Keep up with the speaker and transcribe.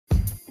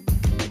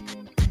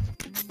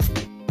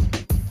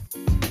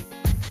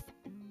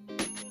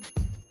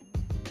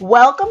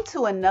Welcome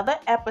to another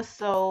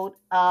episode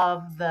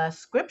of the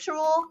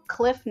Scriptural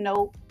Cliff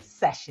Note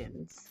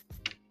Sessions.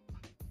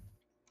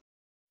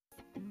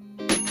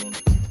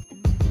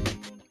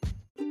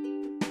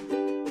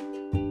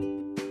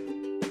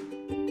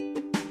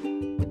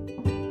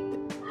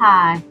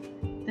 Hi,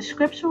 the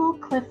Scriptural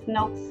Cliff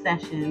Note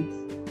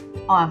Sessions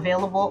are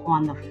available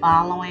on the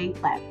following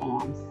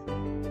platforms: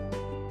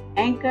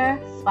 Anchor,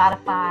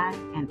 Spotify,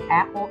 and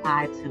Apple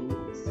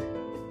iTunes.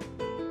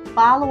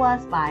 Follow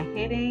us by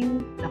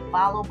hitting the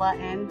follow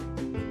button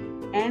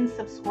and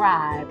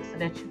subscribe so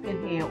that you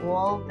can hear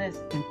all this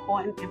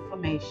important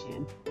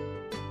information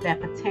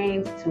that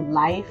pertains to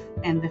life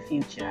and the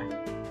future.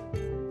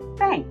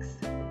 Thanks.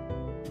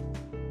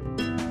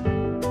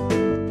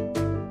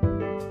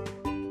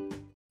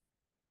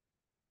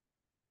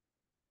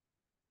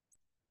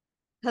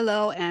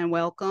 Hello and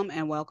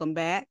welcome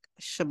back.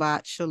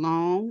 Shabbat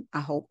Shalom.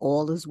 I hope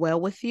all is well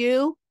with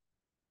you.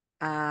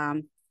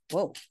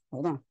 Whoa,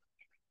 hold on.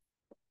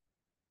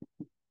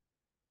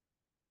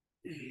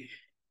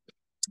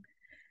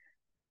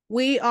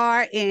 We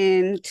are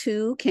in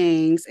 2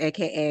 Kings,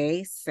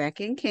 aka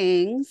 2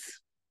 Kings,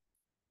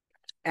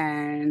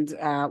 and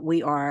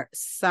we are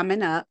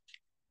summing up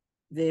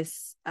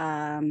this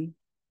whole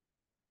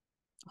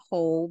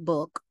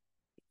book.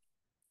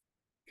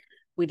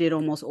 We did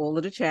almost all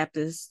of the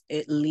chapters.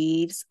 It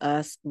leaves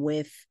us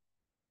with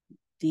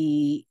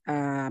the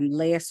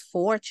last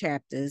 4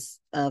 chapters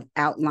of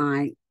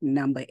outline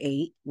number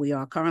 8. We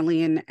are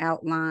currently in the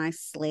outline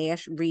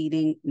 /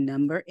 reading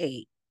number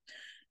 8.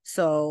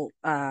 So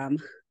I'm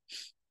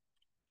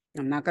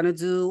not going to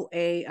do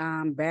a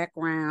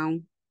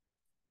background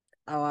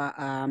or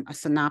a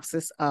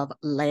synopsis of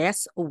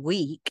last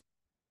week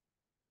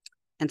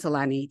until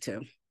I need to.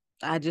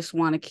 I just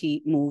want to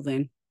keep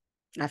moving.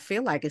 I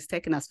feel like it's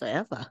taking us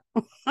forever.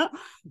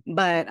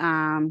 But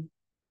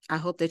I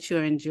hope that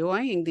you're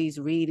enjoying these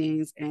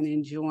readings and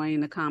enjoying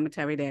the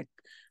commentary that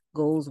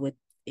goes with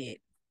it.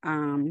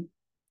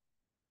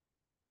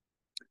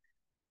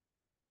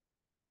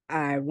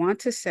 I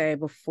want to say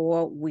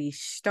before we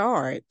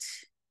start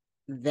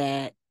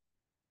that,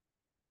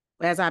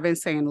 as I've been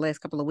saying the last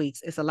couple of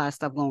weeks, it's a lot of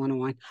stuff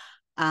going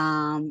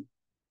on.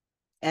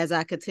 As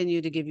I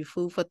continue to give you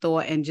food for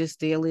thought and just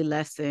daily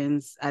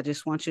lessons, I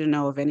just want you to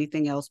know if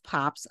anything else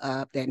pops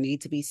up that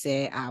need to be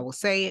said, I will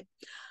say it.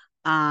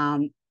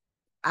 I'm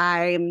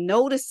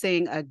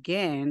noticing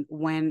again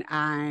when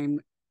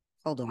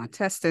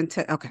testing.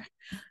 Okay.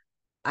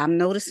 I'm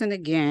noticing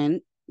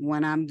again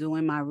when I'm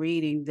doing my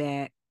reading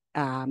that,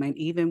 and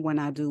even when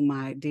I do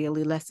my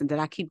daily lesson, that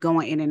I keep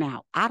going in and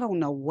out. I don't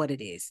know what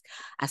it is.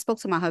 I spoke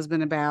to my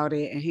husband about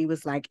it and he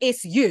was like,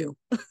 it's you.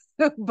 But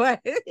I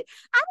don't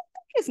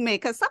think it's me,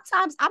 because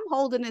sometimes I'm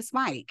holding this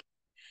mic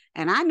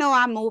and I know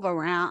I move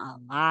around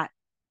a lot,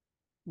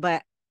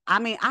 but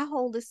I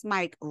hold this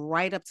mic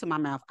right up to my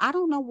mouth. I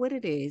don't know what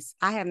it is.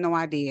 I have no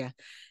idea.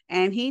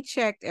 And he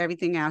checked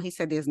everything out. He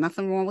said, there's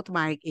nothing wrong with the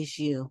mic. It's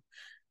you.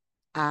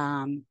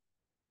 I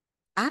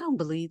don't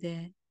believe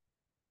that,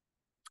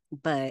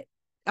 but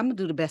I'm gonna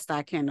do the best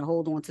I can to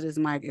hold on to this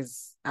mic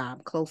as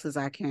close as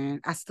I can.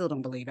 I still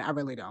don't believe it. I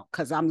really don't,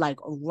 because I'm like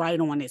right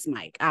on this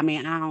mic. I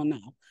don't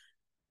know,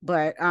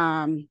 but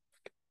I'm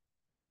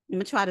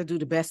gonna try to do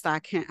the best I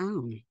can.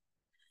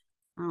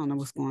 I don't know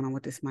what's going on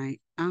with this mic.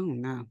 I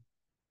don't know.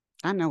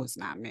 I know it's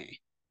not me,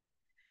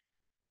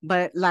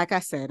 but like I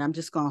said, I'm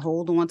just gonna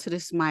hold on to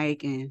this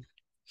mic and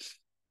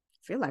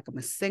feel like I'm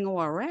a singer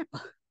or a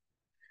rapper.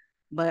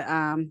 But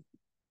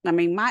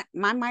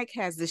my mic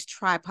has this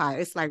tripod.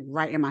 It's like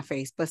right in my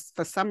face, but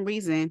for some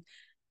reason,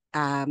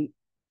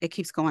 it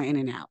keeps going in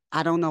and out.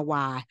 I don't know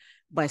why,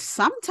 but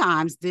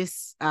sometimes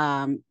this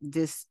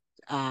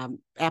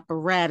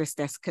apparatus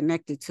that's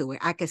connected to it,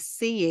 I can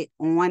see it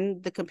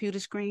on the computer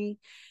screen,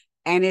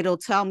 and it'll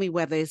tell me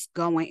whether it's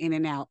going in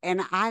and out.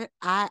 And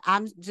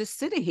I'm just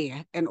sitting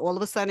here, and all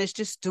of a sudden, it's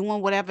just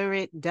doing whatever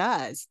it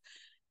does.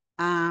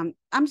 I'm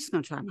just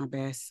gonna try my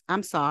best.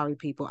 I'm sorry,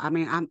 people.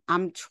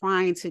 I'm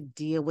trying to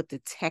deal with the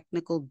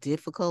technical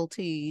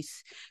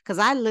difficulties, because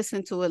I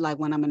listen to it like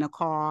when I'm in a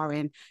car,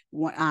 and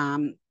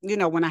when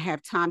when I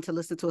have time to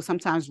listen to it,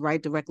 sometimes right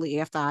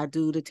directly after I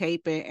do the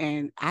taping,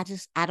 and I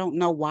don't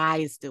know why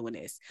it's doing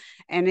this.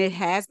 And it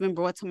has been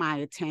brought to my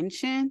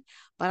attention,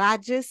 but I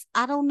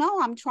don't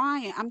know. I'm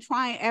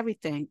trying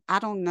everything. I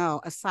don't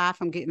know, aside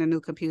from getting a new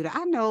computer.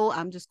 I know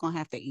I'm just gonna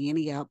have to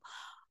ante up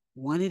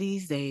one of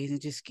these days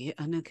and just get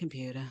on the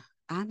computer.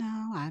 I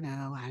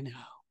know.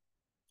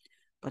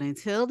 But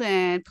until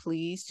then,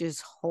 please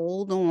just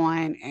hold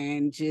on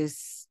and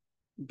just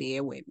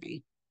bear with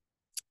me.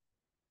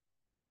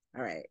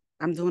 All right.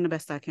 I'm doing the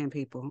best I can,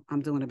 people.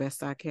 I'm doing the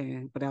best I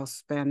can without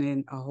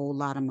spending a whole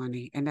lot of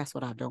money. And that's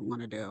what I don't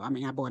want to do.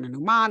 I bought a new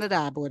monitor.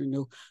 I bought a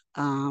new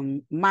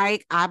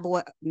mic. I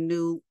bought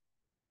new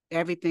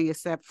everything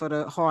except for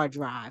the hard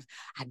drive.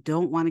 I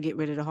don't want to get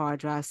rid of the hard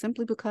drive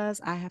simply because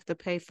I have to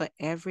pay for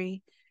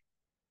every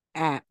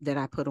app that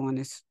I put on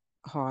this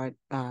hard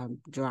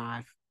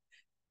drive.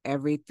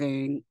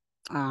 Everything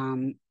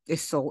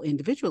is sold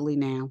individually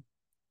now.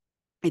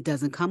 It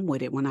doesn't come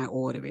with it when I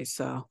order it.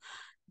 So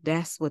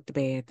that's what the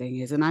bad thing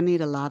is. And I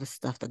need a lot of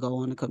stuff to go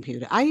on the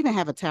computer. I even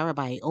have over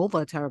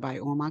a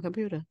terabyte on my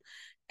computer.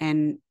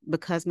 And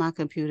because my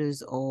computer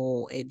is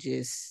old, it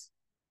just,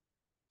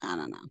 I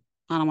don't know.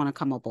 I don't want to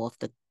come up off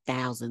the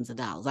thousands of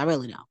dollars. I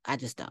really don't. I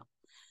just don't.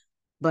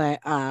 But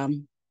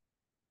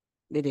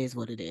it is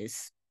what it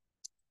is.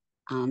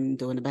 I'm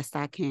doing the best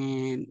I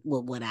can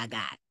with what I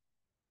got.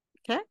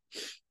 Okay.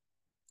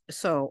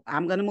 So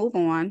I'm gonna move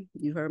on.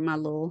 You heard my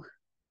little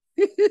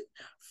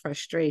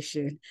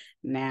frustration.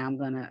 Now I'm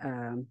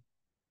gonna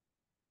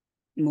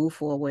move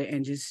forward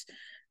and just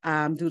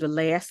do the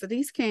last of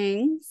these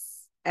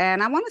kings.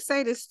 And I want to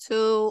say this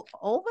too.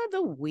 Over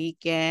the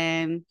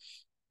weekend,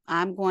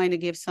 I'm going to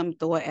give some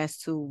thought as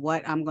to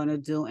what I'm going to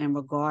do in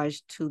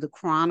regards to the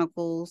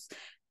Chronicles,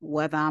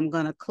 whether I'm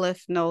going to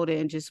cliff note it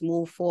and just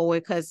move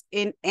forward. Because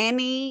in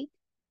any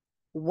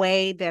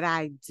way that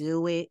I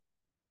do it,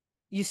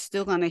 you're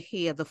still going to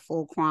hear the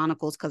full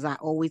Chronicles because I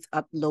always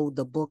upload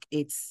the book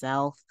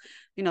itself.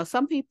 You know,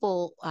 some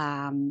people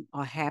are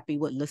happy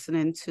with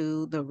listening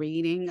to the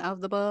reading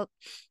of the book,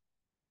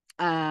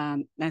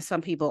 and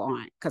some people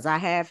aren't, because I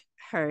have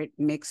heard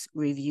mixed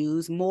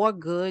reviews, more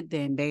good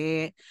than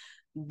bad.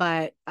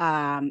 But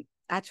I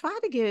try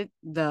to get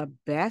the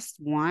best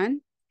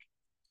one.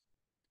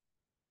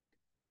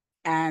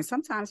 And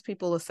sometimes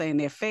people are saying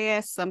they're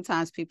fast.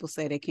 Sometimes people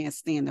say they can't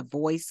stand the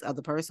voice of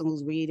the person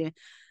who's reading.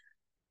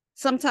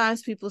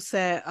 Sometimes people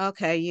say,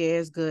 okay, yeah,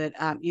 it's good.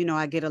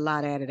 I get a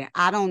lot out of that.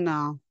 I don't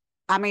know.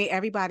 I mean,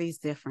 everybody's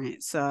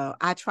different. So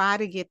I try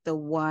to get the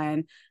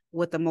one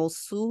with the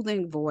most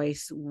soothing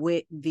voice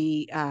with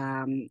the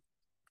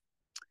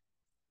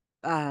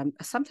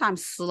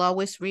sometimes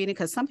slowest reading,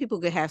 because some people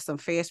could have some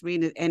fast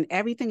reading and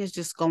everything is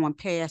just going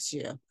past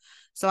you.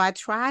 So I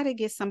try to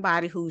get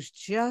somebody who's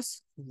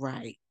just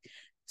right.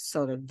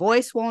 So the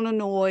voice won't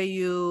annoy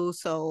you.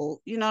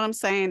 So, you know what I'm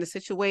saying? The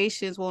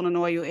situations won't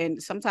annoy you.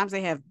 And sometimes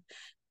they have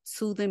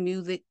soothing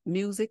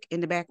music in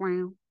the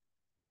background.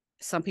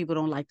 Some people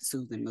don't like the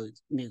soothing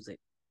music.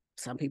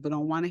 Some people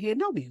don't want to hear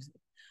no music.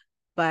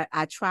 But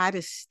I try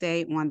to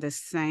stay on the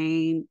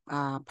same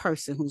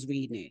person who's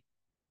reading it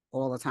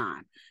all the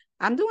time.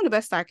 I'm doing the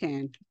best I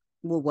can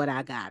with what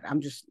I got.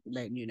 I'm just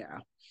letting you know.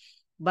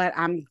 But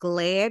I'm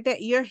glad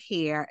that you're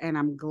here and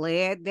I'm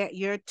glad that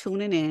you're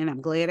tuning in.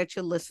 I'm glad that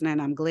you're listening.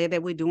 I'm glad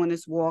that we're doing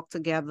this walk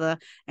together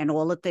and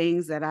all the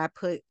things that I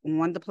put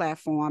on the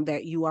platform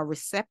that you are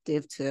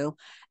receptive to.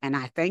 And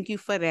I thank you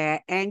for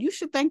that. And you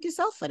should thank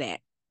yourself for that,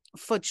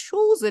 for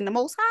choosing the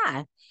Most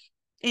High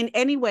in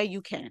any way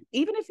you can.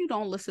 Even if you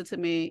don't listen to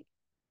me,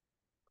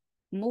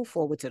 move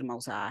forward to the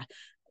Most High.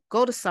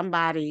 Go to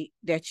somebody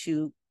that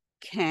you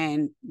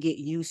can get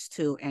used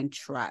to and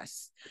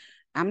trust.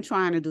 I'm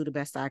trying to do the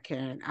best I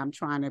can. I'm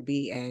trying to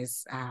be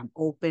as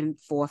open,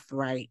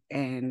 forthright,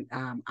 and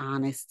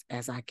honest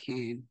as I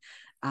can.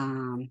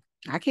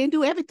 I can't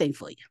do everything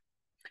for you,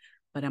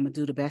 but I'm going to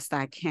do the best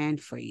I can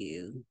for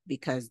you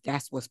because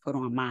that's what's put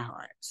on my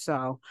heart.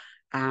 So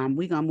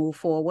we're going to move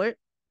forward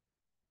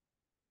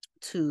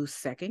to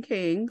Second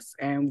Kings,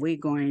 and we're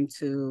going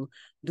to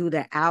do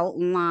the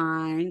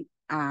outline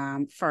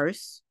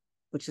first,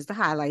 which is the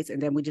highlights,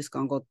 and then we're just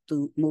going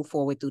to move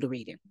forward through the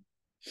reading.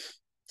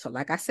 So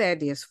like I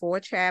said, there's 4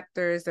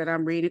 chapters that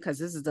I'm reading because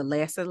this is the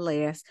last of the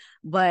last.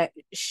 But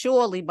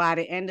surely by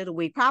the end of the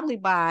week, probably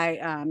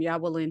by y'all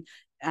willing,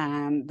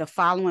 the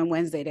following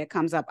Wednesday that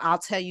comes up, I'll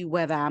tell you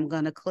whether I'm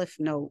going to cliff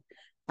note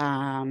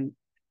the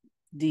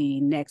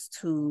next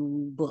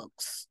 2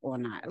 books or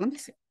not. Let me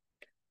see.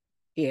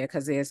 Yeah,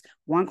 because there's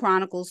 1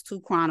 Chronicles,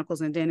 2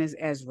 Chronicles, and then there's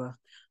Ezra.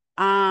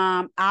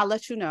 I'll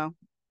let you know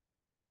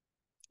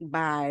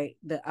by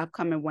the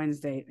upcoming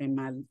Wednesday in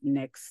my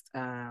next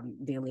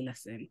daily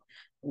lesson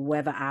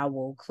whether I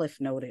will cliff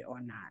note it or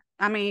not.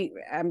 I mean,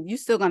 you're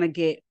still gonna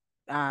get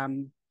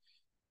the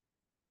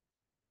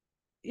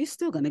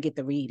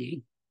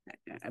reading,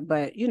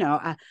 but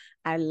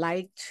I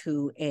like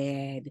to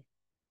add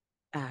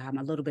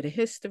a little bit of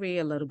history,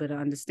 a little bit of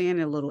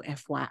understanding, a little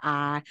FYI.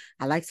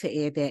 I like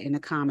to add that in the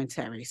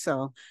commentary.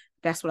 So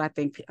that's what I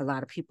think a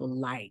lot of people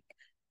like.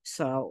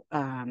 So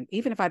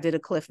even if I did a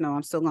cliff note,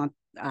 I'm still going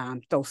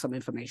to throw some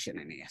information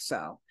in there.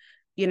 So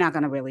you're not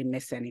going to really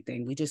miss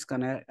anything. We're just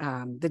going to,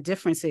 the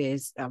difference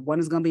is one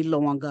is going to be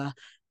longer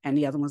and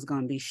the other one's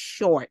going to be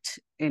short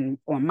on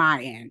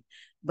my end.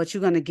 But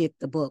you're going to get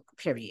the book,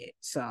 period.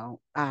 So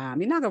you're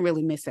not going to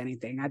really miss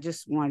anything. I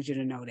just wanted you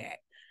to know that.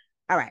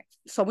 All right,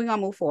 so we're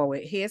gonna move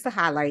forward. Here's the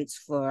highlights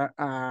for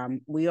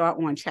we are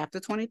on chapter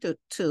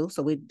 22,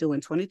 so we're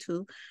doing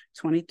 22,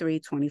 23,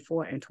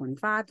 24, and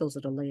 25. Those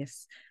are the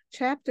last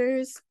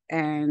chapters,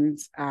 and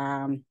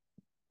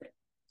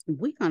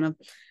we're gonna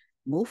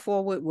move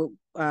forward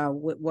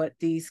with what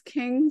these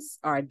kings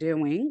are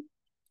doing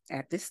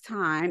at this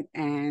time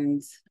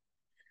and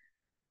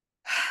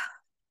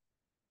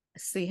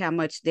see how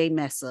much they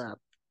mess up.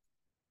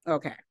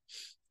 Okay,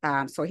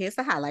 so here's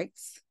the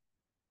highlights.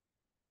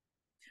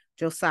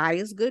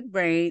 Josiah's good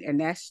reign,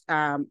 and that's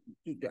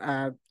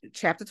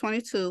chapter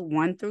 22,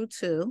 1 through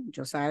 2.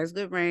 Josiah's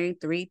good reign,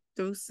 3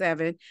 through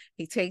 7.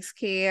 He takes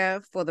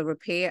care for the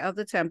repair of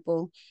the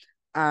temple.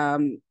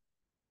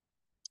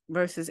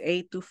 Verses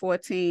 8 through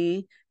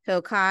 14.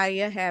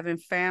 Hilkiah, having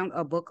found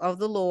a book of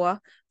the law,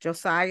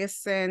 Josiah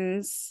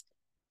sends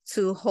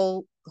to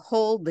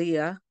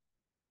Holdiah.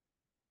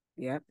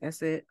 Yep,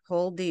 that's it.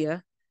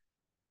 Holdiah.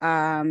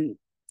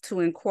 To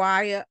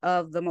inquire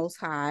of the Most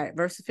High.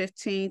 Verses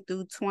 15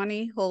 through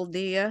 20.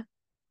 Holdiah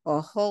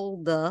or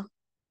Holda.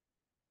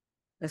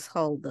 Let's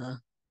Holda.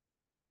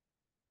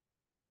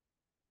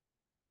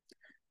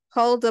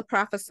 Holda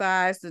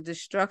prophesies the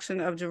destruction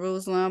of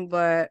Jerusalem,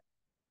 but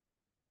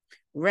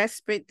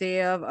respite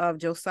thereof of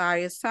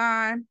Josiah's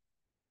time.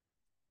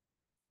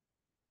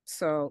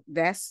 So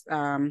that's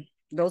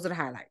those are the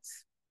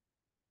highlights.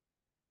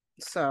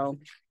 So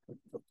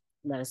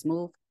let us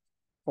move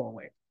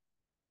forward.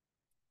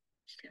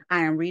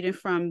 I am reading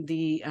from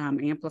the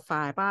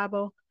Amplified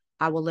Bible.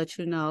 I will let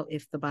you know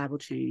if the Bible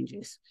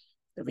changes.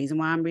 The reason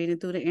why I'm reading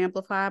through the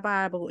Amplified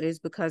Bible is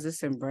because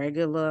it's in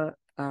regular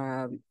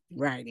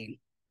writing.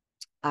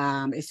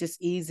 It's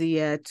just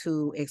easier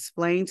to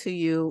explain to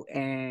you.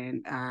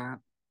 And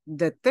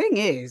the thing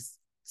is,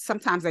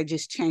 sometimes they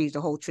just change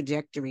the whole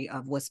trajectory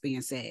of what's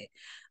being said.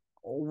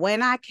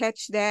 When I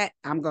catch that,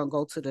 I'm gonna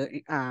go to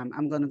the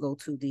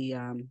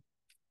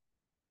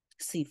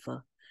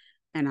Sifa,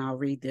 and I'll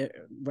read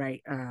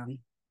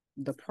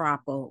the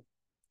proper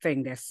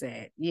thing that's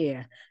said.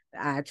 Yeah,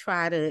 I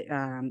try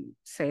to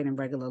say it in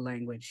regular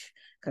language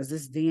because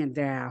this D and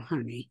Dow,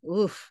 honey.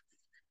 Oof.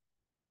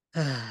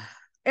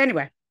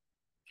 Anyway,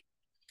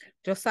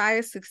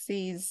 Josiah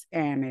succeeds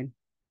Ammon.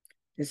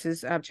 This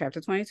is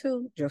chapter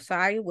 22.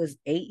 Josiah was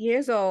 8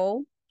 years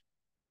old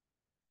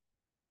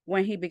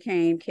when he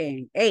became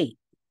king. 8.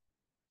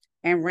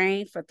 And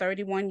reigned for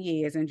 31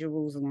 years in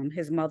Jerusalem.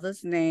 His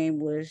mother's name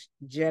was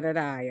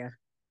Jedediah,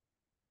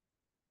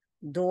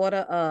 daughter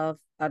of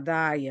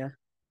Adiah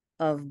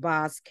of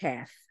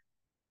Bozkath.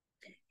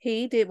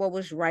 He did what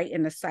was right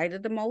in the sight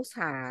of the Most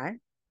High.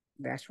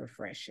 That's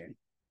refreshing.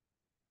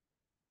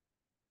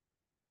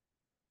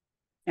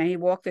 And he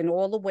walked in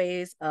all the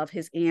ways of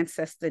his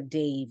ancestor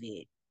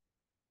David.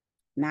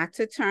 Not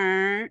to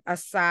turn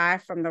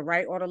aside from the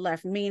right or the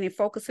left, meaning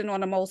focusing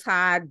on the Most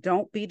High.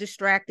 Don't be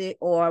distracted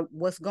or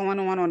what's going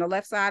on the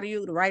left side of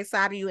you, the right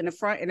side of you, in the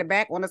front, in the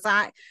back, on the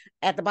side,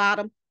 at the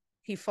bottom.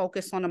 He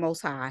focused on the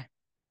Most High.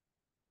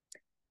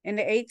 In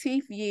the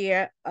 18th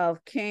year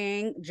of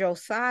King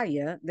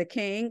Josiah, the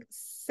king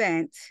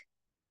sent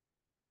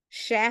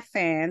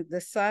Shaphan,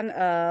 the son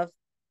of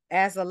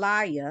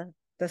Azaliah,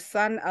 the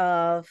son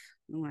of,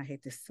 oh, I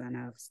hate this son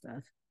of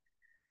stuff,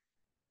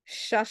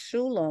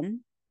 Shushulam,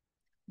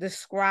 the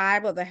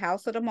scribe of the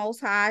house of the Most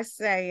High,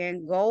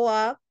 saying, go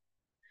up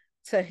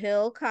to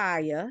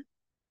Hilkiah,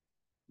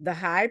 the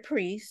high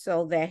priest,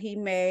 so that he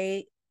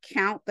may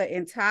count the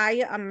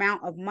entire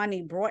amount of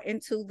money brought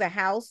into the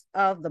house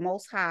of the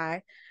Most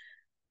High,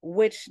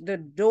 which the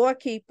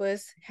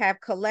doorkeepers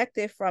have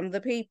collected from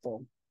the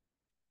people,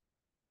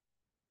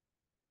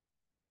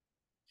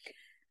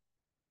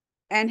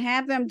 and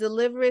have them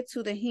deliver it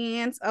to the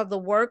hands of the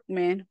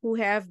workmen who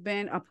have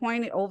been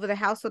appointed over the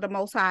house of the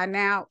Most High.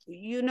 Now,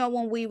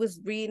 when we was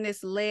reading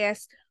this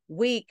last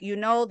week,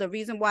 the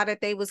reason why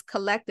that they was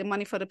collecting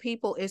money for the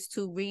people is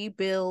to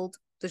rebuild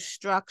the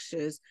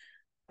structures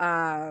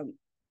of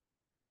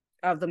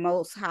the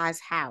Most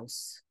High's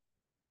house.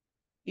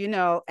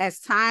 As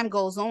time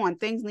goes on,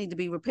 things need to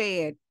be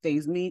repaired,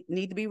 things need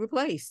to be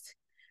replaced.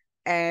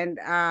 And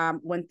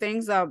when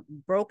things are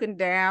broken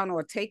down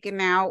or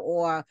taken out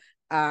or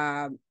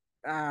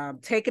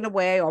taken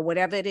away or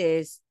whatever it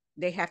is,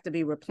 they have to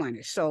be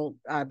replenished. So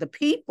the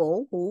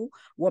people who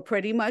were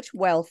pretty much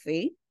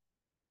wealthy,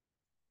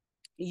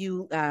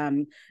 you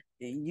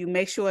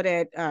make sure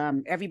that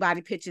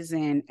everybody pitches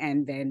in,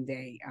 and then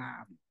they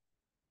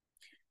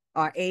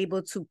are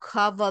able to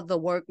cover the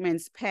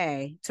workman's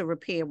pay to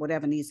repair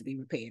whatever needs to be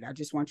repaired. I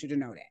just want you to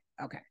know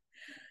that. Okay.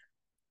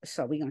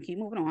 So we're going to keep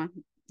moving on.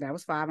 That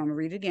was 5. I'm going to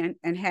read it again.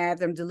 And have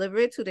them deliver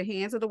it to the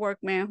hands of the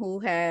workmen who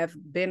have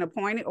been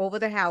appointed over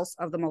the house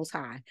of the Most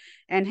High,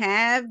 and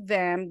have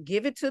them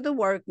give it to the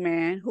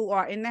workmen who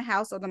are in the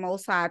house of the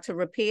Most High to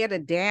repair the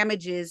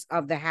damages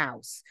of the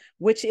house,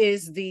 which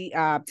is the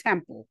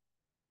temple.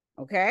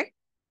 Okay.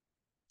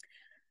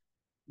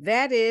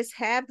 That is,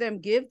 have them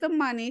give the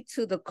money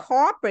to the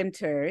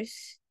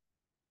carpenters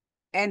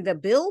and the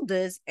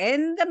builders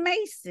and the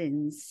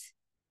masons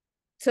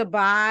to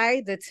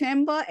buy the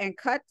timber and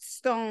cut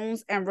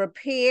stones and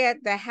repair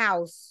the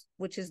house,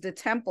 which is the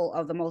temple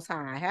of the Most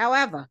High.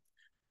 However,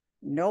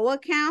 no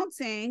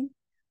accounting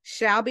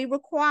shall be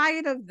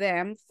required of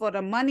them for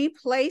the money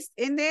placed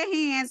in their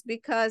hands,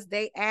 because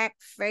they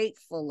act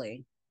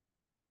faithfully.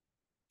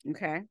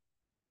 Okay.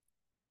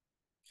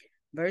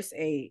 Verse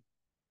 8.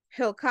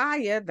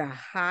 Hilkiah, the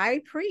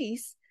high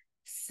priest,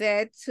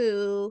 said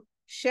to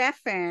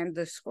Shaphan,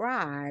 the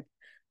scribe,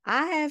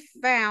 I have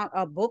found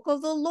a book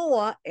of the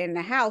law in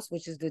the house,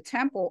 which is the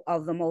temple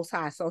of the Most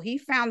High. So he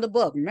found the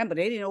book. Remember,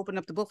 they didn't open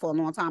up the book for a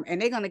long time,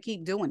 and they're going to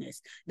keep doing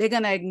this. They're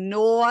going to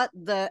ignore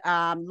the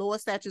law,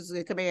 statutes,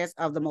 and commands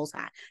of the Most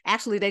High.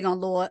 Actually, they're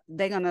going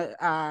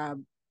to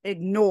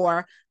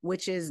ignore,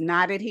 which is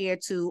not adhere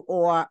to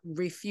or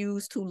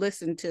refuse to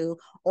listen to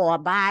or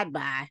abide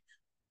by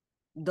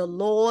the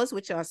laws,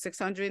 which are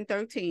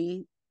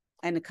 613,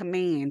 and the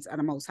commands of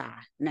the Most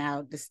High.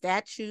 Now, the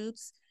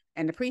statutes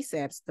and the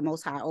precepts, the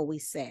Most High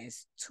always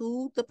says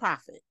to the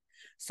prophet.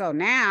 So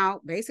now,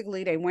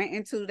 basically, they went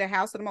into the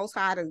house of the Most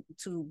High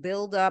to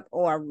build up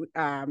or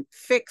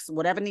fix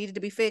whatever needed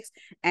to be fixed.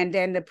 And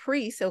then the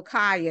priest,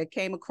 Hilkiah,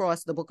 came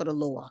across the book of the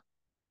law.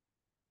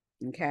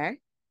 Okay.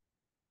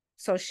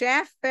 So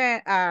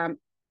Shaphan,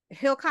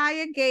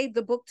 Hilkiah gave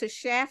the book to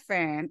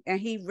Shaphan, and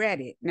he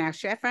read it. Now,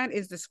 Shaphan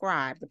is the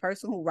scribe, the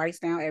person who writes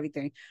down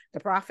everything.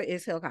 The prophet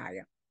is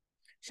Hilkiah.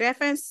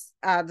 Shaphan,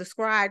 the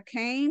scribe,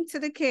 came to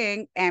the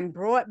king and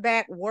brought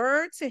back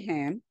word to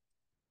him.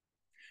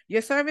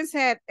 Your servants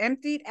had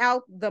emptied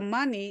out the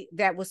money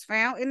that was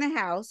found in the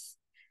house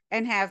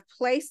and have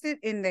placed it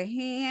in the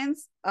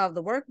hands of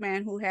the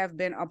workmen who have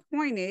been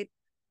appointed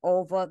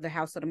over the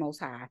house of the Most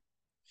High.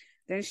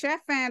 Then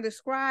Shaphan, the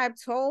scribe,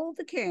 told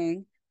the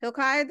king,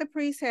 Hilkiah the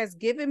priest has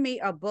given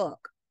me a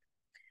book.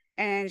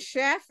 And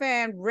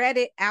Shaphan read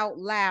it out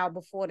loud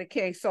before the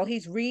king. So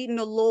he's reading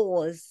the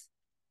laws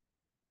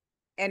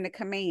and the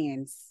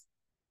commands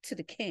to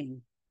the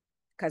king,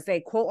 because they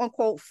quote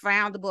unquote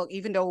found the book,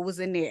 even though it was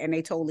in there, and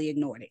they totally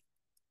ignored it.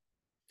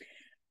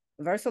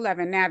 Verse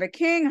 11, now the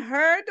king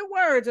heard the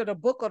words of the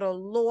book of the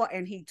law,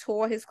 and he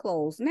tore his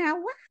clothes. Now,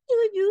 why do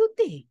you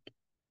think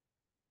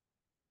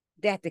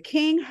that the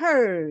king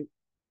heard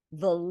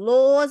the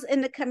laws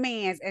and the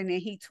commands and then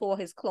he tore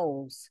his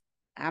clothes?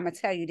 I'm going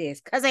to tell you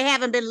this, because they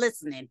haven't been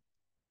listening.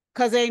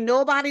 Because ain't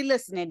nobody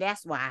listening.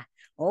 That's why.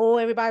 Oh,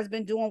 everybody's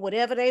been doing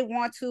whatever they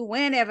want to,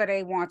 whenever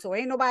they want to.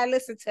 Ain't nobody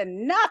listening to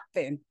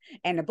nothing.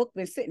 And the book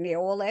been sitting there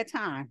all that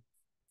time.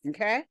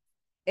 Okay?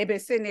 It been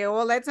sitting there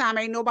all that time.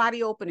 Ain't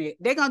nobody open it.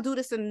 They're going to do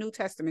this in the New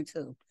Testament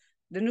too.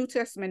 The New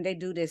Testament, they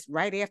do this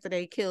right after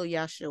they kill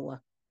Yahshua.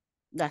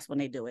 That's when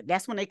they do it.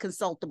 That's when they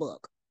consult the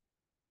book.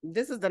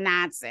 This is the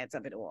nonsense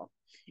of it all.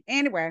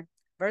 Anyway,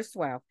 verse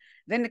 12.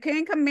 Then the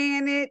king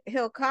commanded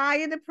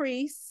Hilkiah the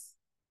priest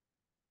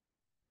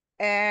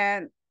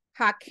and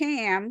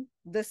Hakam,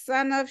 the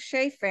son of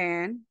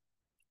Shaphan,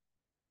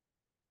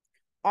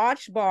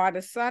 Archbar,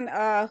 the son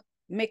of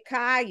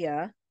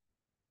Micaiah,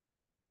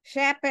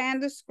 Shaphan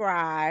the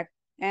scribe,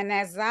 and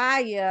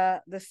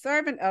Azariah, the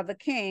servant of the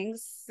king,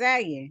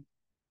 saying,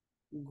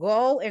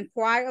 go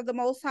inquire of the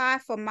Most High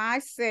for my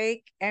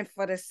sake and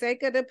for the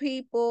sake of the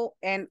people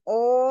and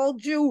all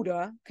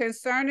Judah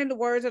concerning the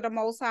words of the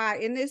Most High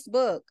in this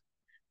book,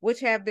 which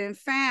have been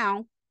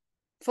found,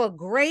 for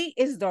great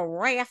is the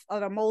wrath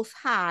of the Most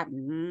High,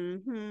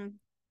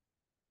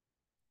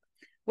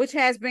 which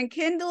has been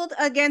kindled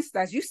against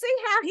us. You see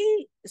how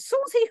as soon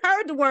as he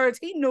heard the words,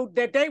 he knew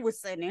that they were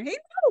sinning. He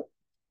knew,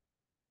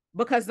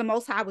 because the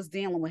Most High was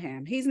dealing with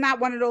him. He's not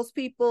one of those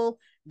people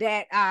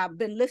that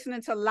been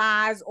listening to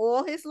lies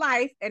all his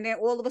life, and then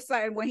all of a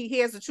sudden when he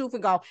hears the truth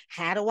and go,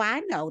 how do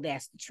I know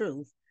that's the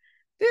truth?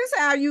 This is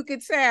how you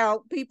can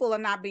tell people are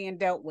not being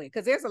dealt with,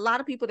 because there's a lot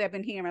of people that have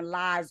been hearing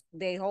lies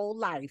their whole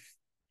life,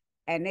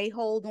 and they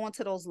hold on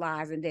to those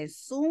lies, and then as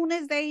soon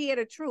as they hear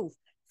the truth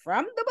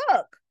from the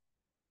book,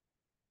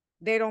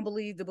 they don't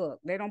believe the book.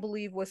 They don't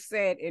believe what's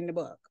said in the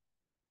book.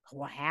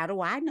 Well, how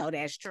do I know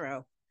that's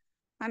true?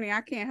 Honey,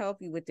 I can't help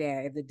you with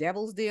that. If the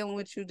devil's dealing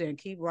with you, then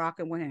keep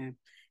rocking with him.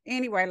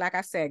 Anyway, like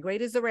I said,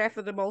 great is the wrath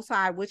of the Most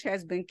High, which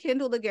has been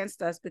kindled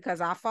against us,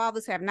 because our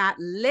fathers have not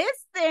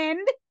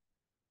listened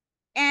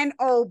and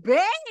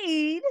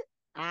obeyed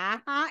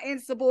in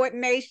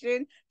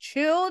subordination,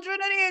 children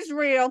of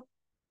Israel,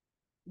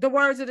 the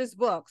words of this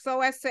book, so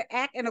as to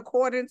act in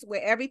accordance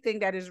with everything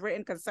that is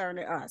written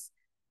concerning us.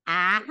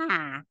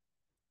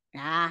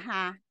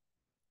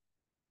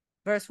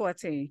 Verse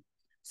 14.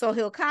 So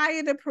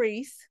Hilkiah the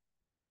priest,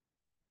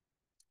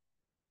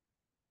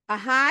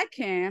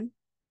 Ahikam,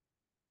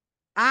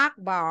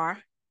 Akbar,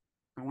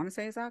 I want to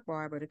say it's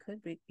Akbar, but it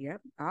could be,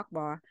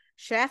 Akbar,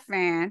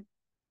 Shaphan,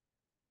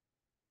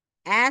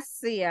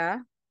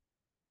 Asiah,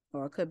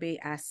 or it could be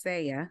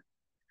Isaiah,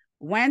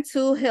 went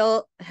to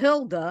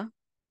Huldah,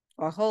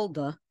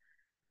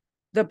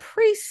 the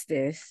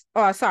priestess,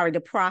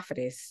 the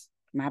prophetess,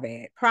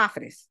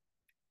 prophetess,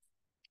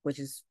 which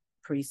is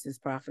priestess,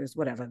 prophetess,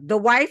 whatever, the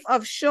wife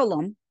of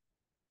Shullam,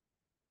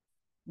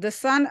 the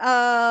son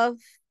of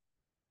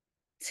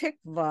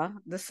Tikva,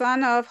 the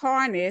son of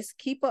Harnes,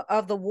 keeper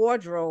of the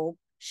wardrobe.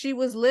 She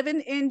was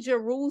living in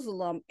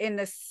Jerusalem in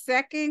the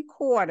second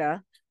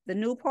quarter, the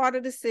new part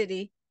of the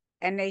city,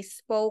 and they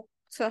spoke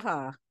to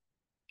her.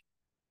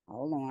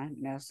 Hold on.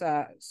 Now,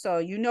 so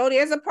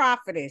there's a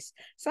prophetess.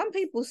 Some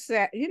people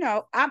say,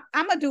 I'm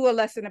going to do a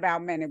lesson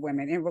about men and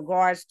women in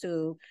regards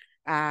to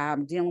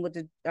dealing with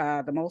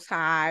the Most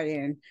High,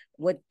 and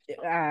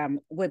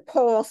what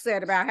Paul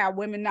said about how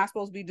women not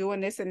supposed to be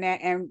doing this and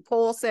that. And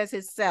Paul says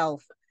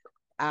himself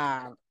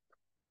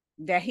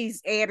that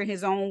he's adding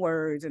his own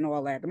words and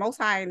all that. The Most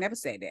High never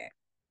said that.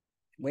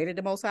 Where did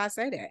the Most High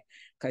say that?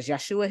 Because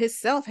Yeshua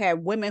himself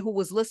had women who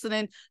was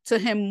listening to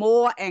him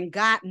more and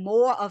got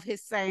more of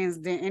his sayings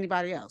than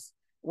anybody else.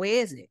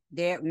 Where is it?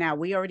 There now,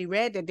 we already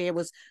read that there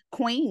was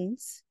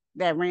queens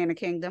that ran the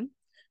kingdom,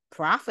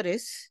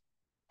 prophetess.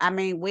 I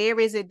mean, where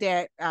is it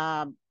that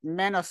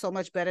men are so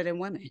much better than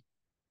women?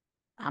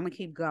 I'm gonna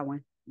keep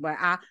going, but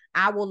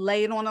I will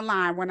lay it on the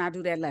line when I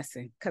do that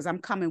lesson, because I'm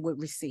coming with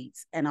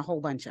receipts and a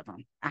whole bunch of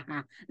them.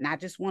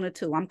 Not just one or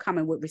two. I'm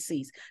coming with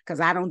receipts,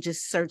 because I don't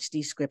just search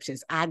these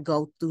scriptures. I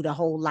go through the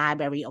whole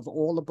library of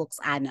all the books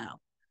I know,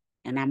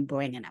 and I'm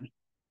bringing them.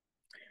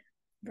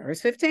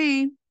 Verse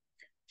 15.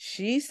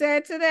 She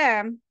said to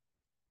them,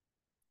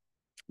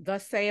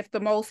 "Thus saith the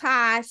Most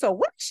High." So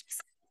what she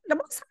said? The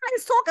Most High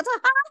is talking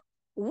to her?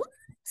 What?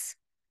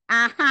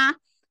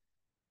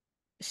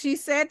 She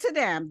said to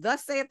them,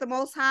 "Thus saith the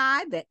Most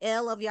High, the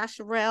El of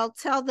Yasharel,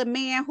 tell the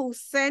man who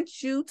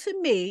sent you to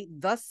me,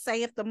 thus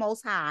saith the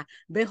Most High,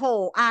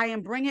 behold, I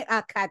am bringing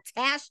a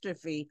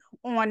catastrophe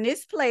on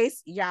this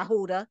place,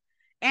 Yahudah,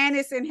 and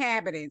its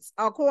inhabitants,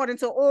 according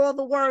to all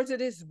the words of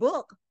this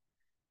book,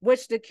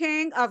 which the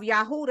king of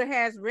Yahudah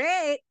has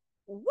read."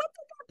 What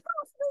did that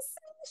prophet say?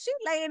 She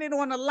laying it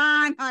on the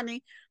line,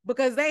 honey,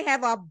 because they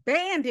have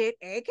abandoned,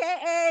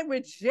 aka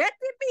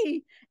rejected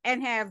me,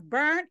 and have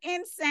burned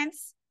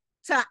incense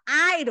to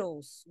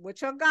idols,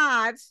 which are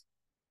gods,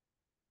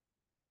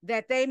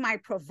 that they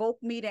might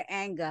provoke me to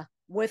anger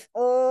with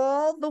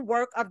all the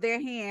work of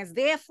their hands.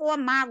 Therefore,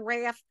 my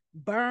wrath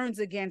burns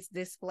against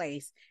this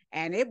place,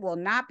 and it will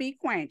not be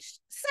quenched.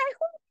 Say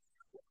who?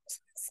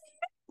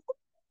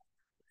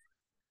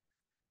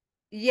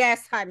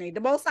 Yes, honey. The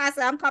Most High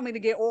said, "I'm coming to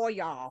get all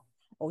y'all."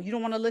 Oh, you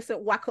don't want to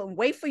listen? Well, I couldn't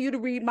wait for you to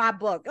read my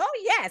book.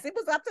 Oh, yes. It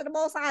was up to the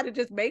Most High to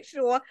just make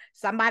sure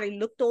somebody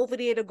looked over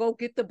there to go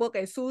get the book.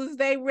 As soon as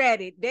they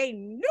read it, they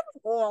knew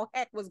all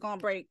heck was going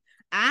to break.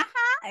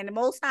 And the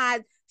Most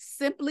High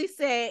simply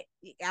said,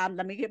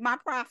 let me get my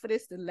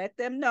prophetess to let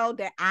them know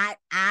that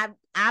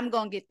I'm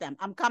going to get them.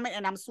 I'm coming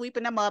and I'm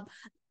sweeping them up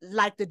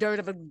like the dirt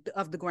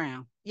of the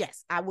ground.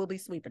 Yes, I will be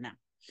sweeping them.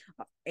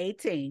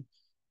 18.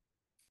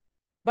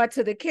 But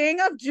to the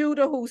king of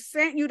Judah who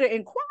sent you to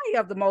inquire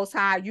of the Most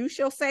High, you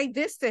shall say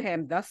this to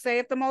him, thus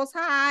saith the Most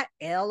High,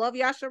 El of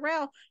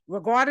Yasharel,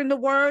 regarding the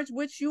words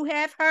which you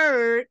have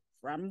heard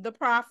from the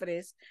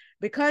prophetess,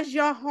 because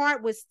your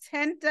heart was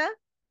tender,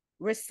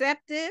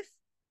 receptive,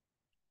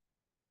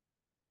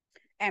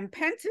 and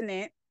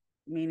penitent,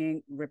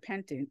 meaning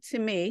repentant, to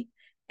me,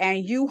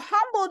 and you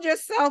humbled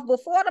yourself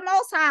before the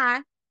Most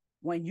High,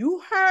 when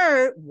you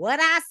heard what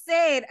I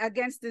said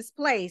against this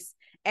place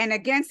and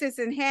against its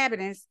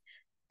inhabitants,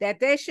 that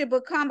they should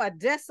become a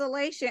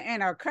desolation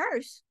and a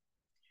curse.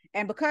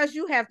 And because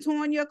you have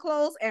torn your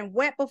clothes and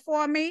wept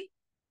before me,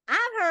 I've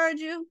heard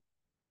you,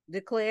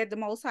 declared the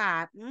Most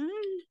High. The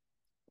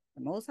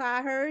Most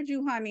High heard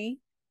you, honey.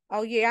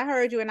 Oh, yeah, I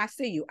heard you and I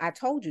see you. I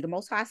told you, the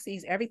Most High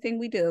sees everything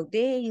we do.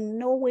 There ain't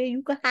nowhere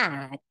you can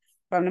hide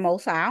from the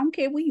Most High. I don't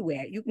care where you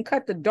at. You can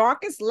cut the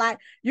darkest light.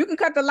 You can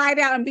cut the light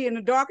out and be in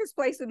the darkest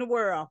place in the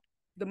world.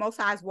 The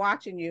Most High is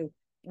watching you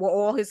with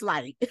all his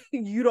light.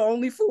 You the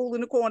only fool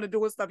in the corner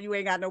doing stuff you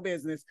ain't got no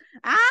business.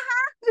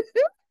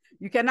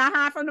 You cannot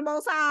hide from the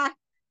Most High.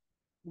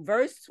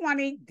 Verse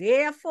 20,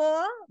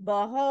 therefore,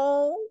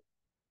 behold,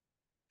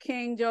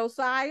 King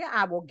Josiah,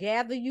 I will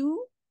gather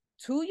you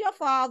to your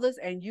fathers,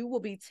 and you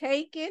will be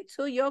taken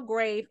to your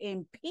grave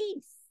in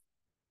peace.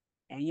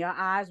 And your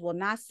eyes will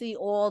not see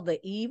all the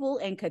evil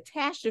and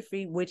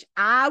catastrophe which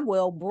I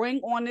will bring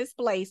on this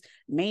place,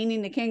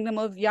 meaning the kingdom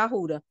of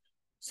Yahudah.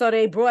 So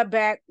they brought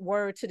back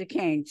word to the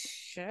king.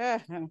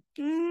 And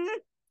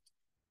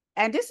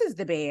this is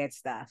the bad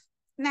stuff.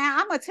 Now,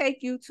 I'm going to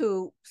take you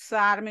to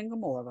Sodom and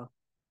Gomorrah.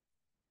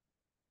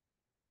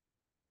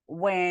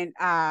 When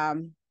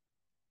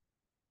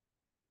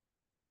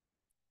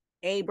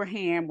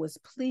Abraham was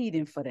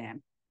pleading for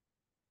them,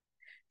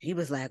 he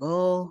was like,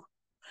 "Oh,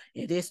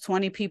 if there's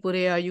 20 people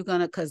there, are you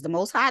going to," because the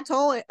Most High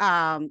told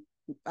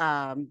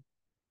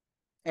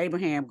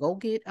Abraham, go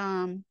get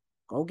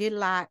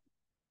Lot.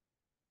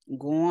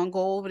 Go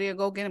over there,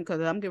 go get him,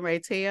 because I'm getting ready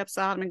to tear up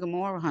Sodom and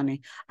Gomorrah,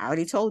 honey. I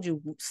already told you,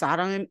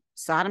 Sodom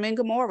and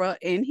Gomorrah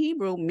in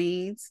Hebrew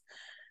means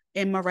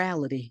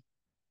immorality.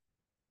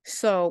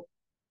 So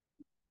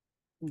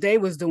they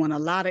was doing a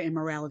lot of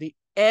immorality.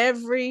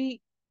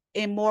 Every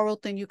immoral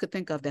thing you could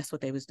think of, that's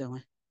what they was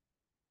doing.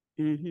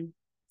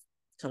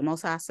 So the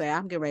Most High said,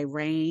 I'm getting ready to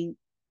rain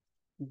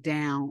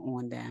down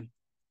on them.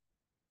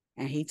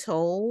 And he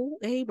told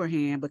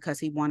Abraham, because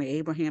he wanted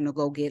Abraham to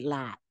go get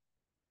Lot.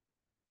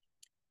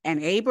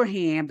 And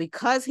Abraham,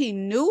 because he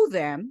knew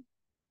them,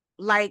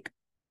 like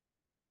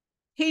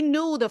he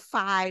knew the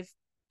 5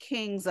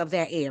 kings of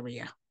that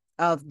area,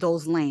 of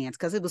those lands,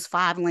 because it was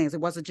 5 lands. It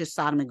wasn't just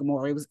Sodom and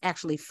Gomorrah. It was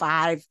actually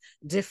 5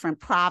 different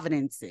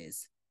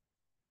provinces.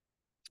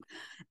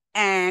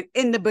 And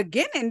in the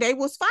beginning, they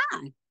was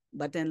fine.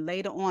 But then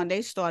later on,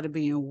 they started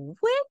being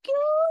wicked.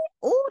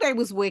 Oh, they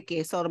was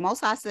wicked. So the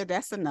Most High said,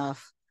 that's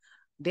enough.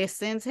 Their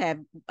sins have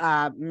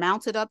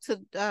mounted up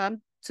to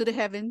the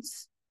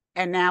heavens.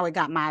 And now it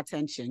got my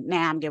attention.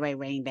 Now I'm getting ready to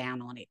rain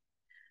down on it.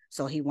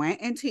 So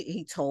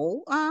he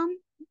told,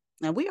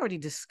 and we already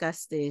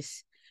discussed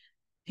this.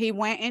 He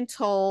went and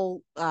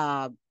told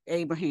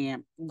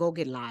Abraham, go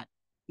get Lot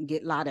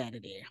out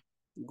of there.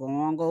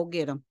 Go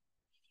get him.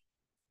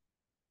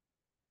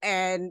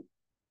 And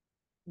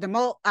the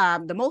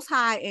Most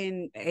High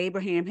and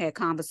Abraham had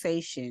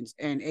conversations,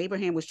 and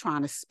Abraham was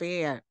trying to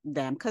spare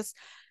them because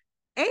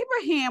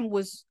Abraham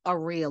was a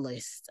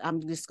realist.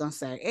 I'm just gonna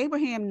say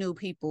Abraham knew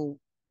people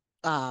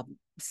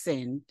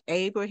sinned.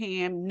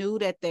 Abraham knew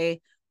that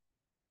they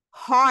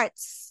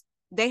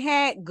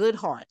had good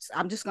hearts.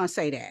 I'm just gonna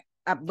say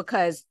that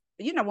because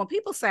when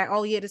people say,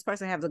 "Oh yeah, this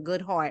person has a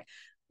good heart,"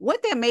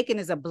 what they're making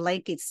is a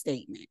blanket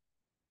statement.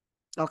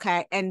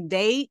 Okay, and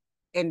they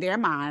in their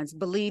minds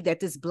believe that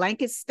this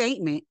blanket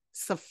statement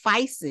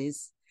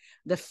suffices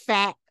the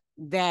fact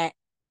that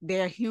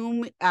they're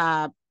human,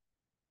 that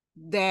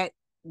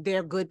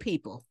they're good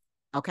people.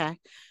 Okay,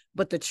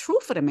 but the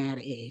truth of the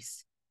matter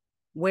is,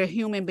 we're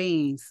human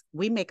beings.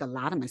 We make a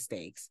lot of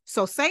mistakes.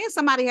 So saying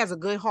somebody has a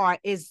good heart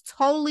is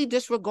totally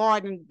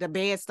disregarding the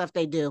bad stuff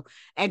they do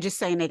and just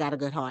saying they got a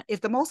good heart.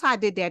 If the Most High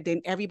did that,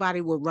 then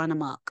everybody would run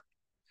amok.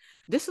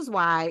 This is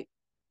why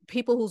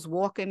people who's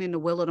walking in the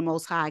will of the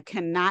Most High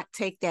cannot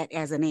take that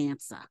as an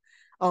answer.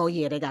 Oh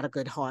yeah, they got a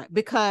good heart,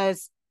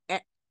 because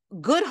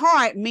good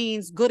heart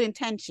means good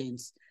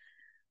intentions.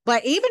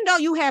 But even though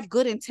you have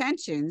good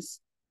intentions,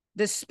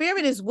 the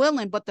spirit is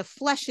willing, but the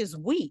flesh is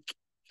weak.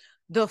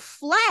 The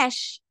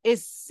flesh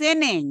is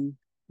sinning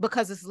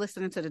because it's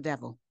listening to the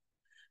devil.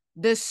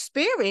 The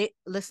spirit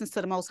listens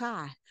to the Most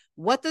High.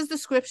 What does the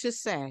scripture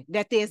say?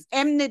 That there's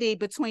enmity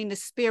between the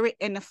spirit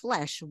and the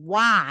flesh.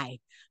 Why?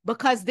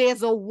 Because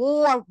there's a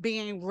war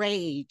being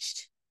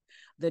raged.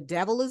 The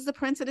devil is the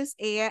prince of this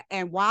air.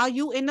 And while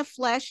you in the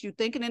flesh, you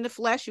thinking in the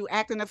flesh, you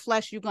act in the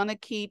flesh, you're going to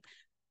keep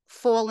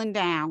falling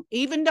down,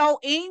 even though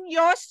in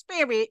your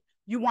spirit,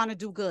 you want to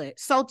do good.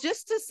 So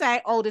just to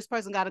say, oh, this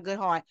person got a good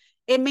heart,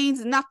 it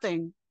means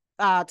nothing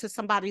to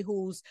somebody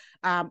who's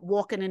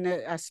walking in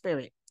the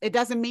spirit. It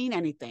doesn't mean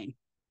anything.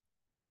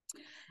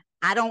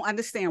 I don't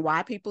understand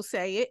why people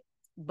say it,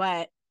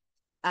 but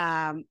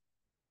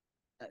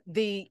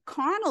the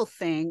carnal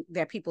thing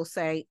that people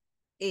say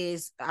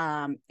is,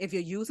 if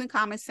you're using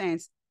common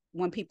sense,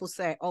 when people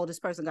say, oh, this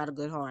person got a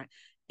good heart,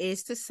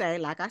 is to say,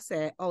 like I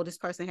said, oh, this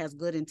person has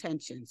good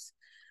intentions.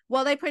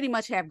 Well, they pretty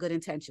much have good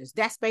intentions.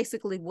 That's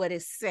basically what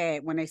is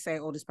said when they say,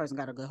 oh, this person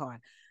got a good heart.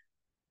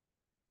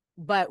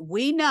 But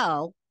we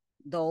know,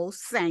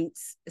 those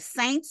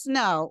saints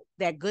know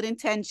that good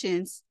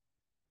intentions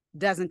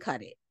doesn't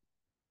cut it.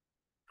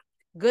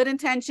 Good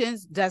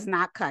intentions does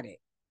not cut it.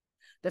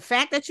 The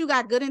fact that you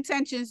got good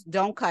intentions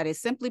don't cut it,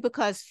 simply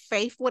because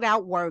faith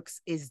without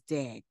works is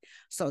dead.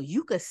 So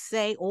you could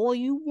say all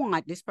you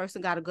want, this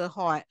person got a good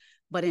heart,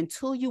 but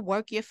until you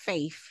work your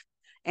faith,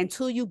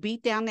 until you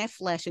beat down that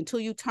flesh, until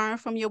you turn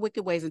from your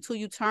wicked ways, until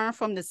you turn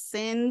from the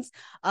sins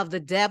of the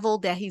devil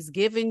that he's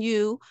given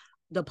you,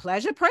 the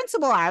pleasure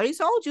principle, I already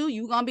told you,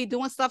 you're going to be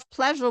doing stuff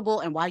pleasurable.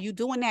 And while you're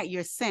doing that,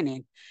 you're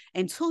sinning.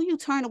 Until you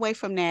turn away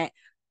from that,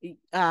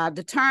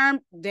 the term,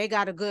 they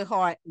got a good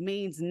heart,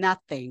 means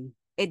nothing.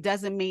 It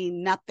doesn't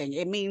mean nothing.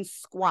 It means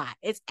squat.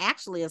 It's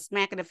actually a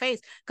smack in the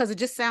face, because it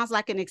just sounds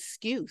like an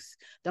excuse.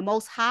 The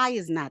Most High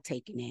is not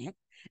taking it,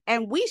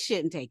 and we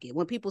shouldn't take it.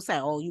 When people say,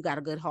 oh, you got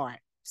a good heart.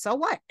 So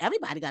what?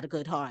 Everybody got a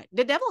good heart.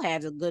 The devil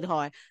has a good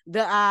heart.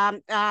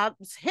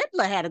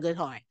 Hitler had a good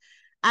heart.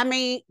 I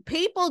mean,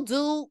 people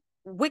do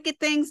wicked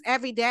things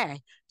every day.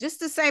 Just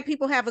to say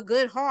people have a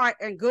good heart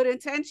and good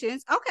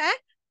intentions, okay.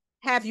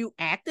 Have you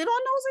acted on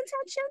those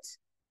intentions?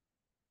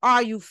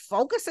 Are you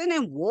focusing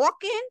and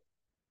walking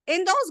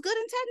in those good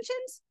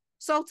intentions?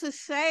 So to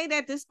say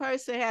that this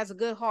person has a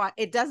good heart,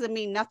 it doesn't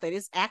mean nothing.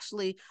 It's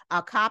actually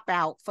a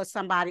cop-out for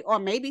somebody, or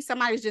maybe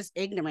somebody's just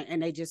ignorant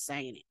and they just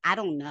saying it. I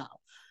don't know.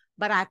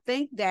 But I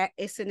think that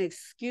it's an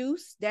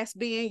excuse that's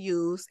being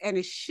used, and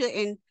it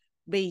shouldn't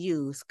be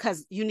used,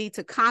 because you need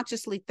to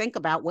consciously think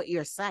about what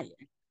you're saying,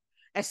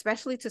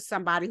 especially to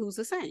somebody who's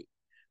a saint.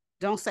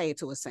 Don't say it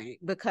to a saint,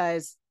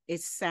 because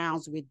it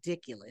sounds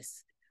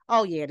ridiculous.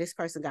 Oh yeah, this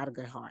person got a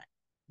good heart.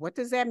 What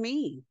does that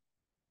mean?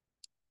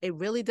 It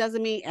really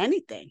doesn't mean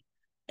anything.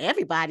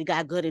 Everybody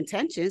got good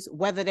intentions.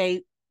 Whether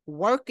they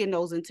work in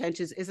those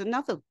intentions is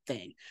another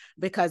thing,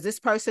 because this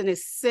person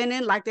is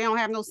sinning like they don't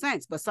have no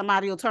sense, but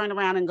somebody will turn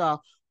around and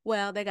go,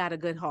 well, they got a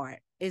good heart.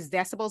 Is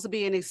that supposed to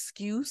be an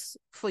excuse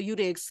for you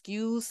to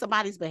excuse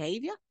somebody's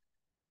behavior?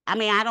 I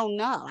mean, I don't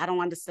know. I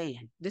don't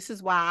understand. This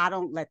is why I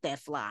don't let that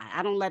fly.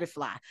 I don't let it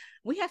fly.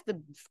 We have to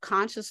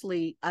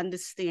consciously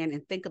understand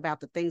and think about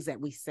the things that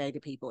we say to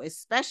people,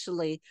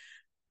 especially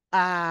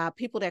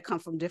people that come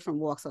from different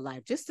walks of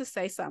life. Just to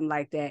say something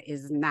like that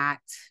is not,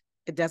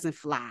 it doesn't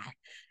fly.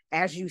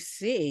 As you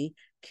see,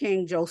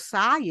 King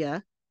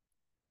Josiah,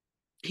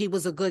 he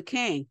was a good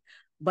king,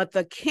 But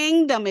the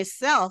kingdom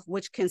itself,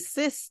 which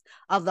consists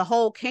of the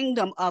whole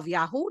kingdom of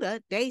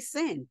Yahudah, they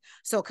sinned.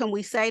 So can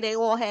we say they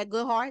all had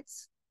good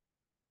hearts?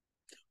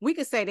 We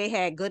could say they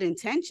had good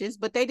intentions,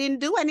 but they didn't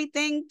do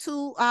anything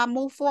to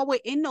move forward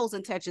in those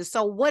intentions.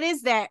 So what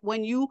is that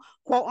when you,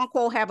 quote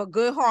unquote, have a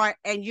good heart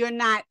and you're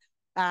not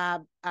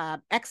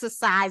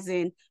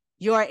exercising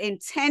your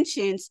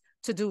intentions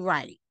to do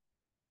right?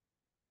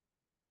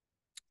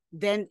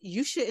 Then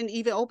you shouldn't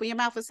even open your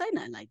mouth and say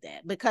nothing like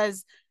that,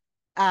 because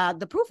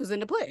the proof is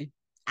in the pudding.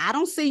 I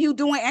don't see you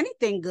doing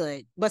anything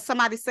good, but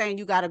somebody's saying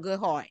you got a good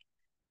heart.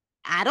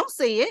 I don't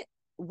see it.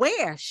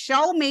 Where?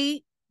 Show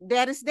me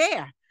that it's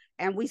there.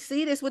 And we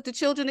see this with the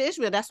children of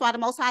Israel. That's why the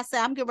Most High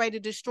said, I'm getting ready to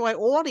destroy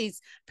all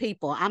these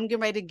people. I'm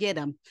getting ready to get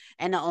them.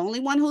 And the only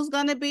one who's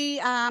going to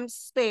be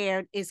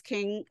spared is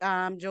King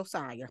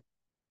Josiah,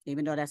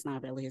 even though that's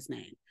not really his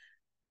name.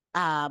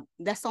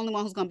 That's the only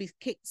one who's going to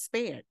be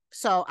spared.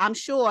 So I'm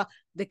sure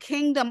the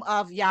kingdom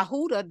of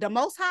Yahudah, the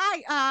Most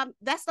High,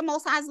 that's the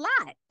Most High's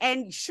lot.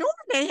 And sure,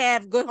 they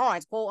have good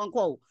hearts, quote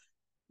unquote,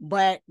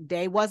 but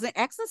they wasn't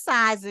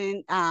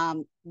exercising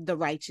the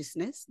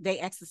righteousness. They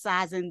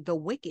exercising the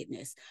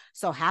wickedness.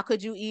 So how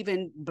could you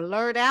even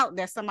blurt out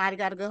that somebody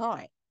got a good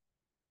heart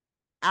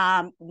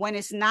when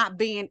it's not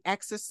being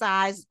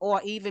exercised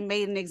or even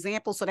made an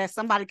example so that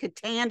somebody could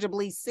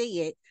tangibly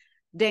see it?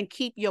 Then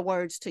keep your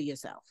words to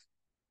yourself.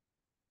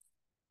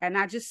 And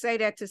I just say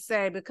that to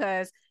say,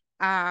 because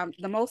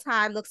the Most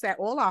High looks at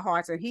all our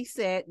hearts, and he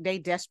said they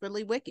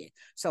desperately wicked.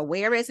 So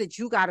where is it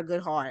you got a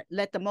good heart?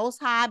 Let the Most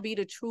High be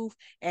the truth,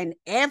 and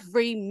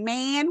every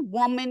man,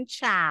 woman,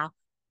 child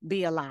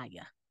be a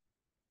liar.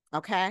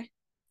 Okay?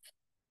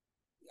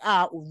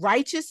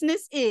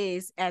 Righteousness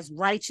is as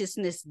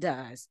righteousness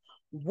does.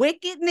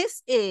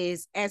 Wickedness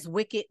is as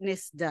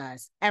wickedness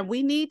does. And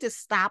we need to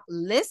stop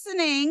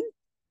listening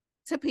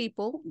to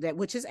people, that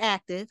which is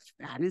active.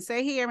 I didn't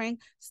say hearing.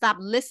 Stop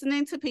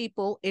listening to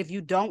people if you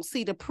don't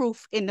see the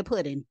proof in the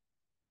pudding.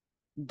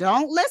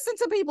 Don't listen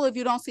to people if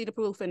you don't see the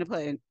proof in the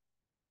pudding.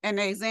 And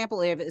the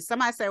example, if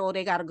somebody say, oh,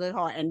 they got a good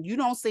heart, and you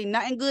don't see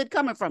nothing good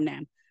coming from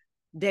them,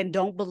 then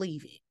don't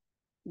believe it.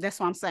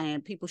 That's what I'm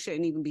saying. People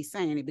shouldn't even be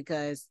saying it,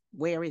 because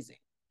where is it?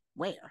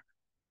 Where?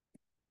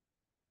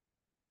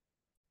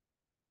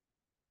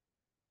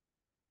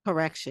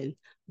 Correction.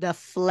 The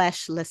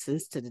flesh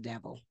listens to the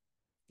devil,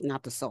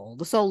 not the soul.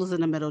 The soul is in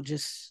the middle,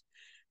 just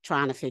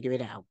trying to figure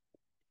it out.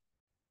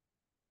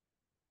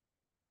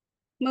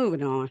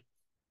 Moving on.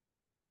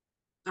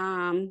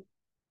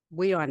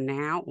 We are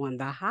now on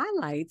the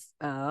highlights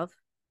of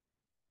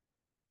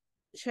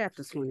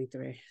chapter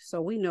 23.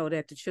 So we know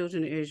that the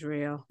children of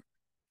Israel,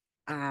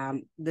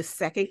 the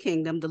second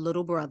kingdom, the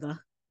little brother,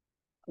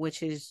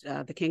 which is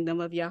the kingdom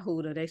of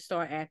Yahudah, they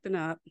start acting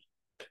up.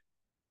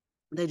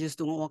 They're just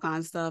doing all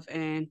kinds of stuff.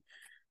 And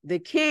the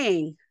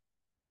king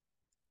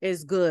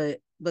is good,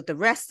 but the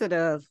rest of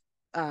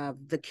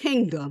the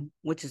kingdom,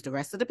 which is the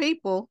rest of the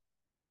people,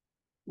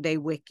 they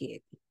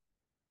wicked.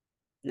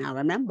 Now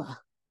remember,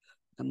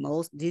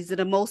 these are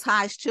the Most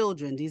High's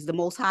children. These are the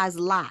Most High's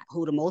lot,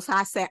 who the Most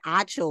High said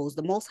I chose.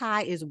 The Most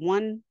High is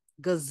 1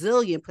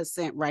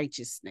 gazillion%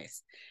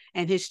 righteousness,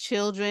 and his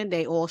children,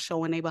 they all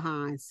showing their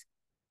behinds.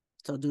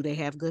 So do they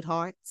have good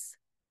hearts?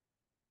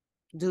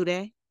 Do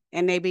they?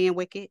 And they being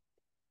wicked?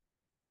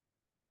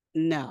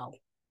 No.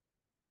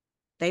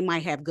 They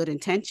might have good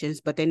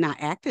intentions, but they're not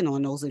acting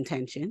on those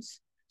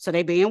intentions. So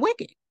they being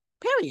wicked,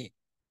 period.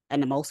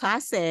 And the Most High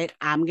said,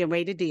 I'm getting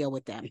ready to deal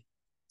with them.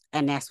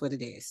 And that's what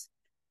it is.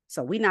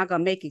 So we're not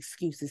going to make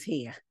excuses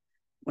here.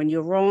 When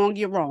you're wrong,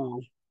 you're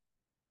wrong.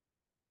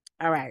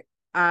 All right.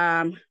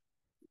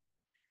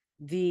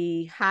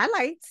 The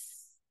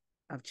highlights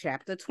of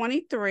chapter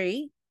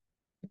 23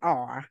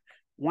 are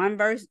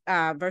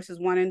verses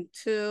 1 and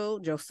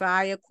 2.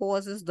 Josiah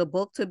causes the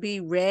book to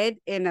be read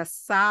in a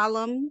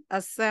solemn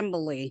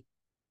assembly.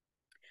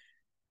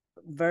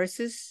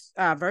 Verse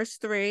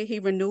 3, he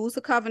renews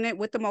the covenant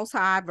with the Most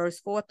High. Verse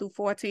 4 through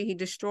 14, he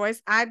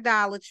destroys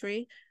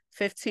idolatry.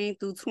 15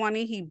 through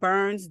 20, he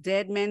burns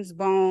dead men's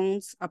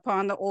bones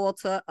upon the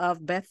altar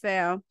of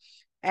Bethel,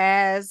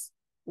 as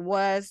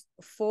was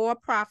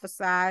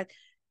prophesied.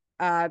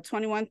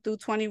 21 through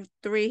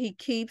 23, he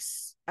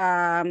keeps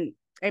a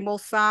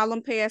most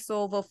solemn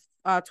Passover.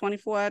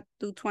 24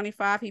 through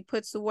 25, he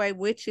puts away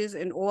witches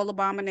and all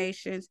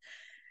abominations.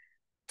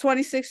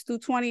 26 through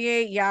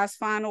 28, Yah's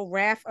final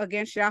wrath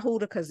against Yahudah,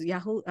 because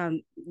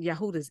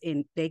Yahudah's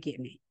in, they get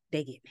me.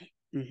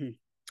 Mm-hmm.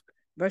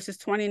 Verses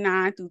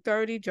 29 through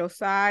 30,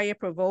 Josiah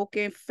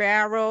provoking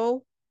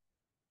Pharaoh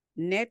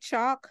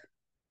Nechoch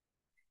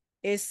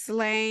is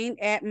slain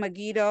at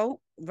Megiddo.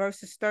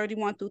 Verses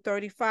 31 through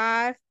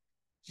 35,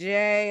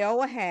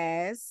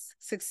 Jehoahaz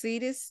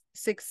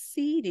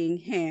succeeding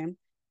him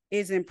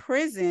is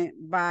imprisoned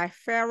by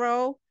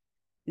Pharaoh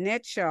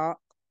Nechoch,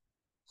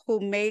 who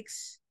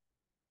makes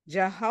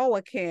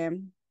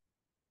Jehoiakim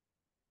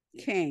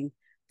king.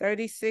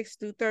 36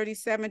 through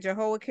 37,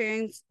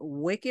 Jehoiakim's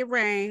wicked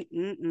reign.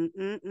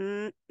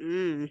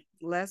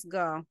 Let's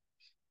go.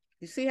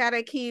 You see how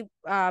they keep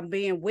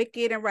being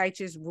wicked and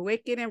righteous,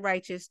 wicked and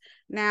righteous.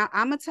 Now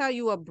I'm gonna tell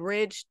you a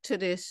bridge to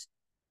this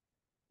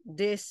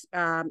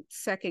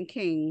Second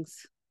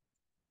Kings,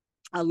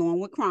 along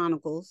with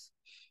Chronicles,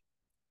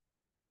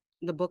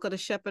 the book of the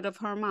Shepherd of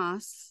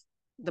Hermas,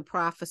 the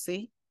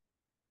prophecy,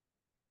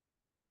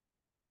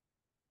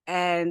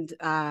 and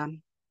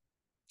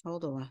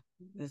hold on,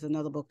 there's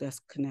another book that's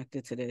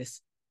connected to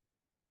this.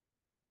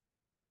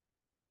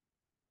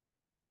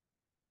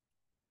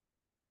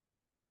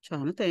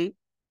 Trying to think.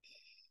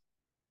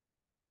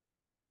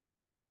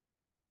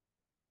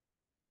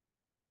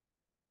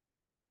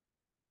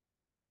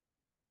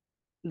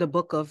 The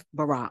book of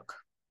Barak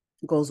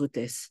goes with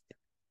this.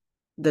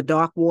 The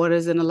dark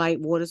waters and the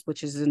light waters,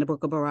 which is in the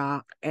book of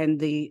Barak, and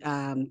the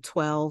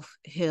 12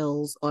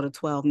 hills or the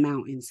 12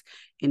 mountains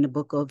in the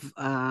book of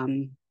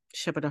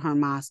Shepherd of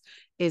Hermas,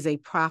 is a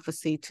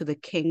prophecy to the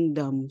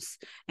kingdoms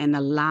and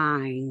the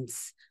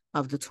lines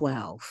of the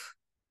 12.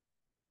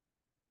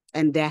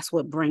 And that's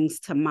what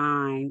brings to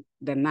mind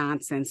the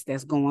nonsense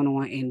that's going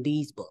on in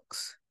these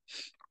books.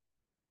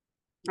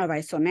 All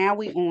right, so now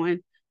we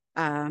on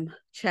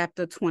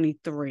chapter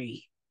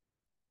 23.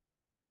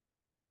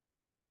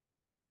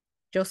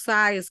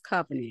 Josiah's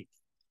covenant.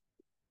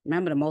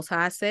 Remember, the Most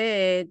High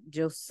said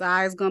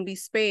Josiah's going to be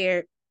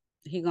spared.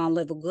 He's going to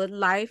live a good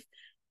life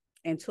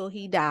until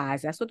he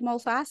dies. That's what the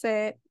Most High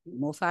said.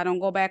 Most High don't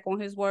go back on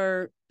his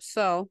word.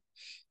 So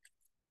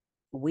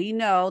we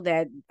know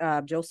that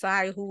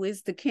Josiah, who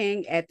is the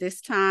king at this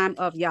time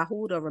of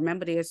Yahudah,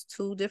 remember there's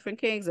two different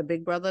kings, a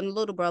big brother and a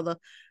little brother.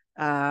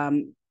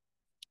 The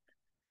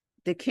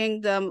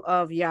kingdom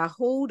of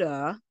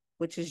Yahudah,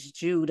 which is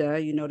Judah,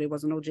 you know, there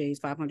wasn't no J's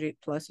 500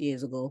 plus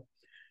years ago.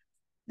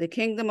 The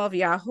kingdom of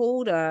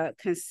Yahudah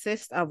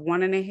consists of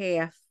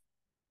 1.5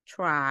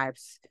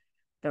 tribes.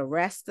 The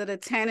rest of the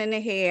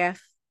 10.5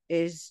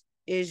 is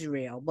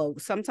Israel.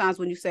 But sometimes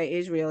when you say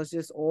Israel, it's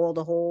just all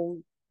the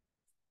whole,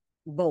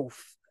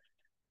 both,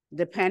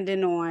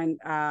 depending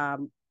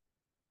on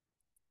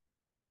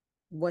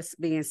what's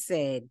being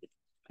said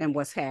and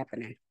what's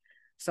happening.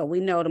 So we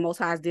know the Most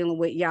High is dealing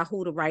with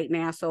Yahudah right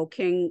now. So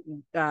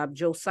King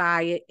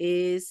Josiah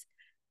is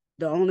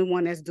the only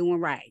one that's doing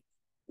right.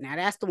 Now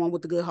that's the one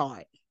with the good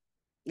heart.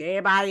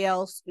 Everybody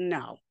else,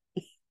 no.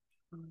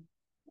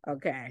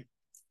 Okay.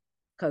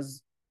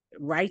 Because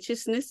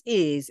righteousness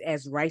is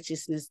as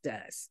righteousness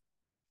does.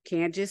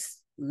 Can't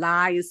just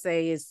lie and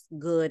say it's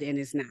good and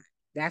it's not.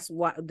 That's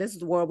what, this is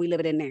the world we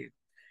live in now.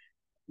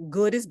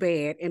 Good is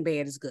bad and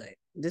bad is good.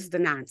 This is the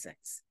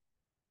nonsense.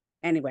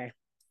 Anyway.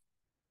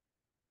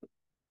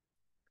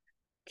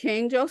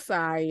 King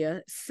Josiah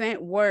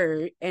sent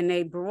word, and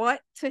they brought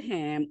to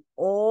him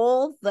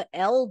all the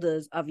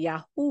elders of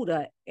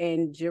Yahudah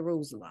in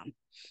Jerusalem.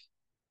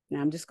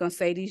 Now, I'm just going to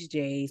say these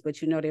J's,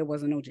 but you know there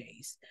wasn't no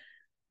J's.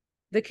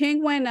 The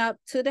king went up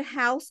to the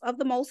house of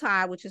the Most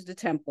High, which is the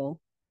temple,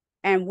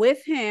 and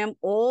with him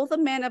all the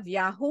men of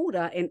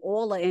Yahudah and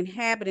all the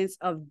inhabitants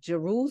of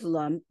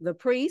Jerusalem, the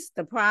priests,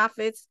 the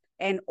prophets,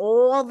 and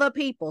all the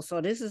people.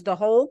 So this is the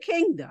whole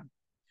kingdom,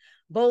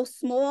 both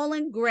small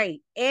and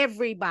great,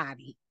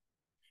 everybody.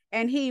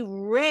 And he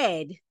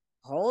read,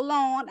 hold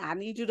on, I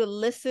need you to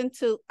listen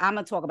to, I'm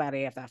going to talk about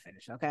it after I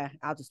finish, okay?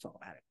 I'll just talk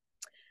about it.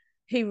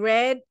 He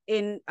read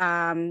in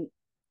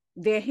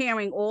their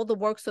hearing all the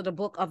works of the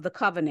book of the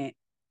covenant,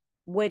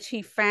 which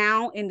he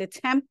found in the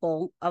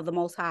temple of the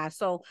Most High.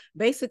 So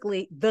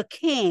basically, the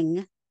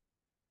king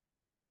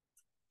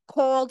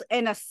called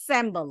an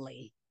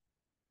assembly,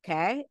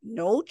 okay?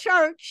 No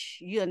church.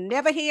 You'll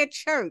never hear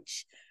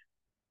church.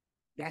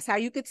 That's how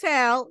you could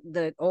tell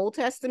the Old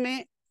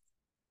Testament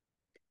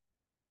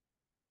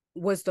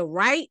was the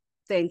right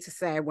thing to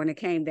say when it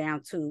came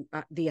down to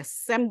the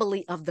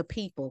assembly of the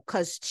people,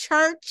 because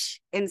church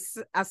and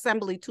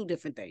assembly, two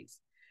different things.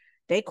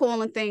 They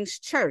calling things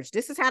church.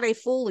 This is how they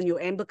fooling you.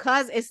 And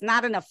because it's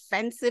not an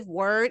offensive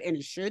word, and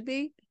it should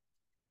be,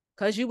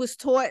 because you was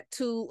taught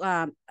to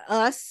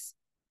us,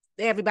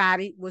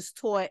 everybody was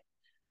taught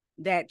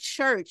that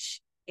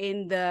church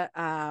in the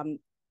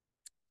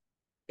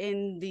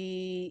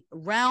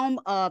realm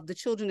of the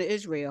children of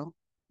Israel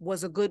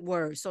was a good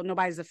word, so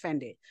nobody's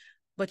offended.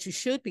 But you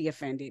should be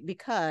offended,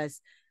 because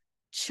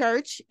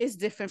church is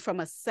different from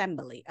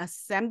assembly.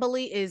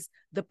 Assembly is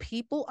the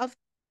people of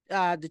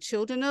the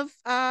children of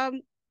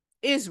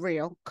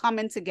Israel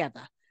coming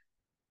together.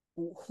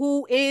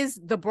 Who is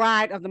the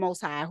bride of the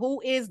Most High?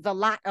 Who is the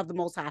lot of the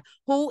Most High?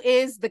 Who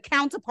is the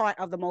counterpart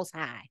of the Most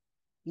High?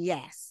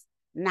 Yes,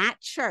 not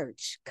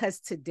church. Because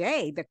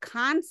today the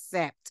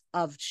concept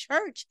of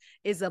church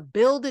is a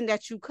building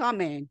that you come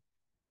in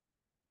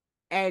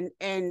and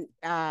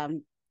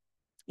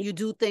you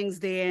do things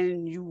there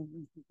and you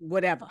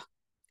whatever.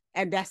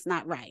 And that's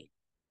not right.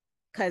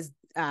 Because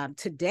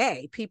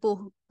today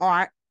people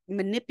are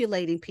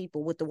manipulating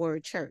people with the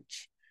word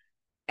church.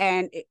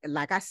 And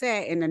like I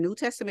said, in the New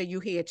Testament,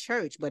 you hear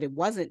church, but it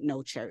wasn't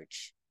no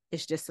church.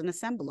 It's just an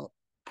assembly.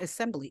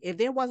 If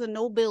there wasn't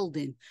no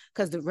building,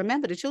 because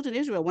remember, the children of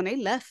Israel, when they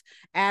left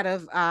out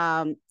of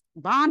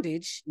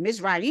bondage,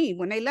 Mizraim,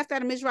 when they left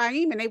out of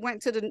Mizraim and they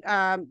went to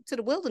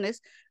the wilderness,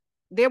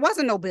 there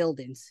wasn't no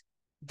buildings.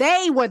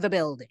 They were the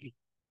building.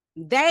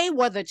 They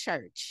were the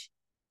church.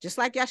 Just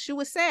like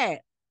Yeshua said,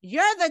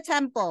 you're the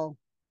temple.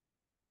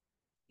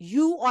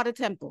 You are the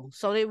temple.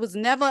 So it was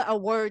never a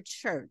word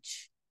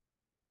church.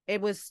 It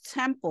was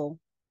temple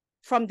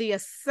from the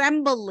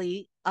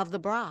assembly of the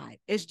bride.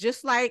 It's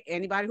just like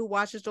anybody who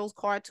watches those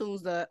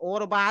cartoons, the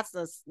Autobots,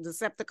 the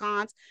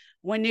Decepticons,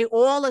 when they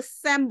all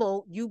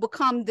assemble, you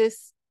become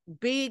this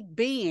big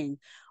being,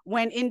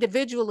 when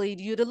individually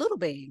you're the little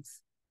beings.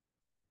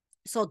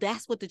 So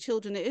that's what the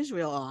children of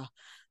Israel are.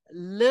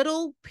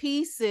 Little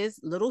pieces,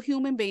 little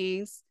human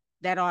beings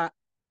that are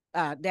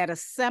that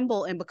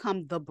assemble and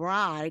become the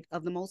bride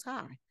of the Most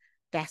High.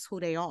 That's who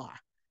they are.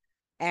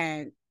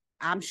 And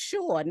I'm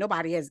sure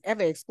nobody has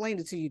ever explained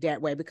it to you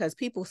that way, because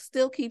people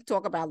still keep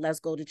talking about let's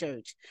go to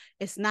church.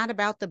 It's not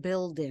about the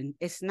building.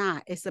 It's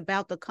not. It's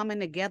about the coming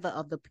together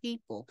of the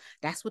people.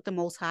 That's what the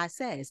Most High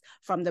says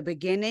from the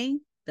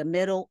beginning, the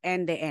middle,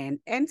 and the end,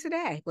 and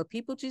today. But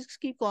people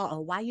just keep going, oh,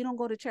 why you don't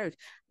go to church?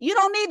 You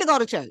don't need to go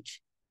to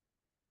church.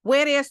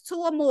 Where there's two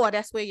or more,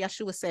 that's where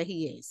Yeshua said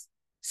he is.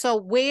 So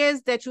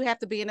where's that you have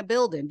to be in a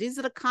building? These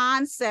are the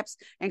concepts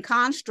and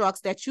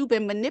constructs that you've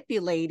been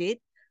manipulated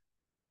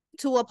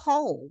to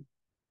uphold.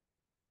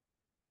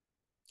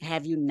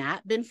 Have you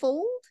not been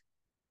fooled?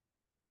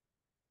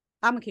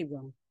 I'm going to keep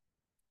going.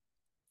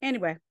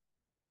 Anyway,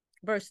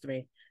 verse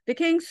 3. The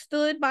king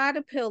stood by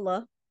the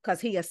pillar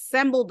because he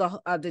assembled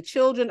the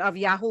children of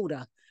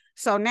Yahudah.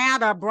 So now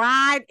the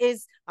bride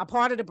is a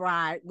part of the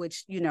bride,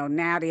 which,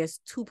 now there's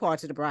two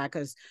parts of the bride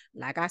because,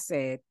 like I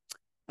said,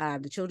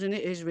 the children of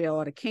Israel,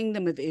 or the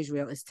kingdom of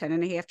Israel, is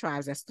 10.5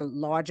 tribes. That's the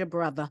larger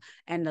brother.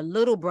 And the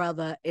little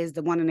brother is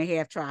the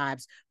 1.5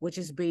 tribes, which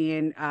is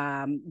being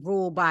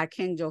ruled by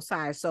King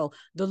Josiah. So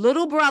the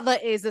little brother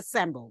is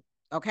assembled.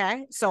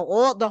 Okay.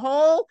 So the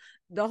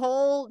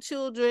whole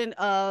children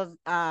of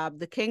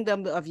the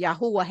kingdom of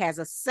Yahuwah has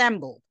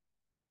assembled.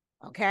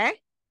 Okay.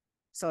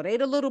 So they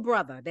the little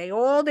brother. They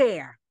all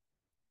there.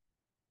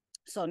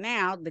 So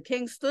now the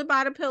king stood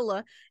by the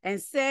pillar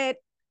and said,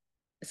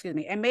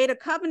 and made a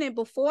covenant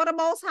before the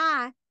Most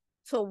High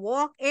to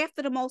walk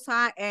after the Most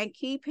High and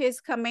keep his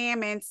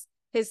commandments,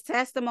 his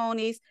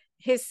testimonies,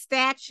 his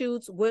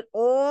statutes with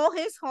all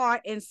his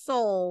heart and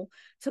soul,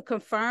 to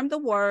confirm the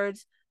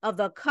words of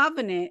the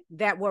covenant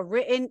that were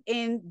written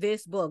in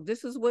this book.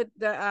 This is what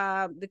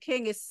the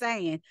king is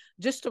saying,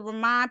 just to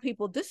remind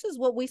people, this is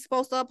what we're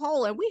supposed to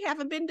uphold, and we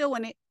haven't been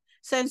doing it.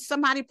 Since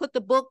somebody put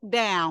the book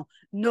down,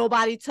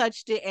 nobody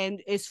touched it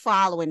and is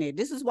following it.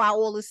 This is why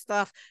all this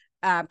stuff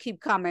keep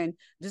coming.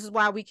 This is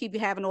why we keep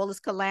having all this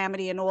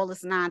calamity and all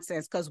this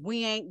nonsense, because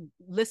we ain't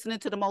listening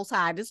to the Most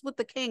High. This is what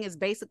the king is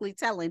basically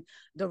telling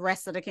the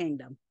rest of the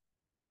kingdom.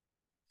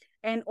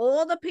 And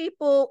all the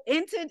people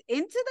entered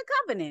into the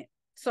covenant.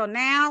 So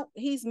now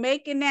he's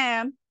making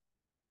them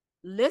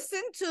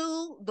listen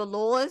to the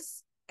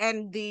laws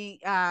and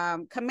the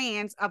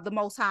commands of the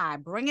Most High,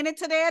 bringing it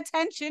to their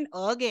attention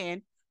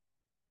again,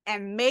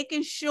 and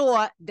making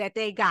sure that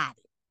they got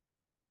it.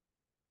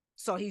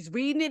 So he's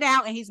reading it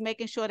out and he's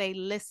making sure they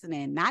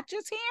listening, not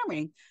just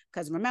hearing,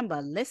 because remember,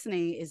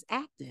 listening is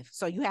active.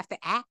 So you have to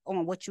act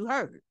on what you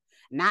heard,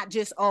 not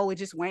just, oh, it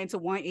just went into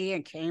one ear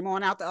and came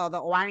on out the other.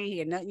 Oh, I didn't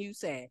hear nothing you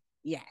said.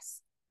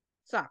 Yes.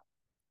 So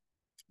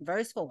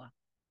verse 4.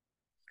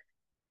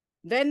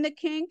 Then the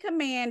king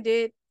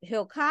commanded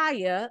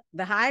Hilkiah,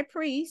 the high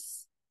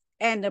priest,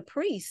 and the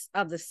priests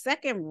of the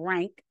second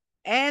rank,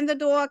 and the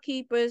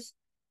doorkeepers,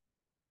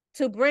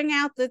 to bring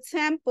out the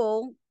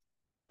temple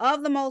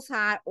of the Most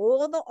High,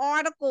 all the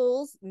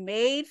articles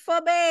made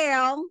for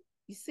Baal.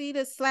 You see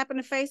the slap in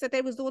the face that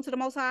they was doing to the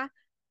Most High?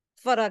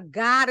 For the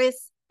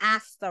goddess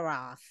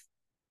Ashtaroth.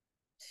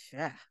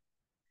 Yeah.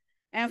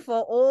 And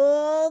for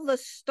all the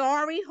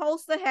starry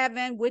host of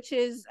heaven, which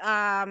is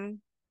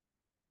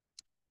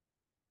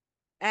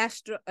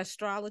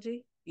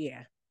astrology.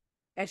 Yeah.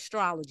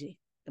 Astrology.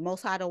 The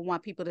Most High don't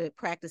want people to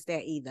practice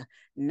that either.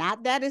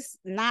 Not that it's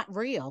not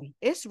real.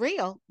 It's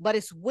real, but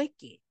it's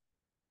wicked.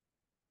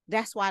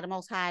 That's why the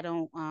Most High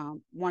don't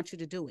want you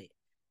to do it.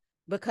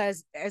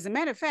 Because as a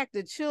matter of fact,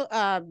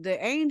 the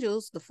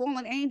angels, the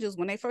fallen angels,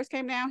 when they first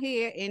came down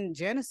here in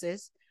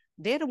Genesis,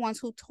 they're the ones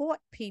who taught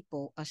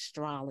people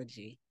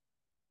astrology,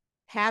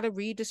 how to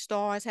read the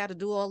stars, how to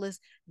do all this.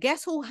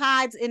 Guess who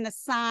hides in the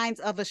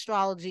signs of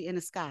astrology in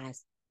the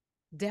skies?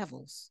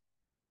 Devils.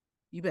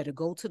 You better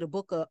go to the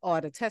book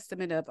or the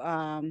testament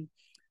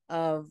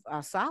of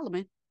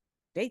Solomon.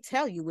 They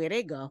tell you where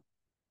they go.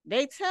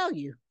 They tell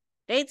you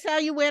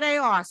where they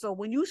are. So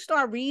when you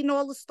start reading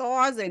all the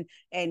stars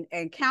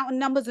and counting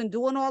numbers and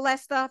doing all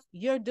that stuff,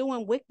 you're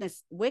doing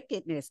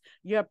wickedness.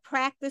 You're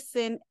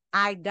practicing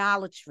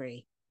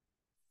idolatry.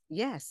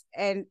 Yes,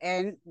 and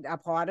a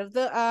part of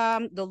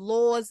the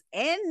laws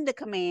and the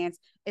commands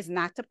is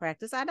not to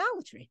practice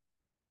idolatry.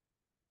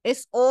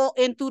 It's all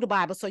in through the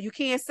Bible. So you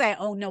can't say,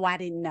 oh, no, I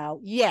didn't know.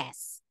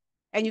 Yes.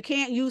 And you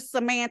can't use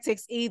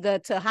semantics either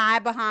to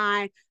hide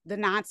behind the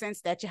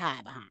nonsense that you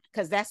hide behind,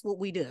 because that's what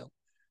we do.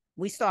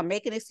 We start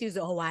making excuses.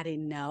 Oh, I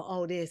didn't know.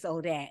 Oh, this,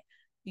 oh, that.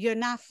 You're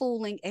not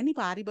fooling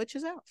anybody but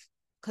yourself,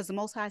 because the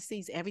Most High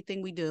sees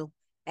everything we do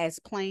as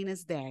plain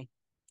as day.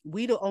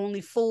 We the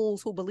only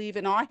fools who believe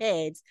in our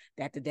heads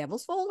that the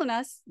devil's fooling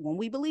us when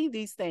we believe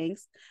these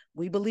things.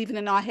 We believe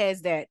in our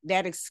heads that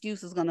that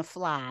excuse is going to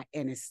fly,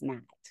 and it's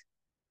not.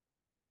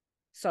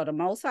 So the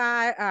Most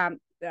High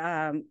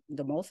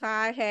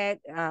had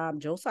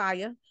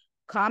Josiah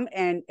come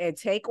and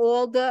take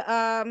all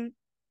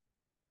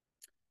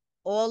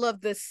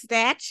of the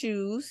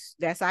statues,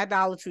 that's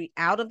idolatry,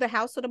 out of the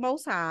house of the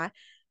Most High.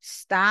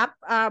 Stop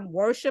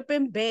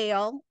worshiping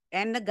Baal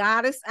and the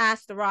goddess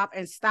Astaroth,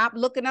 and stop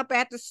looking up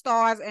at the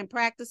stars and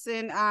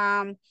practicing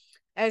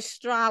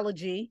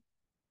astrology.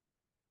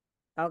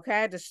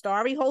 Okay, the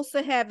starry hosts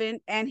of heaven,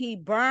 and he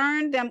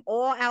burned them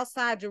all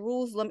outside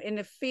Jerusalem in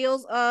the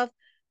fields of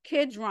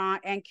Kidron,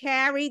 and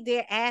carried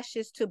their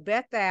ashes to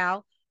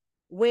Bethel,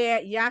 where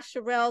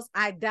Yasharel's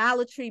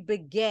idolatry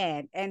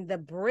began. And the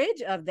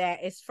bridge of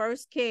that is 1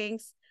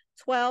 Kings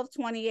 12,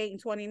 28 and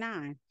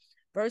 29.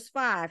 Verse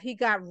 5, he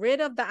got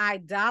rid of the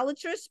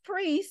idolatrous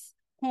priests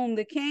whom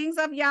the kings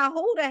of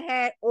Yahudah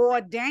had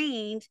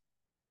ordained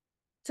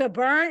to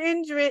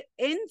burn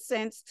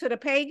incense to the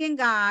pagan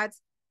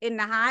gods in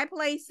the high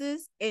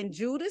places, in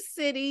Judah's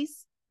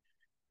cities,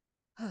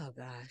 oh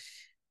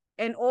gosh,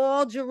 in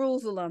all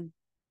Jerusalem.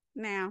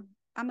 Now,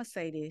 I'm going to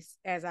say this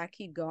as I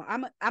keep going.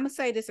 I'm going to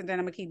say this and then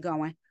I'm going to keep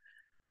going.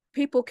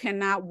 People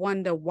cannot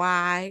wonder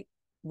why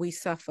we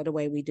suffer the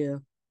way we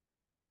do,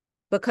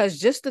 because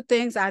just the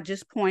things I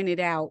just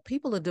pointed out,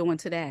 people are doing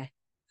today.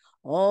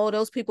 All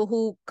those people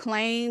who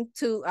claim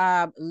to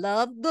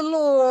love the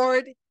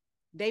Lord,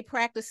 they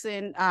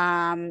practicing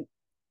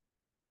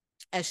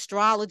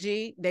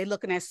astrology, they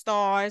looking at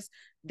stars,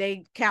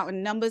 they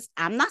counting numbers.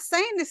 I'm not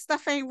saying this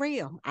stuff ain't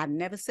real. I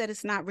never said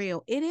it's not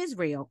real. It is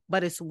real,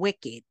 but it's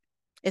wicked.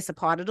 It's a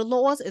part of the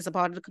laws. It's a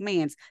part of the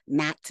commands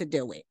not to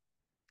do it.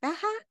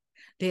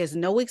 There's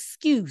no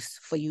excuse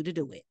for you to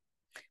do it.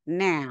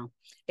 Now,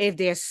 if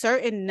there's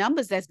certain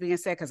numbers that's being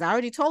said, because I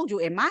already told you,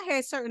 in my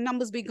head, certain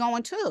numbers be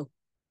going too.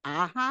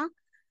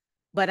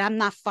 But I'm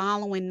not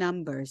following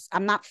numbers.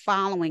 I'm not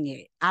following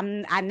it.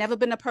 I never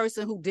been a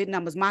person who did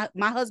numbers. My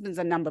husband's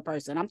a number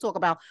person. I'm talking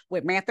about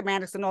with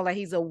mathematics and all that.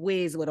 He's a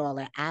whiz with all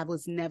that. I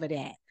was never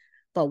that.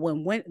 But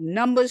when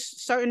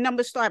certain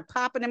numbers start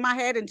popping in my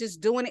head and just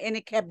doing it, and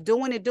it kept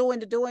doing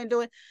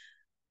it,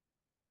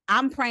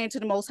 I'm praying to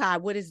the Most High.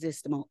 What is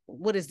this?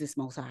 What is this,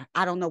 Most High?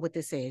 I don't know what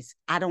this is.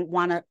 I don't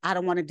want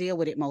to deal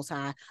with it, Most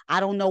High. I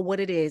don't know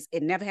what it is.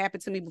 It never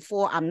happened to me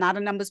before. I'm not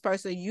a numbers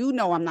person. You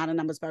know I'm not a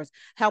numbers person.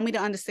 Help me to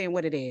understand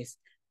what it is.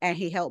 And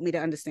he helped me to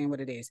understand what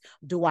it is.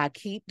 Do I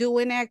keep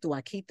doing that? Do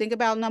I keep thinking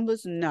about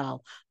numbers?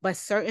 No. But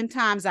certain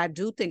times I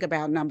do think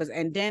about numbers.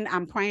 And then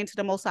I'm praying to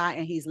the Most High,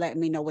 and he's letting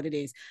me know what it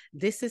is.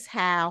 This is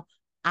how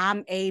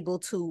I'm able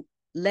to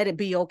let it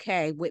be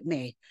okay with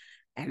me.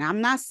 And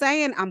I'm not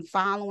saying I'm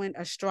following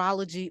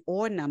astrology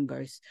or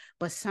numbers,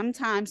 but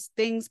sometimes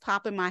things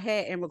pop in my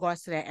head in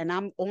regards to that. And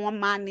I'm on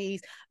my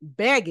knees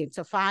begging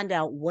to find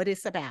out what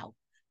it's about.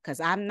 Because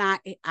I'm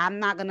not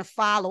going to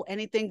follow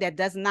anything that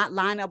does not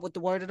line up with the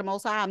word of the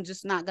Most High. I'm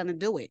just not going to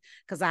do it,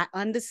 because I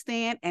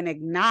understand and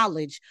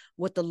acknowledge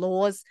what the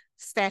laws,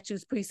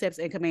 statutes, precepts,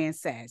 and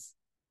commands says.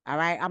 All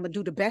right. I'm going to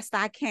do the best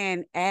I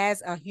can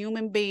as a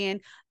human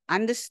being,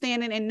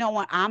 understanding and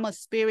knowing I'm a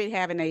spirit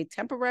having a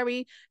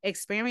temporary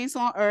experience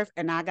on earth,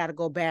 and I got to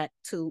go back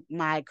to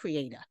my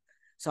creator.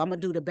 So I'm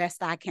going to do the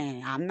best I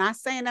can. I'm not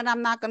saying that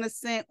I'm not going to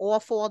sin or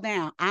fall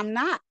down. I'm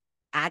not.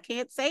 I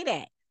can't say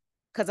that,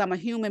 because I'm a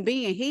human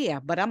being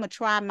here, but I'm going to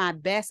try my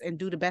best and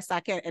do the best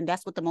I can. And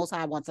that's what the Most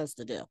High wants us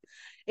to do.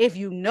 If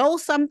you know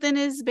something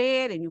is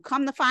bad and you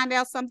come to find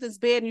out something's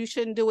bad and you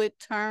shouldn't do it,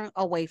 turn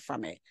away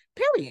from it,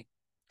 period.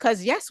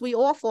 Because yes, we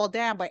all fall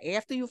down, but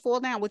after you fall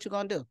down, what you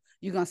going to do?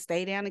 You going to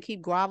stay down and keep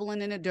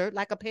groveling in the dirt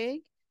like a pig?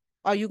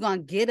 Or you going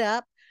to get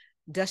up,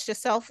 dust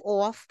yourself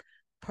off,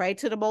 pray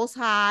to the Most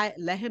High,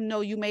 let him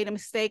know you made a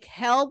mistake,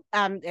 help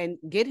and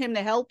get him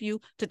to help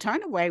you to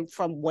turn away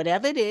from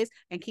whatever it is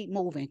and keep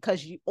moving?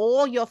 Because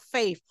all your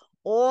faith,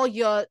 all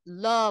your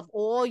love,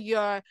 all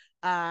your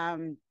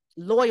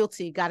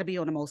loyalty got to be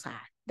on the Most High.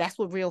 That's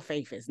what real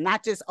faith is.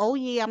 Not just, oh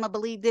yeah, I'm going to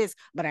believe this,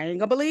 but I ain't going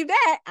to believe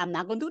that. I'm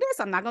not going to do this.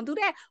 I'm not going to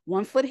do that.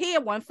 1 foot here,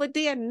 1 foot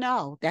there.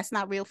 No, that's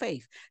not real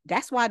faith.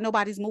 That's why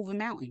nobody's moving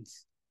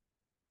mountains.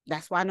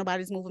 That's why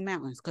nobody's moving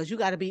mountains, because you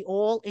got to be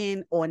all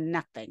in or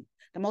nothing.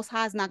 The Most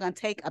High is not going to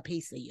take a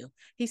piece of you.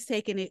 He's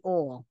taking it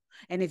all.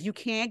 And if you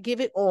can't give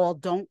it all,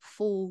 don't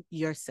fool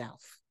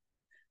yourself.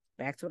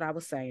 Back to what I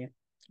was saying.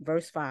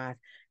 Verse 5.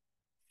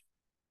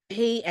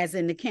 He, as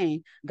in the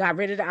king, got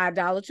rid of the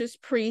idolatrous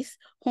priests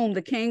whom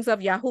the kings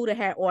of Yahudah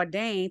had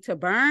ordained to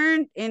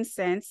burn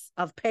incense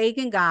of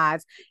pagan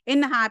gods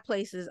in the high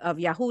places of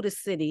Yahudah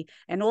city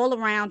and all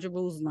around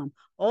Jerusalem.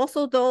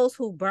 Also those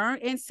who burn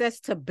incense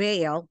to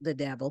Baal, the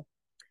devil,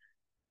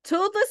 to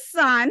the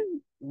sun,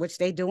 which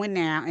they doing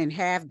now and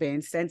have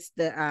been since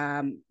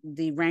the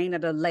reign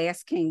of the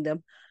last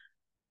kingdom,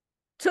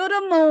 to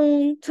the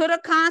moon, to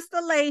the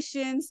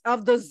constellations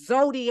of the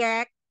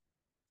zodiac,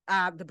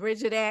 The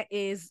bridge of that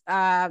is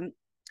um,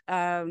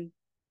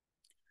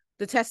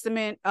 the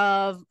testament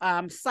of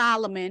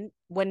Solomon,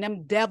 when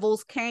them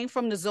devils came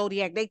from the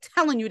zodiac. They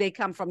telling you they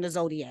come from the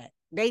zodiac.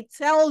 They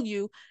tell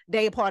you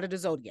they are part of the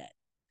zodiac.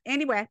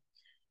 Anyway,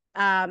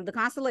 the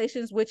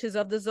constellations, which is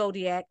of the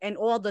zodiac, and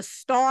all the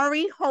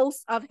starry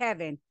hosts of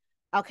heaven.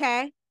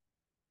 Okay,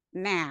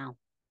 now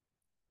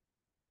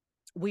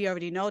we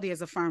already know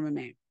there's a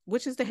firmament,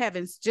 which is the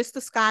heavens, just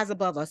the skies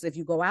above us. If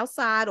you go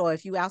outside, or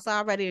if you outside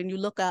already and you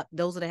look up,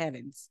 those are the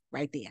heavens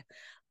right there.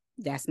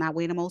 That's not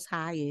where the Most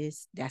High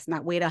is. That's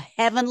not where the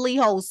heavenly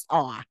hosts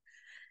are.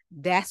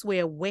 That's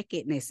where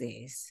wickedness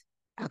is.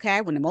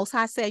 Okay, when the Most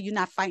High said you're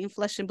not fighting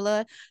flesh and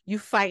blood, you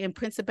fighting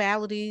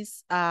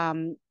principalities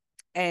and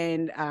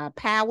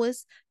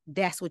powers.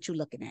 That's what you're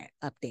looking at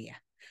up there.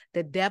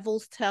 The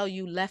devils tell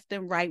you left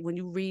and right when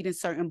you read in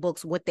certain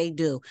books what they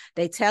do.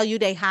 They tell you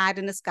they hide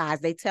in the skies.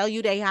 They tell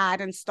you they hide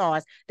in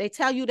stars. They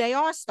tell you they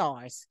are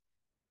stars.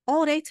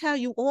 Oh, they tell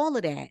you all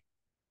of that.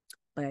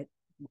 But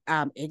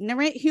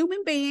ignorant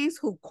human beings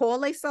who call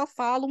themselves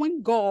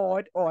following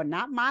God or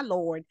not my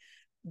Lord,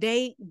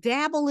 they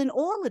dabble in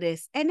all of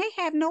this and they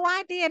have no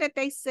idea that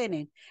they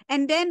sinning.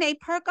 And then they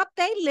perk up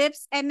their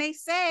lips and they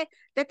say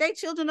that they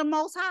children of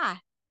Most High,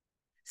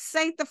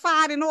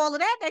 sanctified and all of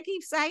that. They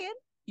keep saying,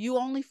 you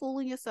only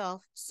fooling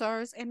yourself,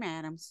 sirs and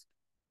madams.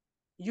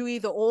 You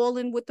either all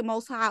in with the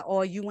Most High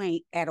or you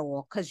ain't at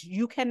all, because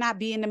you cannot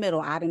be in the middle.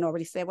 I didn't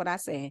already say what I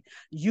said.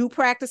 You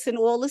practicing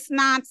all this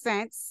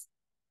nonsense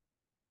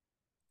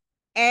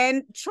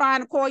and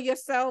trying to call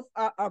yourself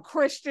a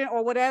Christian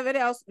or whatever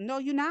else. No,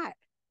 you're not.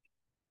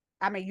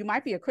 I mean, you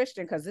might be a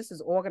Christian because this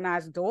is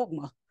organized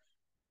dogma,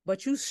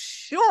 but you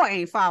sure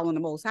ain't following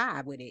the Most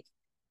High with it.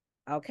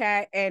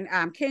 Okay,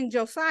 and King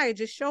Josiah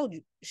just showed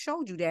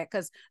you that,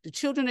 because the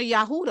children of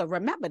Yahudah,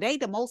 remember, they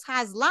the Most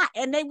High's lot,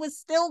 and they was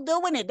still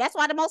doing it. That's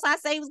why the Most High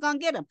say he was gonna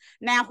get them.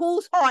 Now,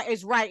 whose heart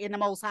is right in the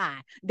Most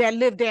High that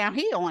live down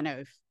here on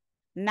earth?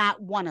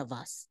 Not one of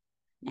us.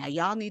 Now,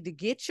 y'all need to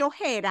get your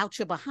head out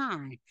your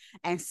behind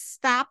and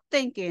stop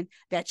thinking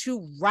that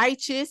you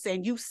righteous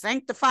and you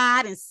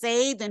sanctified and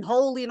saved and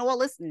holy and all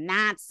this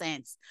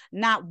nonsense.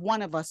 Not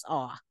one of us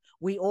are.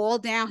 We all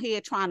down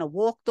here trying to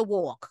walk the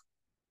walk.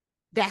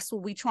 That's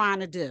what we trying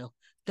to do.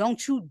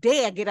 Don't you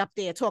dare get up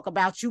there and talk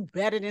about you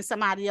better than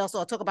somebody else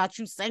or talk about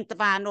you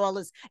sanctifying all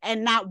this,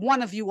 and not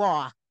one of you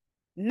are.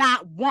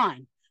 Not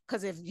one.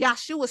 Because if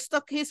Yahshua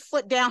stuck his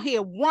foot down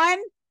here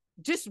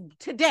just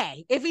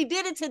today, if he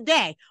did it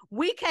today,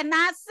 we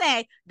cannot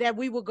say that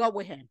we will go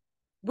with him.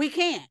 We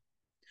can't.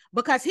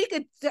 Because he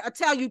could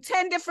tell you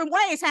 10 different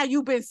ways how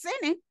you've been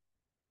sinning,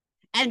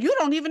 and you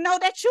don't even know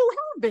that you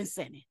have been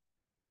sinning.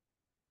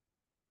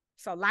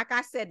 So like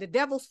I said, the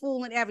devil's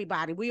fooling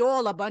everybody. We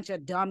all a bunch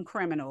of dumb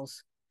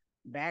criminals.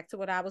 Back to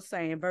what I was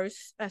saying,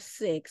 verse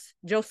 6.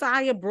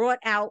 Josiah brought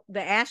out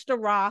the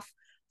Ashtaroth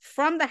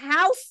from the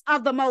house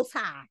of the Most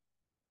High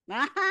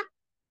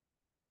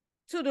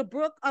to the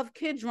brook of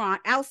Kidron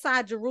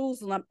outside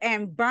Jerusalem,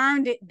 and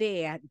burned it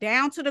there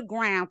down to the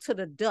ground, to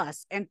the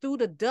dust, and threw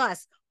the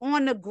dust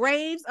on the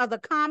graves of the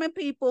common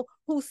people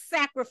who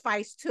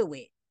sacrificed to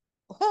it.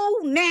 Who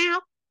now?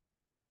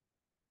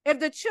 If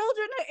the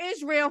children of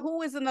Israel,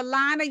 who is in the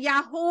line of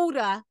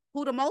Yahudah,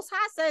 who the Most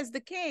High says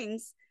the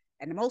kings,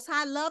 and the Most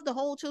High love the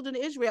whole children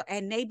of Israel,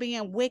 and they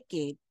being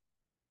wicked,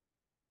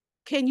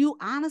 can you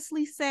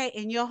honestly say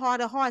in your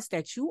heart of hearts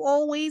that you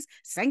always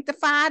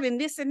sanctified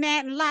and this and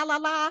that and la, la,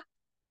 la?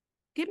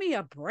 Give me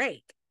a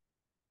break.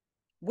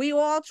 We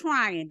all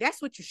trying. That's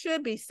what you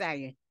should be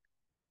saying.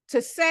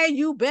 To say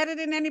you better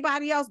than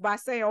anybody else by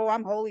saying, oh,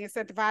 I'm holy and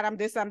sanctified, I'm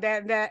this, I'm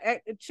that, and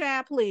that.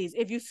 Child, please,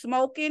 if you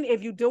smoking,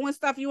 if you doing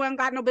stuff you ain't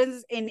got no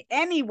business in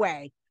any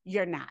way,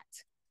 you're not.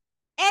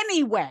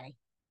 Anyway,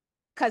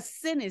 because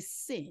sin is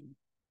sin.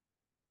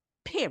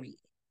 Period.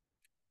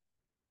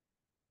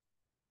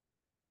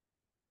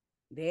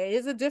 There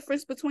is a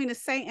difference between a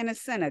saint and a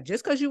sinner.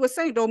 Just because you a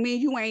saint don't mean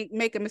you ain't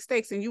making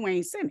mistakes and you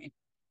ain't sinning.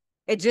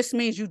 It just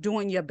means you're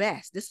doing your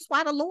best. This is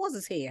why the laws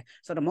is here.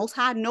 So the Most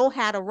High know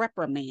how to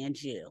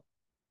reprimand you.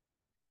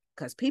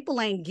 Because people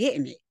ain't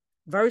getting it.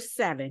 Verse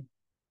 7.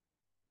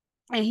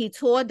 And he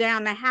tore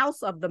down the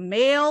house of the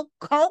male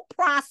cult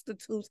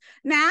prostitutes.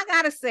 Now, I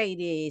got to say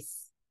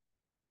this.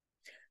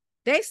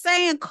 They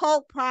saying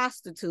cult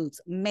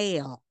prostitutes,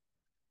 male.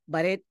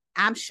 But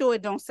I'm sure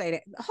it don't say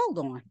that. Hold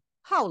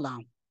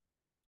on.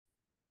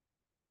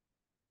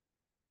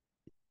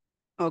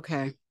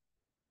 Okay.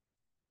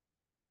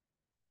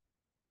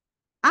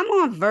 I'm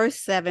on verse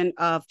 7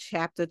 of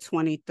chapter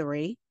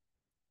 23.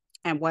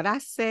 And what I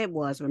said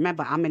was,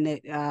 remember, I'm in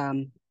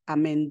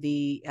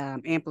the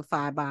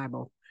Amplified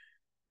Bible.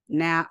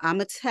 Now I'm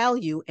gonna tell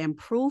you and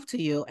prove to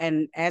you,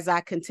 and as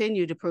I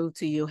continue to prove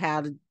to you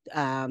how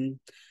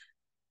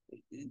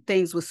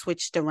things were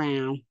switched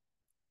around.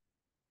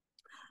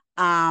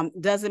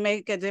 Does it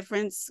make a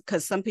difference?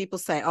 Because some people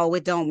say, oh,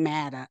 it don't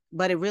matter,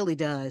 but it really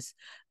does.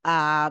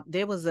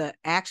 There was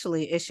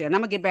actually an issue, and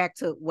I'm gonna get back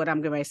to what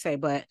I'm going to say,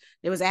 but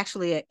there was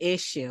actually an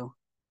issue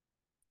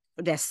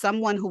that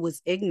someone who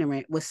was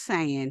ignorant was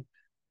saying,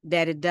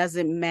 that it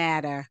doesn't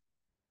matter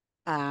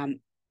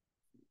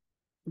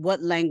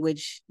what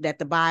language that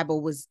the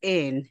Bible was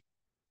in,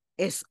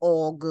 it's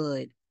all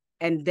good.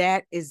 And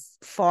that is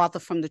farther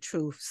from the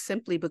truth,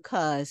 simply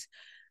because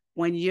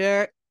when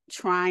you're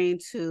trying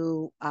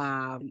to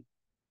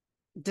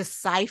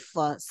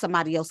decipher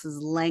somebody else's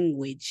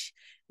language,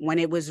 when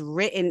it was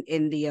written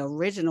in the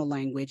original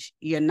language,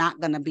 you're not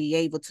going to be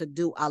able to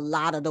do a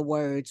lot of the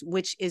words,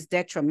 which is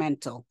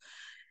detrimental.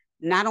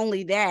 Not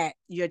only that,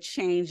 you're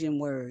changing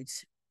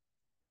words.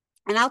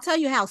 And I'll tell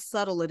you how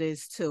subtle it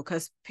is too,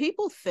 because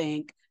people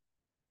think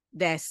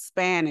that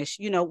Spanish,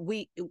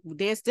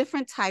 there's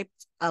different types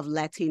of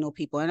Latino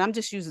people, and I'm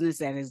just using this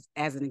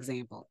as an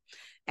example.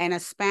 And a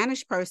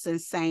Spanish person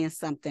saying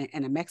something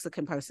and a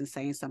Mexican person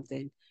saying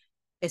something,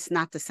 it's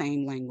not the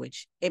same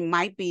language. It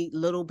might be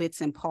little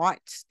bits and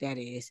parts, that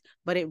is,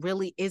 but it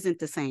really isn't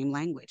the same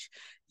language.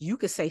 You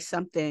could say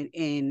something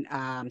in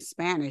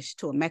Spanish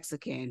to a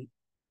Mexican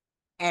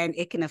and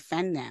it can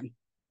offend them.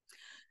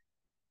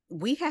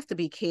 We have to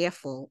be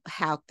careful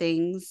how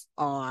things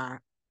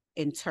are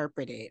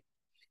interpreted,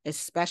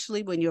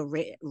 especially when you're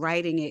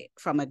writing it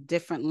from a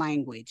different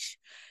language.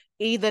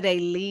 Either they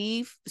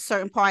leave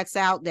certain parts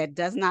out that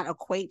does not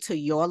equate to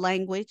your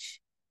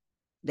language,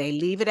 they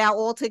leave it out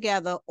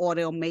altogether, or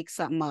they'll make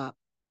something up.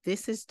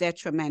 This is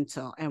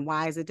detrimental. And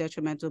why is it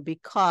detrimental?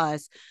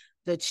 Because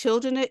the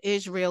children of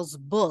Israel's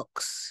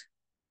books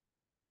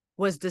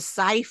was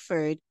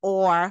deciphered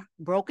or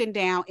broken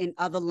down in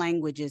other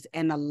languages,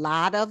 and a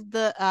lot of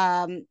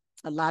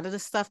the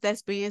stuff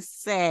that's being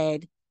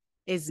said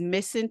is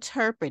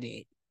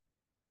misinterpreted.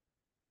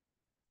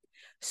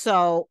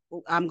 So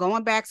I'm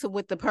going back to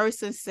what the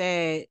person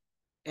said,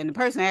 and the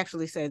person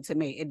actually said to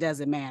me, it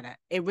doesn't matter.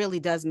 It really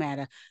does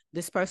matter.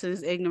 This person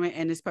is ignorant,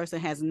 and this person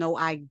has no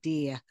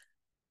idea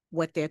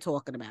what they're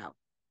talking about.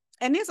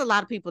 And there's a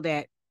lot of people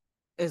that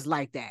is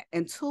like that.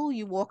 Until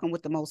you're walking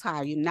with the Most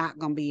High, you're not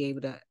going to be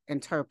able to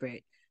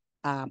interpret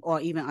or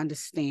even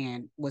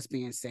understand what's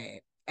being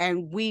said.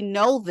 And we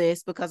know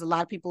this because a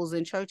lot of people is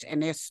in church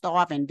and they're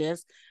starving.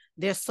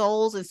 Their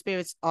souls and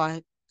spirits are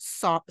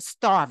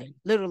starving,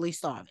 literally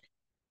starving.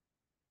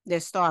 They're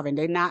starving.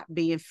 They're not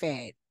being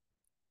fed.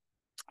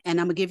 And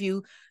I'm going to give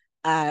you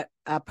a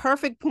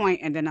perfect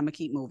point, and then I'm going to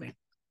keep moving.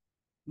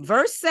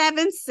 Verse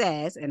 7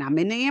 says, and I'm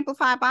in the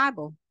Amplified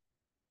Bible,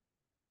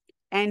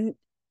 and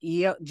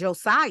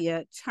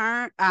Josiah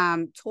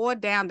tore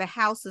down the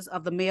houses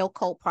of the male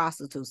cult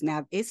prostitutes.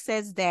 Now, it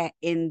says that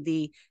in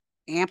the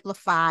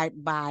Amplified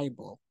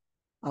Bible,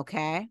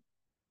 okay?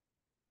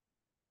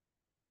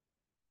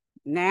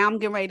 Now I'm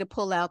getting ready to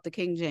pull out the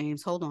King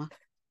James. Hold on.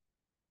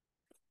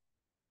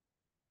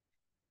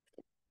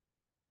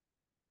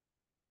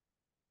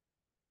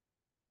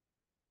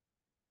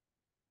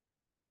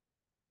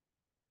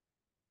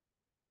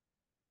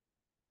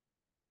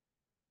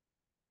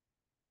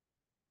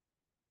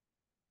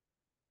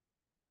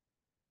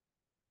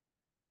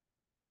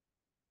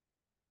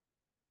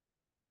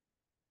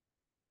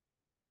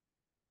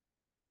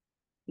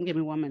 Give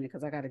me 1 minute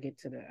because I got to get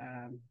to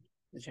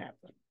the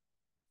chapter.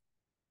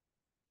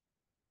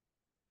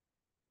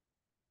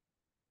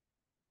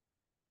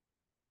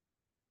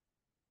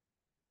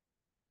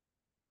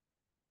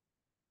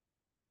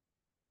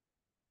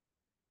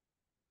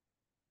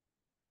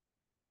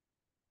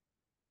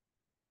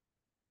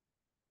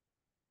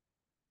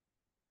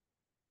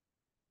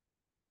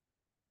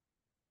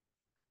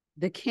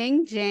 The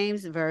King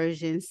James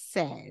Version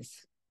says,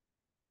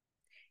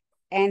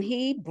 and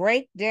he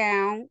break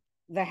down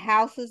the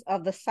houses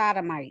of the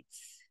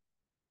Sodomites.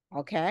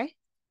 Okay.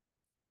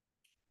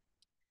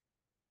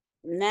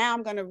 Now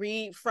I'm going to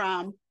read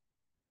from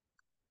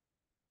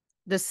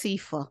the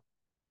Sefer.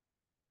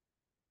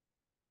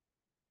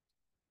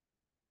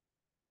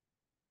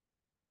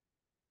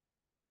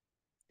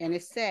 And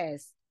it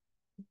says,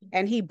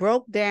 and he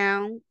broke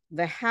down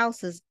the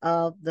houses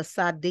of the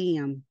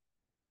Sodomium.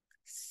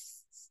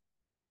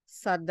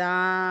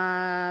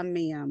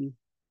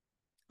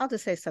 I'll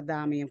just say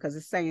Sodomium because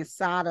it's saying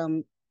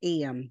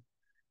Sodom-ium.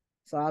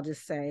 So I'll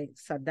just say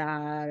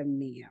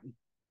Sodomium.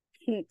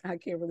 I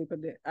can't really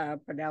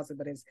pronounce it,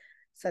 but it's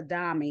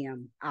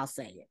Sodomium. I'll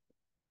say it.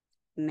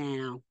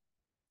 Now,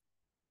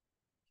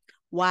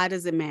 why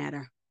does it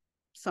matter?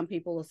 Some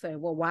people will say,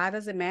 well, why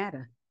does it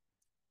matter?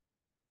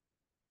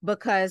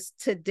 Because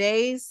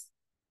today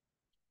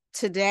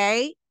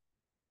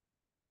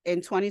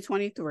in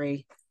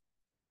 2023,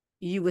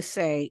 you would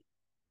say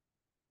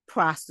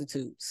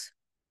prostitutes.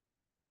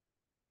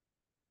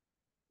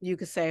 You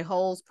could say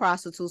hoes,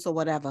 prostitutes, or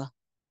whatever.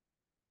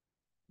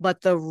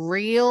 But the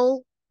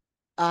real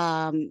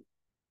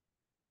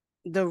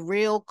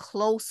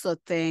closer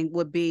thing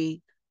would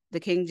be the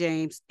King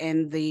James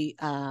and the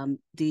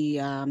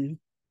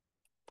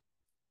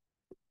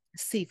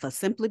Sefer,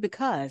 simply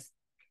because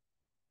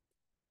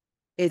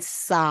it's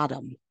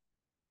Sodom.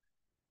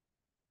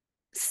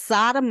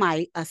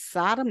 A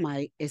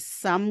sodomite is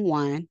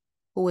someone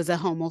who is a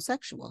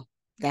homosexual.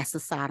 That's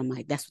a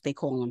sodomite. That's what they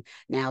call them.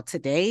 Now,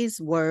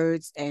 today's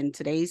words and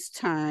today's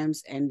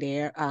terms and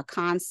their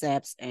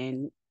concepts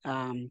and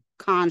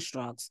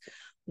constructs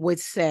would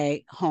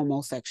say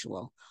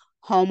homosexual.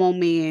 Homo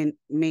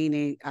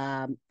meaning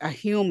a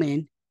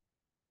human,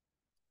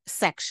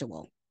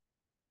 sexual.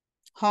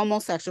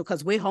 Homosexual,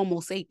 because we're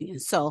Homo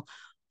sapiens. So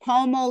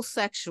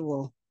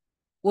homosexual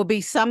will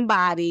be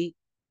somebody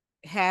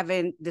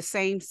having the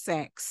same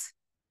sex,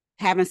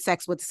 having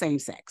sex with the same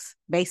sex.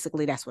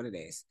 Basically, that's what it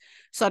is.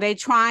 So they're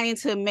trying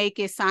to make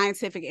it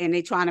scientific and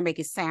they're trying to make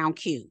it sound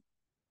cute.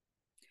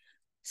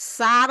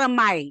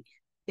 Sodomite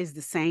is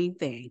the same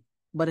thing,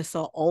 but it's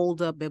an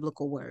older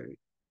biblical word.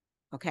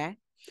 Okay.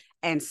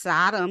 And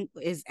Sodom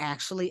is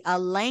actually a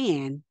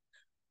land.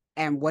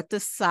 And what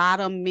does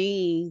Sodom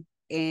mean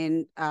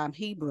in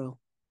Hebrew?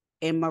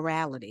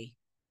 Immorality.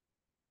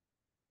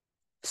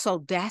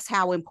 So that's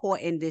how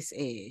important this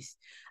is.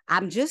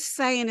 I'm just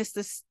saying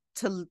this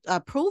to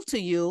prove to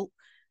you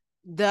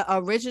the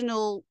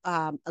original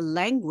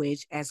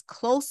language, as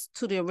close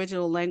to the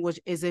original language,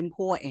 is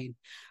important,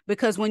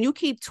 because when you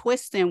keep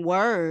twisting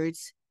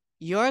words,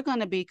 you're going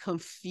to be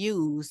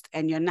confused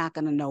and you're not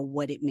going to know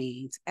what it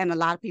means. And a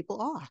lot of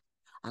people are.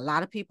 A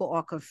lot of people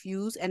are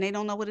confused and they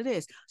don't know what it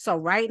is. So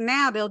right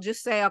now they'll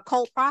just say a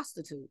cult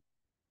prostitute.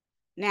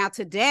 Now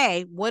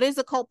today, what is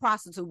a cult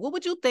prostitute? What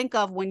would you think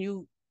of when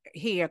you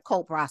hear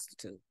cult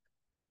prostitute?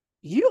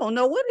 You don't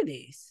know what it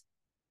is.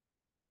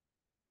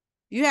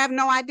 You have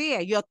no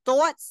idea. Your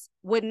thoughts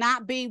would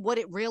not be what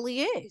it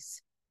really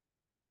is.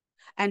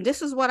 And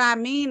this is what I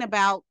mean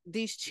about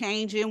these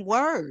changing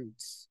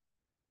words.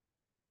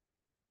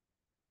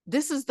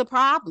 This is the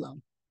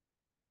problem.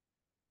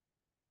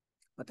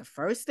 But the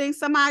first thing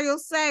somebody will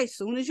say, as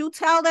soon as you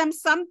tell them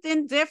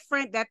something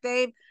different that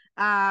they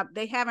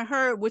haven't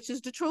heard, which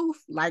is the truth,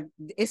 like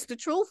it's the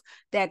truth,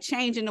 that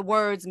changing the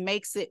words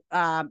makes it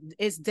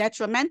is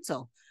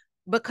detrimental,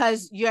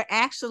 because you're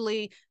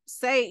actually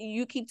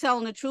you keep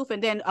telling the truth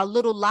and then a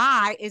little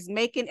lie is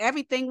making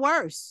everything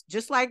worse.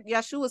 Just like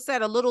Yeshua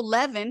said, a little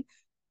leaven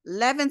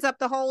leavens up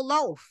the whole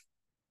loaf.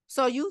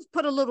 So you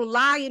put a little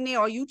lie in there,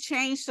 or you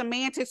change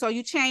semantics, or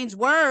you change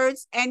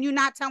words, and you're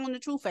not telling the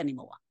truth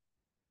anymore.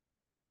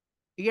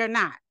 You're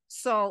not.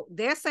 So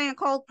they're saying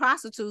cold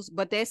prostitutes,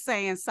 but they're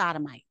saying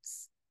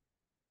sodomites.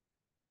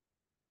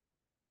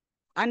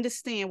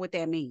 Understand what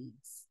that means.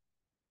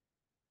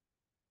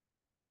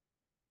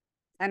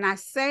 And I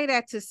say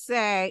that to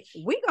say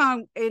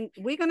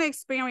we're gonna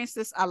experience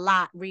this a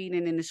lot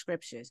reading in the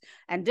scriptures.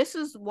 And this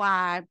is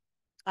why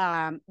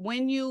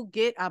when you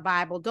get a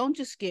Bible, don't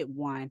just get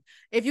one.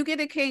 If you get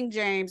a King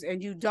James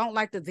and you don't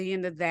like the thee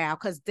and the thou,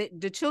 because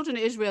the children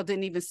of Israel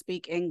didn't even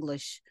speak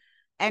English.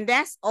 And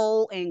that's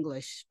old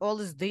English, all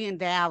this thee and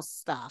thou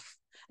stuff.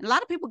 And a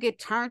lot of people get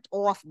turned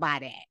off by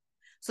that.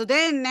 So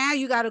then now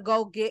you got to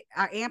go get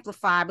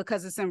amplified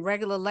because it's in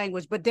regular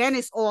language, but then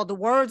it's all the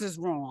words is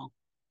wrong.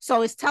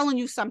 So it's telling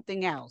you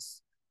something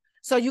else.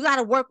 So you got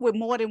to work with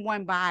more than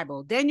one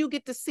Bible. Then you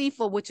get the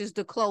Sefer, which is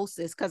the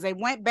closest, because they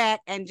went back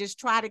and just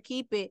try to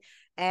keep it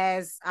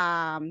as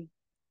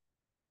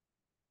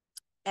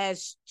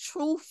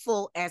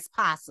truthful as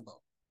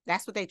possible.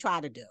 That's what they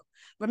try to do.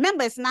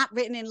 Remember, it's not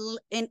written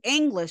in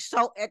English,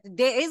 so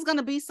there is going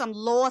to be some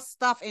lost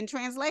stuff in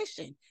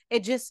translation.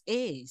 It just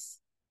is.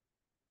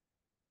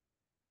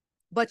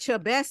 But your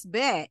best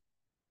bet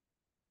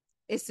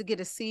is to get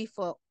a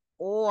Sefer,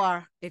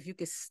 or if you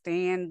could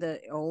stand the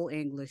old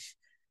English,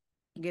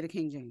 get a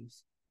King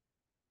James.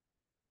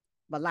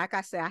 But like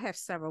I said, I have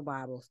several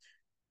Bibles.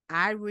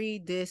 I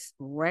read this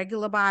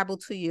regular Bible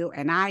to you,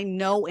 and I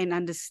know and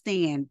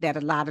understand that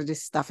a lot of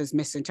this stuff is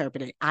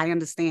misinterpreted. I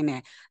understand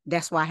that.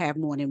 That's why I have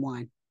more than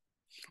one.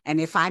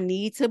 And if I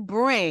need to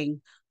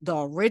bring the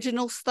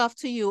original stuff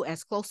to you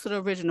as close to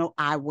the original,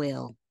 I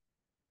will.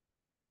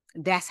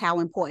 That's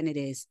how important it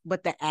is.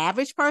 But the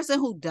average person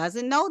who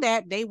doesn't know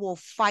that, they will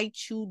fight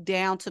you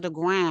down to the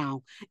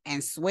ground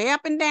and swear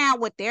up and down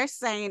what they're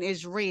saying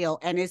is real,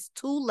 and it's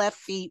 2 left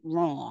feet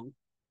wrong.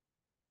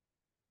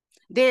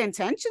 Their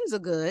intentions are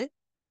good,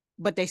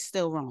 but they're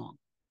still wrong.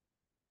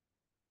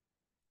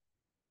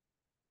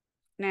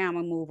 Now I'm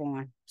going to move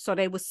on. So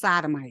they were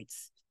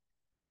sodomites.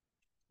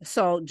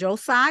 So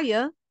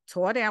Josiah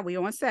tore down, we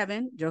on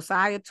 7,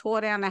 Josiah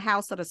tore down the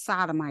house of the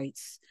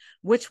sodomites,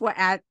 which were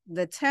at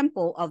the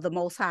temple of the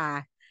Most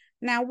High.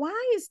 Now,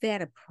 why is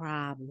that a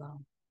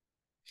problem?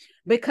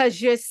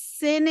 Because you're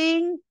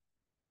sinning,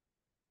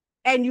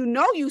 and you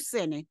know you're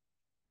sinning,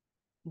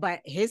 but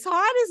his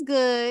heart is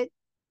good.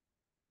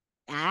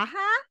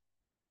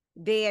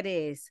 There it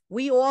is.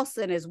 We all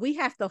sinners. We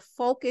have to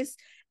focus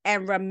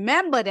and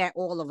remember that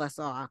all of us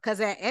are, because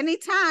at any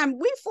time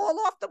we fall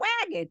off the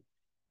wagon.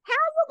 How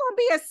are you going to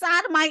be a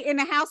sodomite in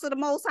the house of the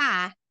Most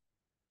High, in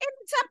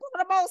the temple of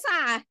the Most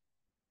High?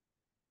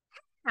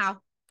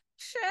 How?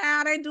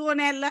 Child, they doing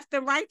that left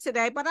and right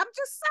today, but I'm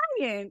just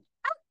saying.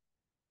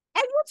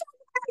 And you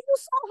talking about you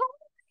so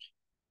holy.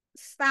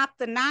 Stop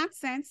the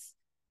nonsense.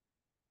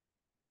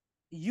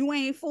 You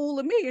ain't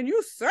fooling me, and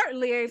you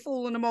certainly ain't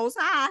fooling the Most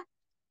High.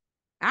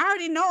 I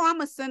already know I'm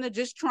a sinner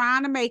just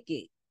trying to make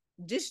it.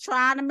 Just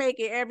trying to make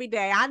it every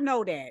day. I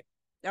know that.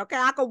 Okay,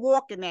 I could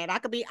walk in that. I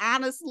could be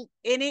honest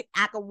in it.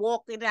 I could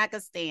walk in it. I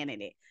could stand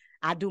in it.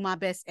 I do my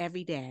best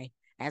every day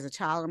as a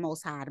child of the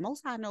Most High. The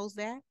Most High knows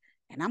that.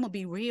 And I'm going to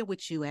be real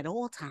with you at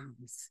all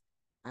times.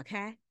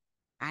 Okay?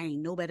 I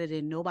ain't no better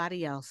than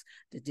nobody else.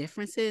 The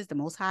difference is the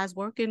Most High is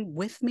working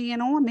with me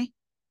and on me.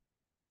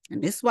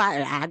 And this is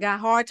why I got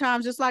hard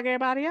times just like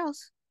everybody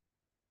else.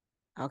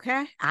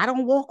 Okay? I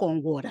don't walk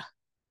on water.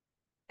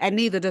 And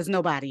neither does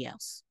nobody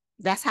else.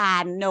 That's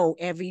how I know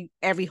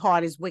every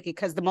heart is wicked,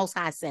 because the Most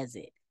High says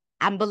it.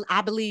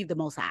 I believe the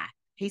Most High.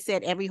 He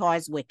said every heart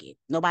is wicked.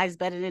 Nobody's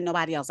better than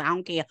nobody else. I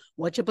don't care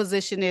what your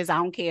position is. I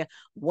don't care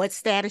what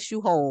status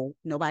you hold.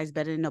 Nobody's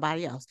better than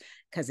nobody else.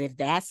 Because if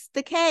that's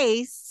the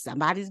case,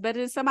 somebody's better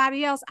than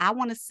somebody else. I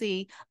want to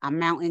see a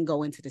mountain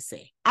go into the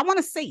sea. I want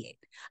to see it.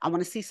 I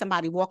want to see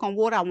somebody walk on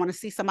water. I want to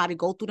see somebody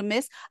go through the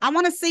mist. I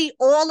want to see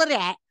all of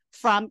that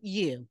from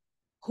you,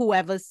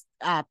 whoever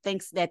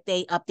thinks that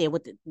they up there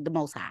with the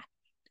Most High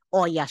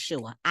or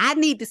Yeshua. I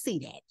need to see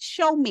that.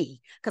 Show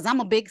me, because I'm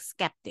a big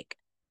skeptic.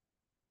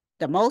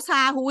 The Most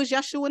High, who is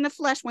Yeshua in the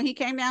flesh, when he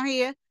came down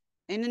here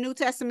in the New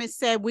Testament,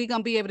 said we're going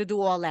to be able to do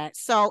all that.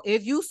 So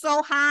if you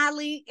so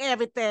highly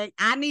everything,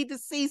 I need to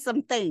see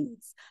some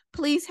things.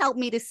 Please help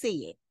me to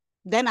see it.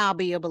 Then I'll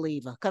be a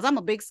believer, because I'm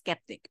a big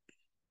skeptic.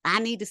 I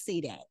need to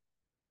see that.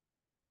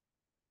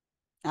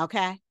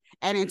 Okay?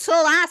 And until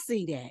I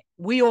see that,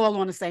 we all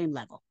on the same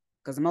level.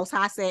 Because the Most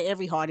High said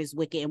every heart is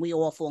wicked and we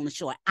all falling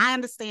short. I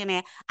understand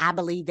that. I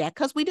believe that,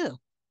 because we do.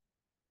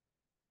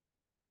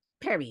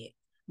 Period.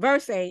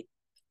 Verse 8.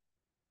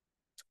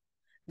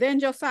 Then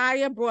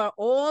Josiah brought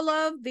all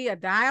of the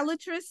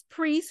idolatrous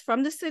priests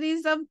from the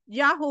cities of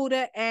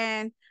Yehuda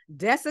and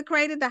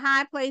desecrated the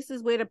high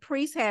places where the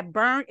priests had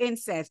burned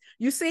incense.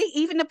 You see,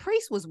 even the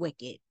priest was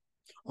wicked.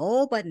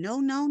 Oh, but no.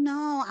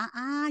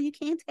 You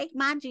can't take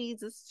my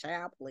Jesus,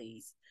 child,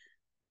 please.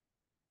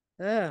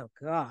 Oh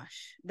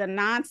gosh, the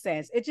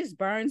nonsense. It just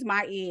burns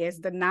my ears.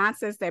 The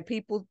nonsense that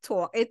people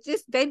talk. It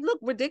just, they look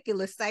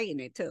ridiculous saying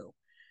it too.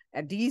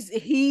 These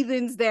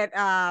heathens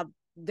that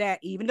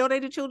even though they're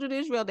the children of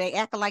Israel, they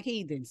act like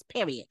heathens,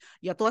 period.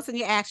 Your thoughts and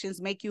your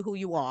actions make you who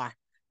you are.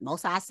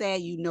 Most I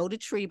said, you know the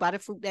tree by the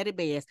fruit that it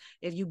bears.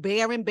 If you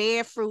bearing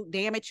bad fruit,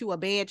 damn it, you a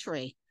bad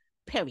tree,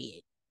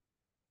 period.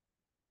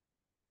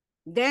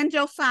 Then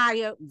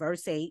Josiah,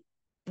 verse 8,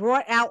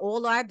 brought out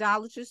all the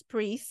idolatrous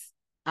priests.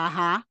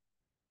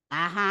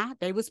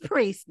 They was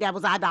priests that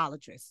was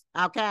idolatrous.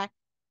 Okay.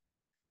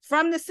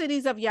 From the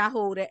cities of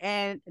Yehuda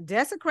and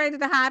desecrated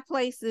the high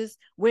places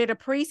where the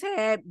priests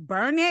had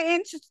burned their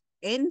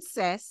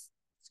incense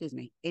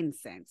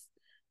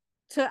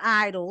to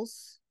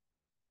idols,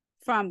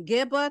 from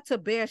Gibeah to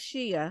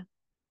Beersheba,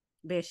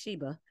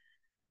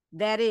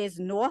 that is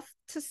north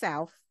to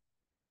south.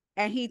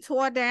 And he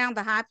tore down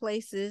the high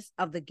places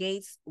of the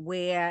gates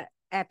where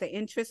at the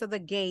entrance of the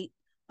gate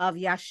of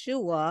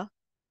Yeshua,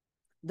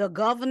 the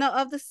governor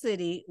of the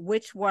city,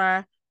 which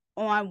were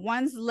on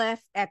one's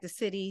left at the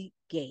city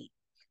gate.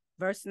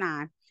 Verse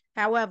 9.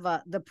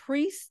 However, the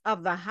priests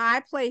of the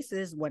high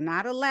places were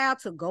not allowed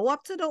to go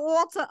up to the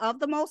altar of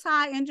the Most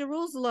High in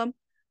Jerusalem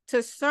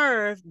to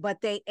serve,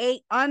 but they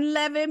ate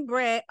unleavened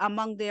bread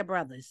among their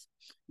brothers.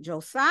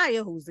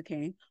 Josiah, who's the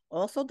king,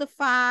 also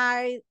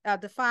defiled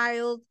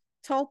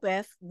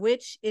Topeth,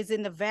 which is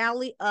in the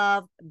valley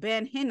of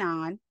Ben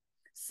Hinnon,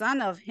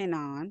 son of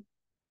Hinnon,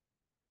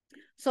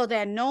 so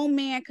that no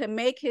man could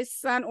make his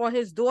son or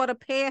his daughter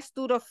pass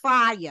through the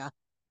fire.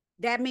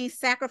 That means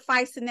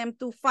sacrificing them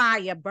through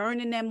fire,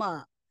 burning them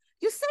up.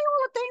 You see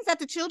all the things that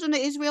the children of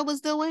Israel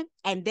was doing?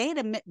 And they're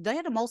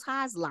the Most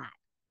High's lot.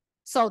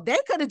 So they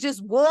could have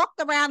just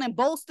walked around and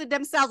boasted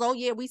themselves, oh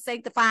yeah, we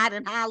sanctified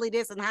and highly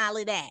this and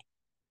highly that.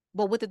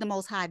 But what did the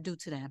Most High do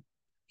to them?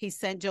 He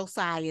sent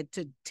Josiah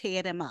to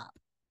tear them up.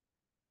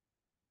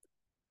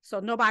 So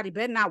nobody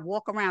better not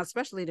walk around,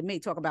 especially to me,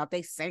 talk about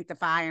they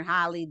sanctifying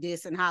highly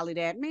this and highly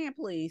that. Man,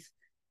 please,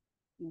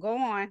 go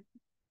on.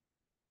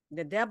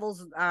 The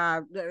devil's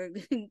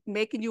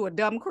making you a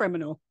dumb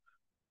criminal.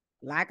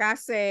 Like I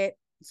said,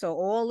 so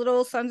all of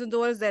those sons and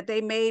daughters that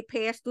they made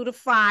pass through the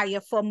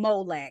fire for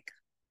Molech.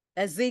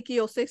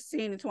 Ezekiel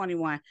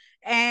 16:21.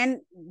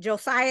 And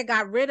Josiah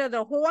got rid of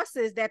the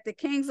horses that the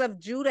kings of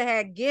Judah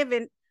had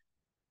given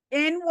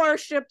in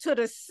worship to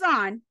the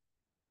sun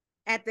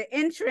at the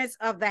entrance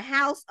of the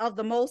house of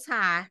the Most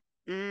High.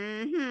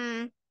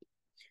 Nathan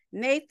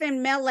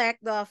Melech,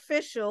 the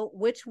official,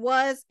 which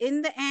was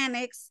in the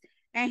annex,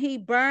 and he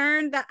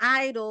burned the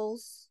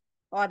idols,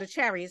 or the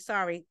chariots,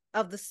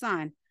 of the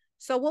sun.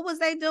 So what was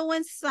they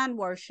doing? Sun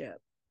worship.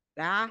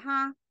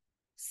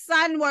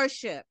 Sun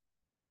worship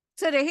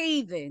to the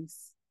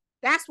heathens.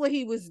 That's what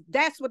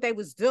they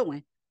was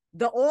doing.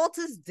 The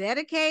altars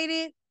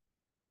dedicated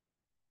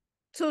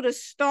to the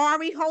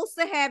starry host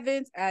of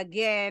heavens,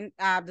 again,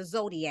 the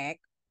zodiac.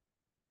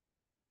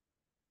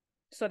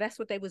 So that's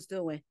what they was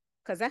doing,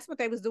 because that's what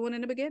they was doing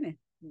in the beginning.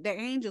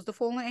 The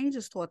fallen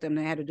angels taught them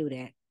how to do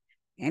that.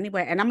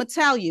 Anyway, and I'm going to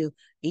tell you,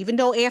 even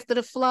though after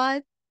the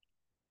flood,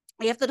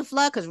 After the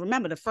flood, because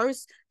remember, the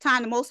first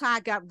time the Most High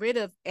got rid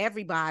of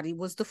everybody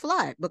was the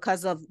flood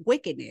because of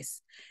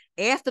wickedness.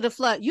 After the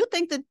flood, you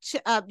think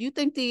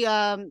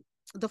the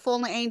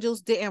fallen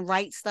angels didn't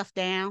write stuff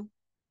down,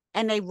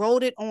 and they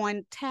wrote it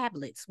on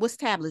tablets. What's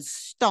tablets?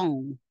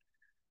 Stone.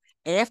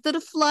 After the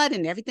flood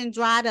and everything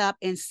dried up,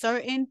 in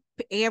certain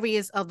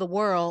areas of the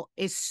world,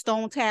 is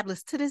stone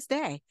tablets to this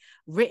day,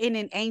 written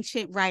in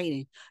ancient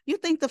writing. You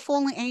think the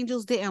fallen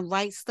angels didn't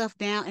write stuff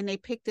down and they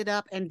picked it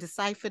up and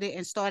deciphered it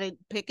and started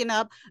picking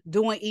up,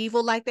 doing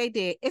evil like they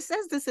did? It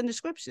says this in the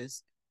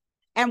scriptures.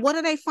 And what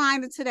are they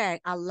finding today?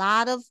 A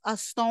lot of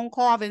stone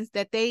carvings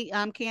that they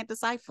can't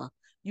decipher.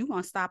 You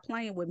gonna stop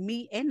playing with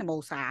me and the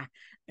Most High.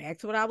 Back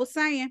to what I was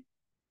saying.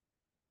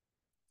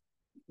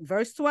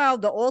 Verse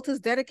 12, the altars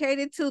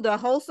dedicated to the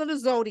host of the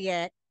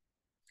zodiac,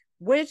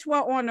 which were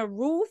on the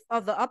roof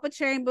of the upper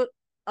chamber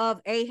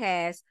of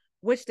Ahaz,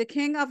 which the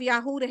king of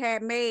Yehuda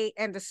had made,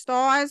 and the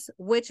stars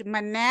which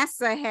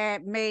Manasseh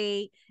had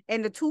made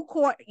in the two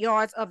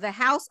courtyards of the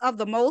house of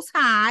the Most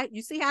High.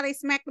 You see how they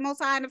smacked the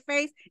Most High in the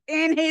face?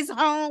 In his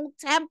home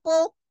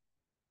temple.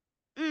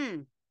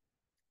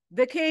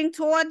 The king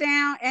tore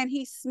down and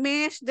he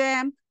smashed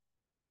them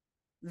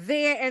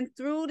there and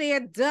threw their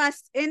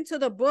dust into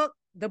the brook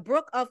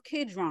of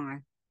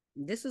Kidron.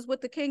 This is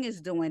what the king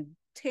is doing,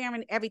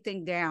 tearing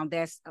everything down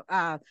that's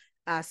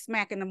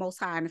smacking the Most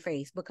High in the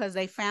face, because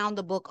they found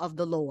the book of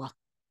the law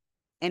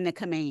and the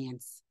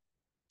commands.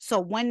 So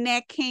when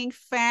that king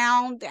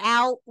found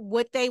out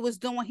what they was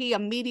doing, he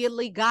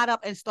immediately got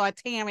up and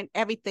started tearing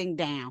everything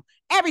down.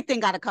 Everything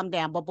got to come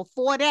down. But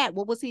before that,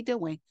 what was he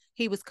doing?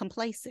 He was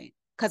complacent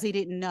because he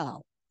didn't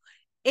know.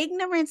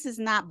 Ignorance is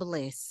not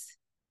bliss.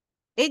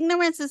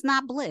 Ignorance is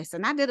not bliss.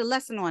 And I did a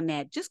lesson on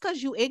that. Just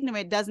because you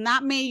ignorant does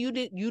not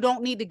mean you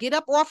don't need to get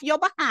up off your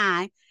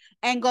behind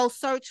and go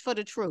search for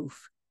the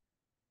truth.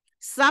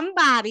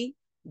 Somebody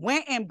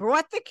went and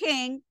brought the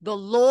king the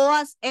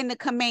laws and the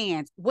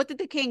commands. What did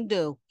the king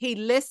do? He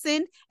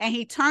listened and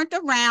he turned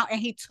around and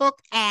he took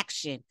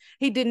action.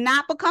 He did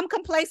not become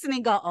complacent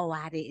and go, oh,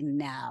 I didn't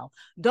know.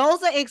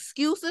 Those are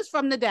excuses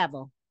from the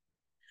devil.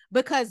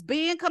 Because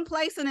being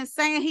complacent and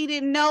saying he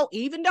didn't know,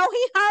 even though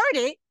he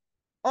heard it,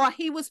 or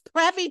he was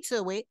privy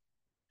to it,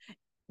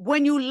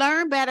 when you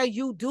learn better,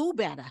 you do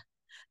better.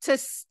 To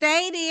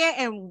stay there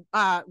and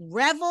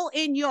revel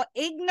in your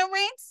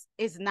ignorance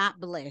is not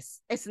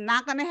bliss. It's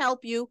not going to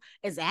help you.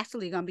 It's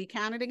actually going to be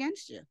counted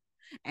against you.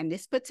 And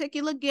this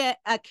particular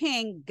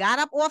king got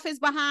up off his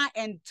behind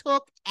and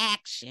took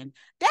action.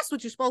 That's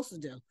what you're supposed to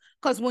do.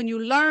 Because when you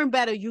learn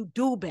better, you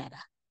do better.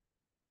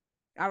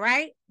 All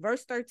right?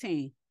 Verse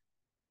 13.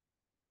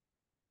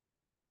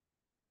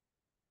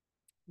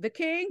 The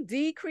king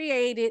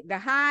decreated the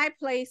high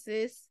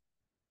places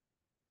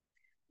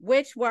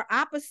which were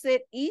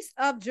opposite east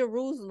of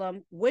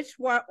Jerusalem, which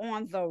were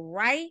on the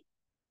right,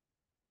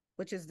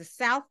 which is the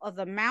south of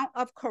the Mount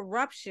of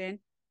Corruption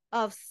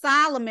of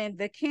Solomon,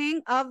 the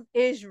king of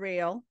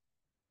Israel,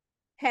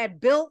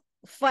 had built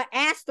for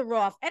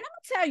Ashtaroth. And I'm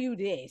going to tell you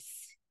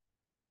this.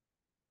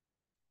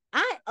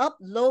 I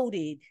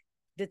uploaded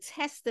the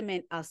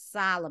Testament of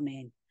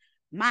Solomon.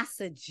 My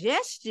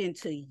suggestion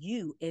to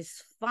you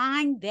is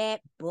find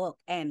that book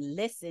and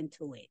listen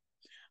to it,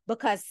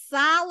 because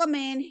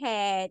Solomon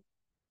had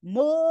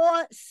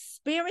more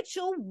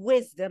spiritual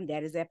wisdom,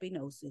 that is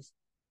epignosis,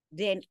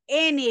 than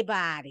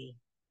anybody.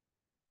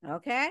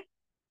 Okay?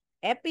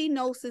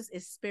 Epignosis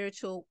is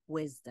spiritual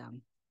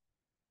wisdom.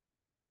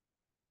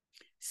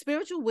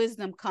 Spiritual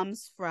wisdom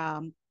comes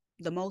from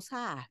the Most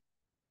High.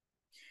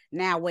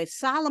 Now, with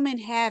Solomon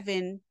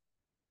having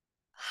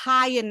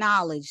higher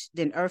knowledge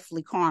than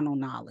earthly carnal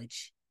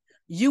knowledge,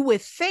 you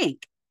would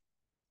think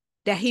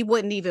that he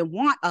wouldn't even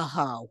want a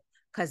hoe,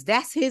 because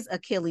that's his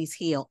Achilles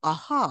heel, a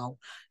hoe.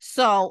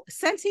 So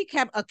since he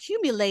kept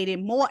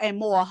accumulating more and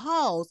more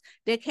hoes,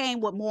 they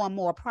came with more and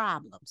more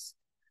problems.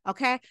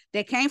 Okay,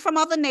 they came from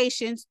other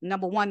nations.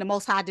 Number one, the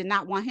Most High did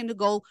not want him to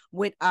go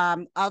with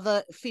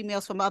other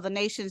females from other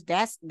nations.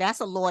 That's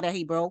a law that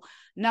he broke.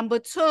 Number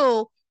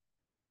two,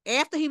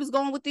 after he was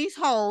going with these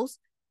hoes,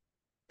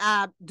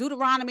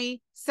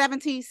 Deuteronomy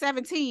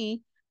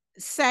 17:17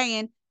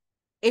 saying,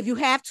 if you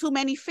have too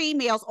many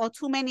females or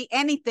too many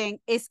anything,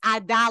 it's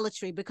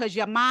idolatry, because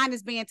your mind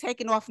is being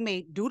taken off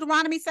me.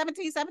 Deuteronomy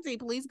 17:17,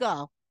 please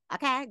go.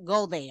 Okay,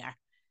 go there.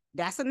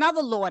 That's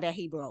another law that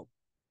he broke.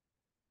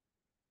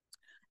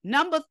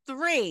 Number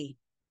three,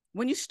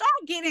 when you start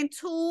getting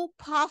too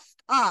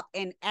puffed up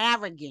and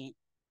arrogant,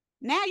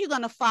 now you're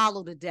going to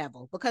follow the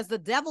devil, because the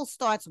devil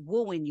starts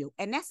wooing you.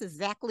 And that's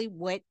exactly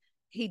what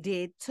he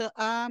did to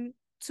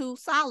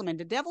Solomon.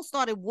 The devil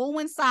started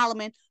wooing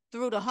Solomon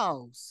through the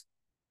hoes.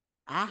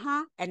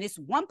 And this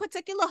one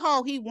particular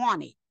hoe he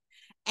wanted.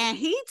 And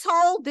he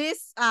told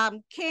this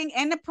king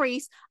and the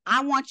priest,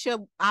 I want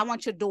your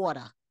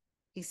daughter.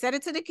 He said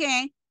it to the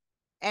king.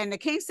 And the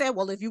king said,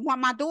 well, if you want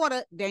my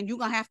daughter, then you're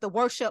going to have to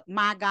worship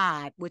my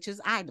God, which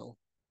is idol.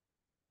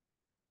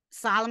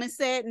 Solomon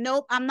said,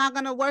 nope, I'm not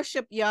going to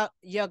worship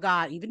your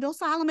God. Even though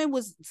Solomon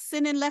was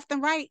sinning left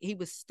and right, he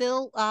was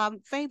still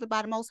favored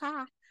by the Most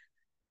High.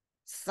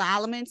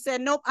 Solomon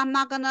said, nope, I'm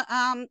not gonna,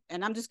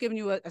 and I'm just giving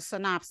you a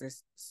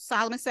synopsis.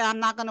 Solomon said, I'm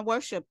not gonna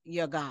worship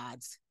your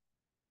gods.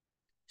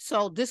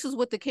 So this is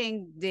what the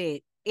king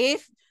did.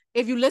 If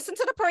you listen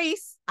to the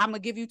priest, I'm gonna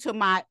give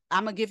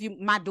you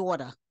my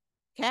daughter.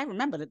 Okay,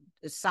 remember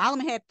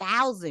Solomon had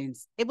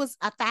thousands. It was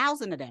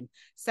 1,000 of them,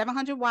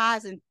 700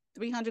 wives and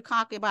 300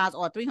 concubines,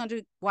 or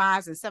 300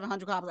 wives and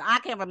 700 concubines. I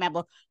can't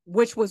remember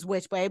which was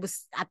which, but it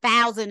was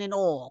 1,000 in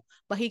all.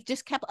 But he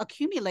just kept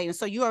accumulating.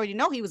 So you already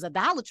know he was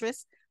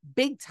idolatrous,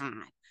 big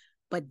time.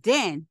 But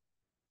then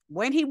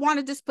when he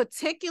wanted this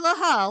particular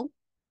hoe,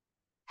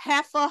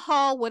 heifer,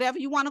 hoe, whatever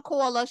you want to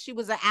call her, she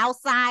was an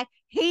outside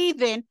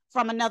heathen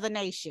from another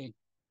nation,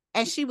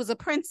 and she was a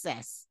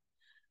princess.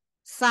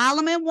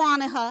 Solomon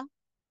wanted her,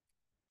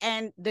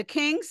 and the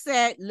king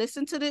said,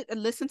 listen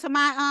to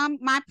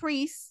my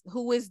priest,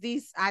 who is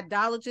these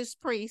idolatrous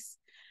priests.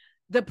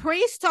 The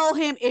priest told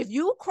him, if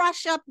you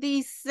crush up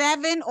these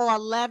 7 or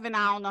 11,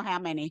 I don't know how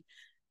many,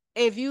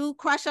 if you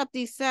crush up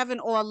these 7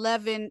 or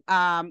 11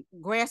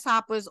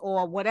 grasshoppers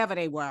or whatever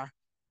they were,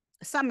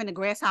 something in the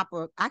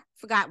grasshopper, I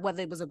forgot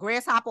whether it was a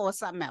grasshopper or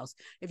something else.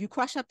 If you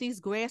crush up these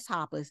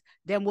grasshoppers,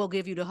 then we'll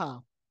give you the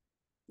hoe,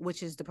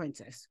 which is the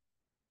princess.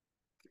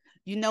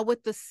 You know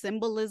what the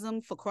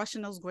symbolism for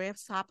crushing those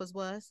grasshoppers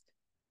was?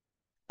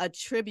 A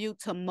tribute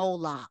to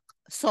Moloch.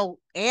 So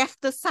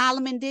after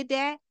Solomon did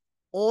that,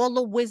 all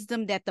the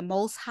wisdom that the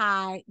Most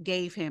High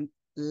gave him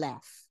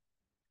left.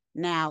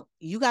 Now,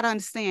 you got to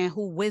understand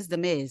who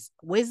wisdom is.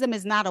 Wisdom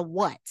is not a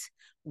what.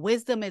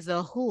 Wisdom is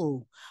a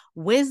who.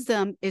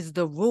 Wisdom is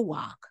the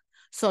Ruach.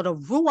 So the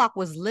Ruach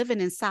was living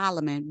in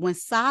Solomon. When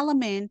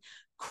Solomon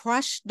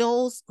crushed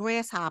those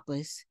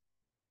grasshoppers,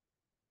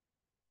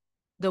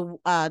 the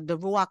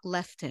Ruach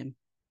left him.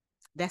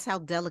 That's how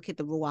delicate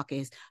the Ruach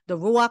is. The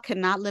Ruach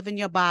cannot live in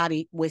your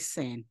body with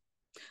sin.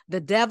 The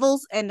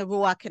devils and the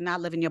Ruach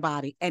cannot live in your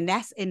body. And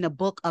that's in the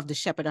book of the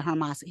Shepherd of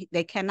Hermas.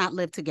 They cannot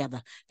live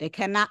together. They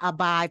cannot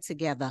abide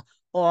together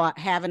or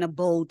have an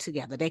abode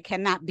together. They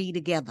cannot be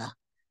together.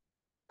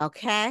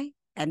 Okay?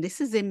 And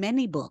this is in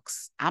many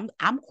books. I'm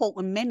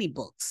quoting many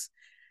books.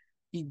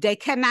 They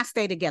cannot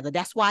stay together.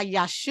 That's why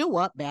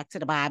Yeshua, back to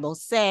the Bible,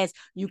 says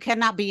you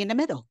cannot be in the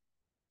middle.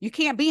 You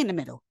can't be in the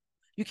middle.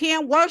 You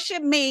can't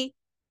worship me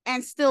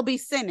and still be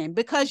sinning,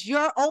 because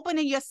you're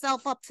opening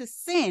yourself up to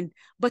sin,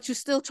 but you're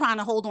still trying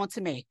to hold on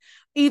to me.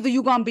 Either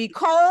you're going to be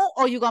cold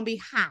or you're going to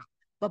be hot.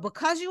 But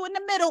because you're in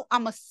the middle,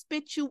 I'm going to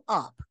spit you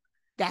up.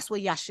 That's what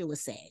Yeshua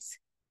says.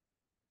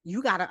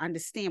 You got to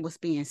understand what's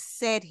being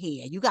said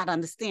here. You got to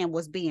understand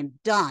what's being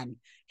done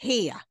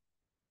here.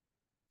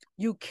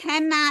 You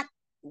cannot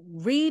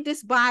read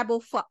this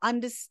Bible for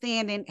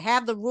understanding,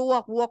 have the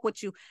Ruach walk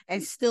with you,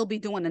 and still be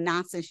doing the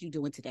nonsense you're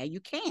doing today. You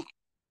can't.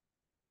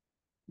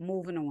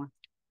 Moving on.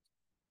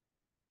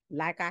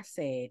 Like I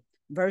said,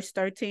 verse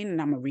 13,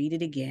 and I'm going to read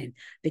it again.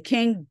 The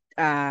king,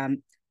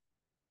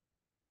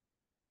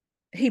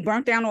 he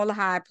burnt down all the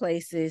high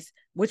places,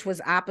 which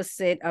was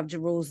opposite of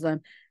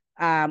Jerusalem,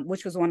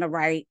 which was on the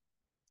right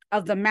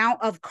of the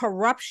Mount of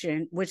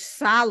Corruption, which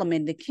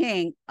Solomon, the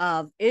king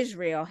of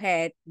Israel,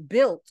 had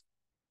built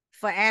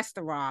for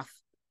Ashtaroth.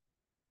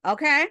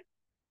 Okay?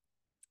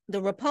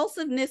 The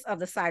repulsiveness of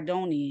the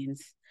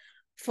Sidonians,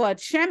 for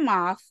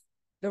Chemoth,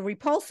 the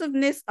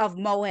repulsiveness of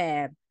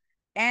Moab,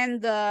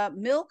 and the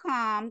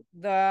Milcom,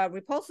 the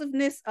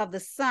repulsiveness of the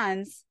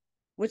sons,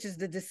 which is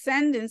the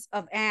descendants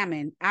of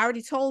Ammon. I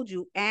already told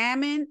you,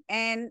 Ammon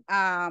and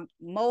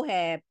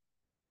Moab,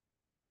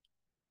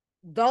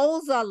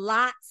 those are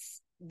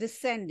Lot's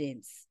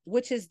descendants,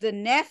 which is the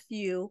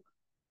nephew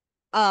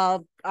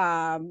of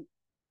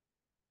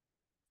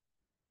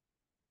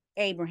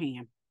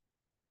Abraham.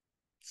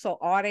 So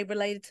are they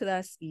related to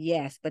us?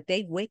 Yes, but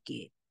they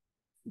wicked.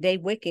 They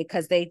wicked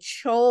because they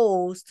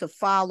chose to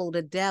follow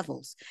the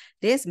devils.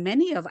 There's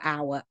many of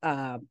our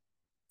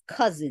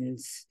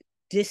cousins,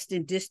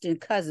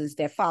 distant cousins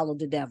that followed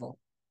the devil.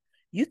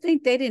 You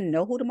think they didn't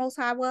know who the Most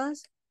High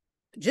was?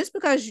 Just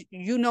because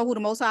you know who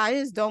the Most High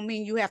is don't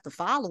mean you have to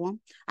follow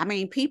him. I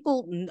mean,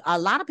 a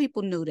lot of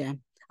people knew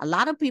them. A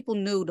lot of people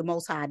knew the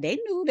Most High. They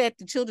knew that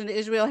the children of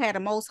Israel had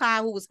a Most High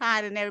who was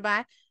higher than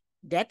everybody.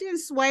 That didn't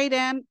sway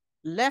them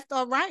left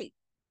or right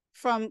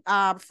from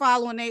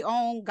following their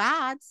own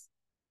gods.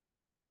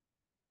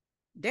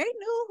 They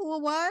knew who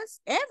it was.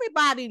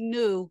 Everybody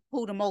knew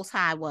who the Most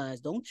High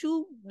was. Don't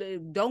you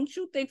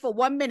think for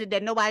 1 minute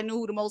that nobody knew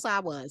who the Most High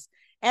was.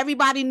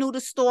 Everybody knew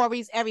the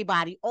stories.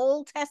 Everybody,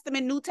 Old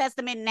Testament, New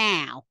Testament.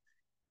 Now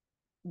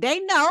they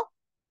know.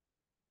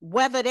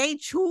 Whether they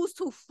choose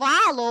to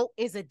follow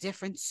is a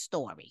different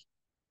story.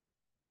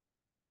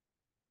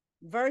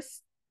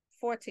 Verse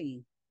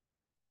 14.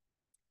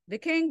 The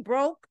king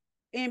broke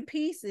in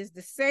pieces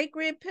the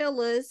sacred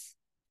pillars,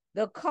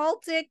 the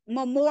cultic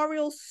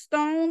memorial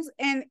stones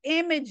and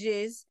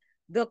images,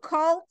 the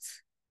cult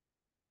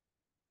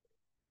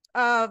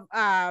of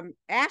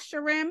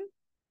Asherim,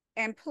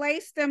 and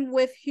placed them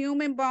with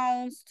human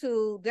bones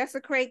to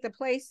desecrate the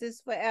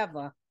places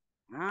forever.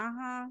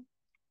 Ha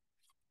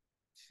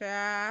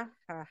ha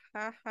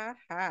ha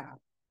ha.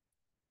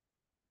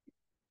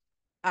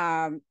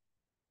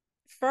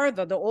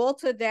 Further, the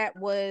altar that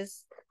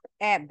was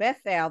at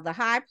Bethel, the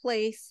high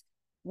place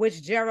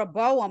which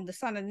Jeroboam, the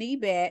son of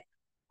Nebat,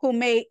 who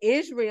made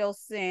Israel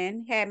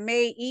sin, had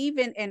made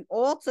even an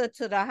altar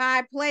to the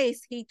high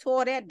place, he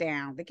tore that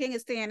down. The king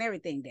is tearing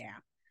everything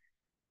down.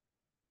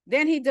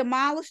 Then he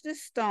demolished the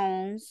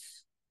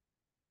stones,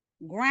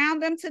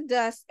 ground them to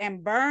dust,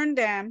 and burned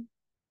them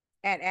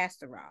at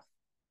Ashtaroth.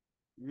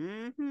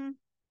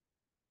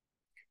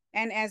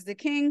 And as the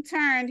king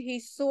turned, he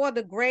saw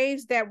the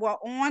graves that were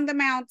on the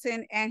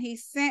mountain, and he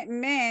sent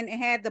men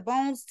and had the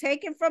bones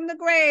taken from the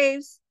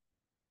graves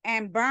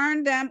and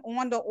burned them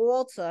on the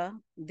altar,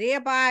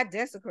 thereby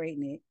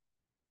desecrating it.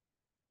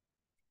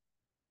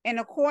 In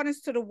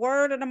accordance to the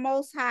word of the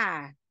Most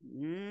High,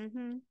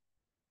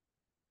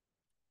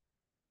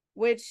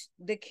 which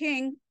the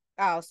king,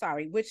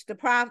 which the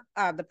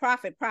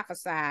prophet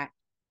prophesied,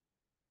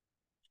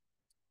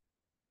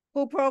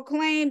 who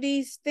proclaimed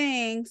these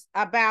things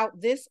about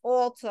this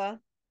altar,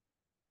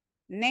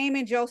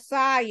 naming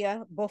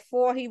Josiah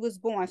before he was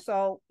born.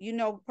 So,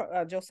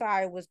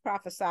 Josiah was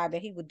prophesied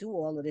that he would do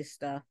all of this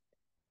stuff.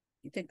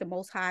 You think the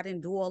Most High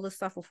didn't do all this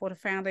stuff before the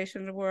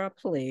foundation of the world?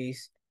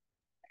 Please.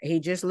 He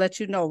just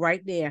let you know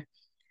right there.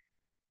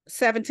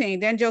 17,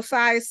 then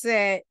Josiah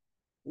said,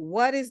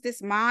 what is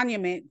this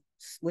monument,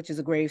 which is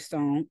a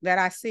gravestone, that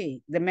I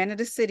see? The men of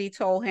the city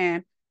told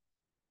him,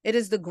 it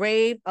is the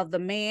grave of the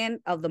man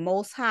of the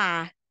Most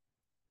High,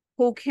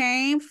 who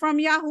came from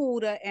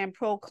Yahudah and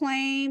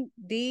proclaimed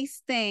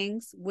these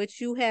things which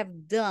you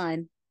have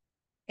done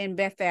in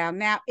Bethel.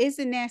 Now,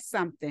 isn't that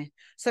something?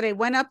 So they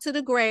went up to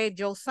the grave,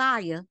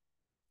 Josiah,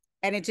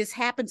 and it just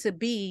happened to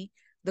be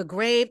the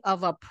grave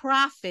of a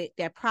prophet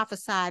that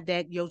prophesied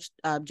that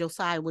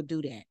Josiah would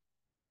do that.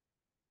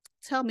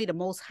 Tell me the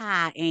Most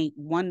High ain't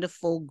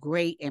wonderful,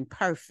 great, and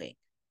perfect.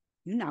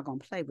 You're not going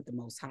to play with the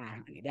Most High,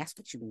 honey. That's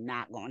what you're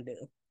not going to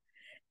do.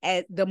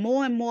 And the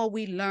more and more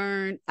we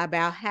learn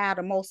about how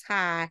the Most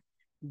High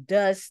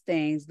does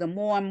things, the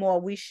more and more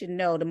we should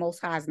know the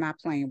Most High is not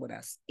playing with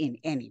us in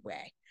any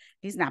way.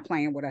 He's not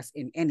playing with us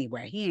in any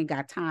way. He ain't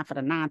got time for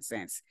the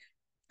nonsense.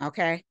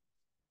 Okay?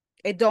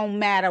 It don't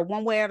matter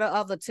one way or the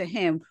other to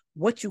him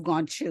what you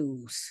gonna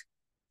choose.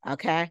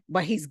 Okay?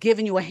 But he's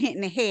giving you a hint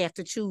and a half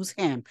to choose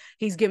him.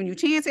 He's giving you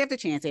chance after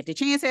chance after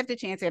chance after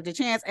chance after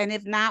chance. And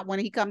if not, when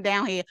he come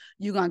down here,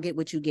 you're gonna get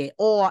what you get.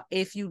 Or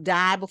if you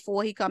die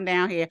before he come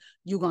down here,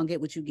 you're gonna get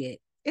what you get.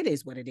 It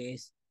is what it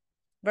is.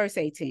 Verse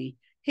 18.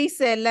 He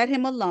said, let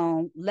him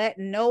alone. Let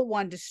no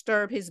one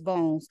disturb his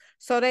bones.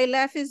 So they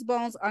left his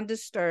bones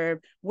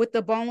undisturbed with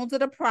the bones of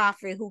the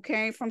prophet who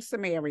came from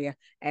Samaria.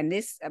 And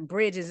this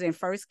bridge is in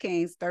 1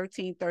 Kings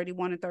 13,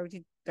 31 and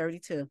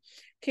 32.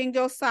 King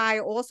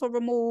Josiah also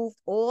removed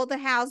all the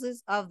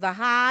houses of the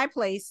high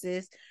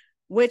places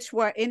which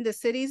were in the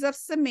cities of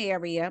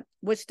Samaria,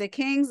 which the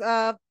kings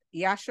of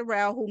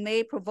Yasharel, who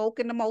made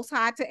provoking the Most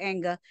High to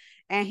anger,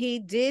 and he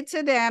did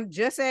to them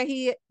just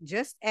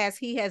as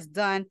he has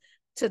done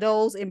to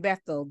those in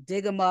Bethel,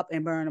 dig them up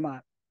and burn them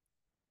up.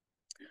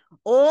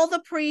 All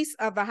the priests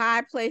of the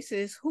high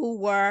places who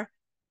were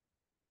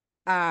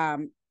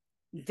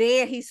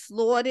there, he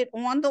slaughtered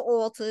on the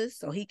altars.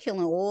 So he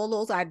killing all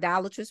those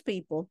idolatrous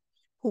people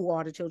who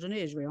are the children of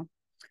Israel,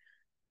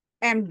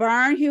 and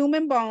burn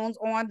human bones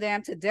on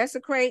them to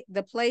desecrate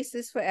the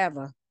places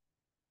forever.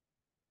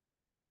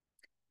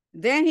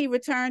 Then he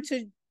returned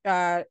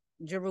to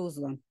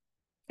Jerusalem.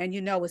 And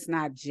you know it's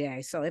not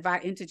J. So if I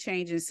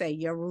interchange and say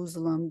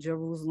Jerusalem,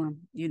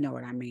 Jerusalem, you know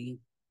what I mean.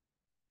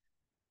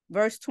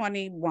 Verse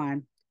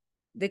 21.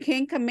 The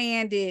king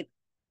commanded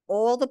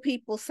all the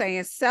people,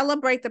 saying,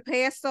 celebrate the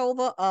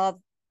Passover of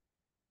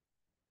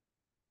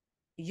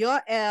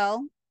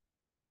Yoel,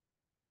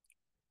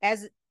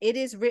 as it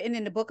is written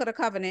in the book of the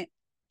covenant.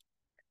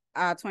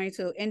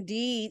 22.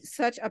 Indeed,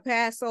 such a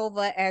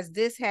Passover as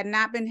this had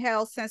not been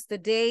held since the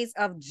days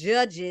of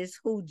judges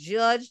who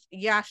judged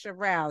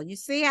Yasharel. You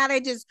see how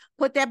they just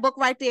put that book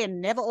right there and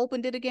never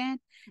opened it again?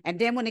 And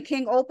then when the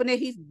king opened it,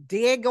 he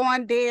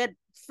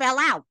fell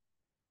out.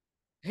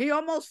 He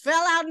almost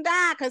fell out and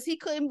died because he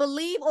couldn't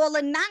believe all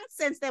the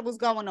nonsense that was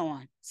going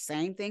on.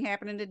 Same thing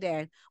happening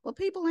today. Well,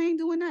 people ain't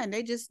doing nothing.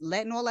 They just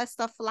letting all that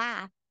stuff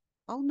fly.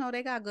 Oh, no,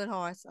 they got good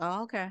hearts.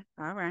 Oh, okay.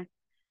 All right.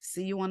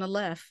 See you on the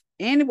left.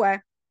 Anyway.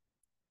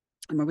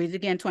 I'm going to read it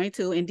again,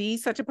 22.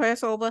 Indeed, such a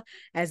Passover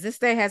as this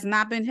day has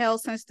not been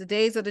held since the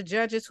days of the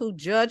judges who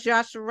judged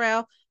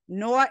Yasharel,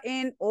 nor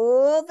in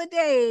all the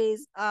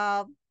days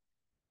of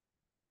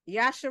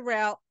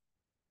Yasharel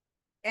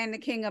and the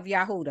king of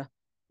Yahudah.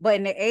 But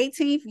in the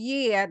 18th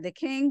year, the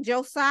king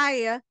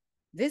Josiah,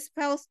 this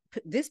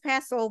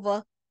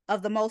Passover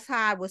of the Most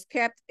High was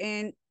kept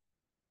in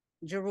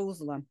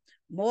Jerusalem.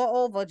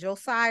 Moreover,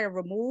 Josiah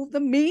removed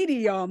the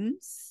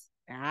mediums.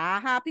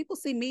 People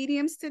see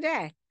mediums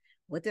today.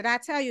 What did I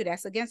tell you?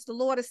 That's against the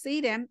law to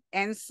see them,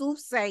 and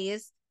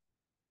soothsayers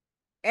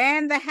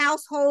and the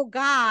household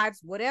gods,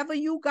 whatever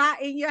you got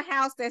in your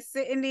house that's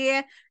sitting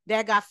there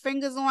that got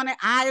fingers on it,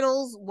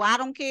 idols. Well, I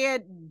don't care.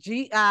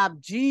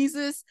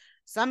 Jesus,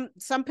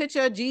 some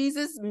picture of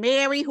Jesus,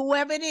 Mary,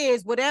 whoever it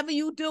is, whatever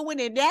you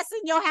doing, and that's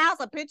in your house,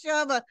 a picture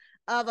of a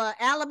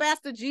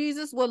alabaster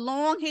Jesus with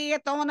long hair,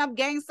 throwing up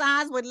gang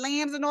signs with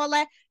lambs and all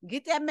that.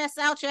 Get that mess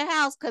out your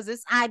house, because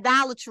it's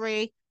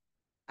idolatry.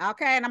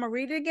 Okay, and I'm gonna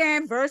read it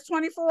again. Verse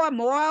 24.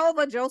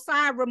 Moreover,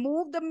 Josiah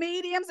removed the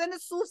mediums and the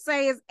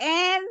soothsayers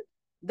and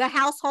the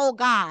household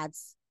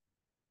gods,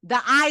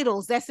 the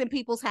idols that's in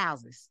people's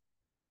houses,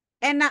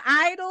 and the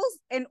idols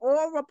and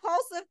all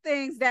repulsive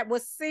things that were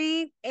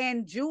seen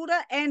in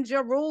Judah and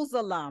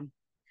Jerusalem,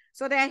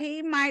 so that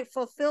he might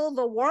fulfill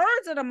the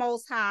words of the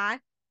Most High,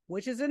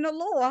 which is in the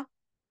law,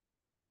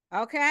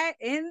 okay,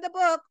 in the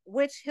book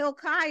which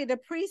Hilkiah the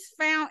priest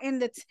found in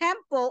the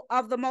temple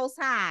of the Most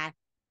High.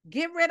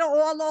 Get rid of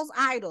all those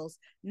idols.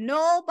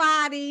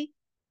 Nobody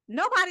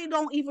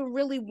don't even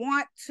really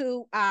want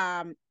to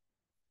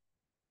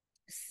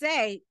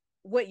say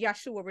what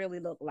Yeshua really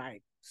looked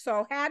like.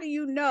 So how do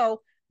you know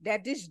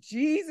that this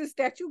Jesus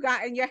that you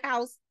got in your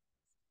house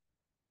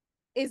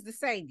is the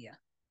Savior?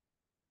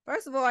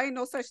 First of all, ain't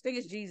no such thing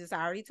as Jesus.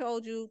 I already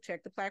told you.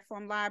 Check the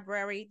platform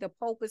library. The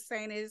Pope is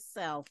saying it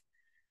himself.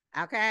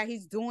 Okay,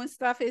 he's doing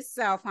stuff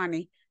himself,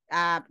 honey.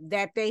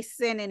 That they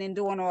sinning and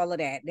doing all of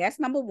that. That's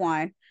number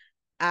one.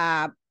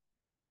 What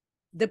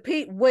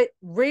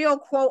real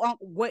quote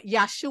what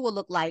Yeshua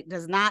looked like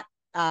does not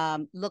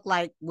look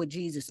like what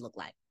Jesus looked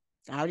like.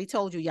 I already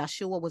told you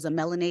Yeshua was a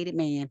melanated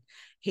man.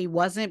 He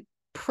wasn't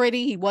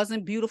pretty, he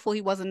wasn't beautiful,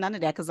 he wasn't none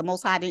of that, because the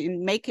Most High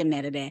didn't make him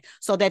none of that,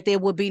 so that there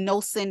would be no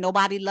sin,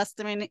 nobody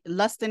lusting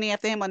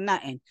after him or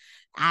nothing.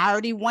 I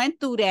already went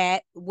through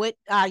that, what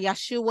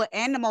Yeshua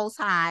and the Most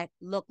High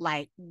look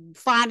like.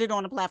 Find it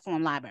on the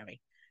platform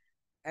library.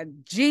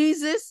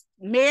 Jesus,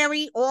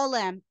 Mary, all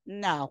them,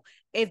 no.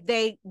 If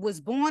they was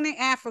born in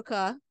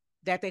Africa,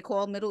 that they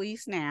call Middle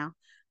East now,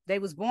 they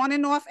was born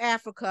in North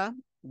Africa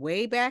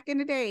way back in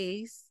the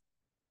days,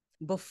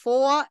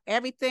 before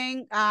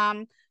everything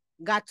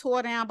got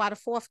tore down by the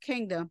Fourth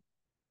Kingdom,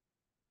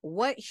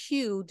 what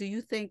hue do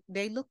you think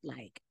they look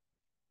like?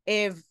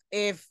 If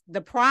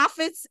the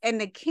prophets and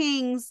the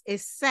kings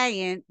is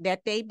saying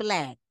that they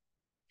black,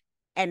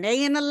 and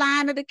they in the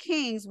line of the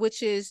kings,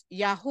 which is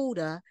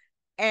Yahudah,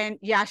 and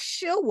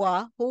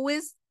Yeshua, who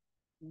is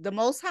the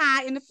Most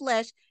High in the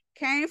flesh,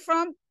 came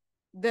from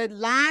the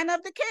line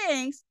of the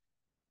kings,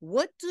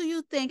 what do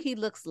you think he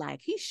looks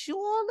like? He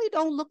surely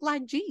don't look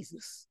like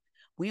Jesus.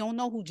 We don't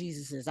know who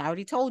Jesus is. I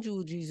already told you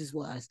who Jesus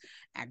was.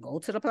 I go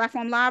to the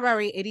platform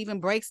library. It even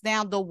breaks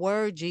down the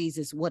word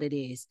Jesus, what it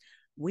is.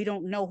 We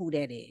don't know who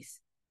that is.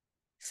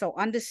 So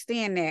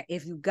understand that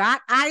if you got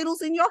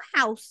idols in your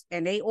house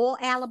and they all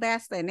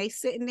alabaster and they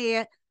sitting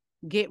there,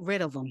 get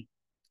rid of them.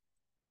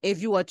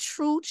 If you are a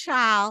true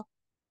child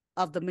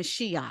of the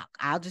Mashiach,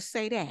 I'll just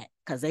say that,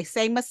 because they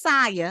say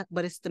Messiah,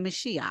 but it's the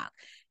Mashiach.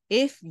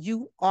 If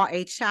you are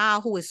a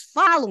child who is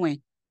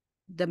following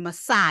the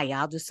Messiah,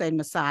 I'll just say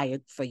Messiah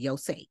for your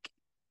sake,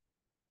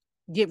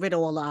 get rid of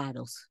all the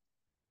idols.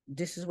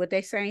 This is what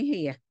they're saying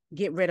here.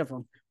 Get rid of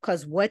them.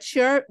 Because what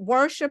you're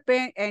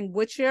worshiping and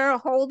what you're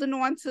holding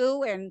on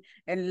to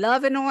and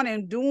loving on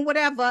and doing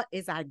whatever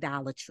is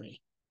idolatry.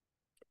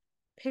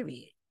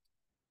 Period.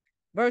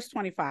 Verse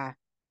 25.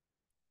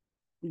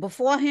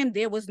 Before him,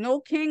 there was no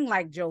king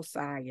like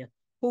Josiah,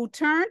 who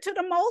turned to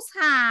the Most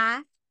High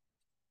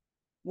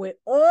with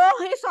all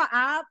his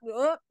heart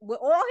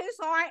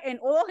and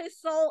all his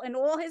soul and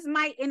all his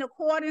might, in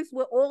accordance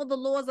with all the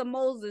laws of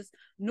Moses,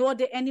 nor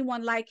did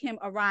anyone like him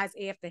arise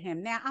after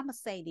him. Now, I'm going to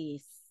say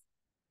this.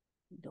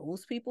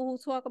 Those people who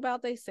talk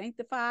about they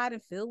sanctified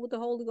and filled with the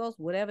Holy Ghost,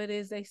 whatever it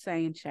is they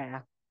saying,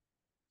 child.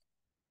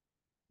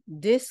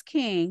 This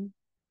king,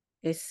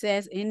 it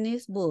says in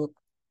this book,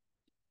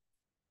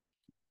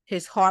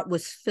 his heart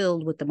was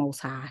filled with the Most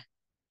High.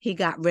 He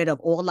got rid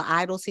of all the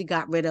idols. He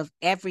got rid of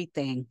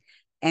everything.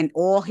 And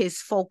all his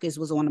focus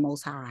was on the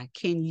Most High.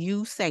 Can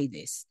you say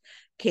this?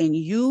 Can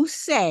you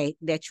say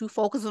that you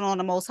focusing on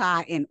the Most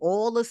High and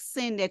all the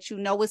sin that you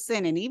know is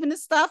sin, and even the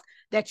stuff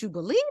that you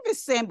believe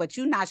is sin, but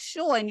you're not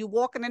sure and you're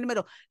walking in the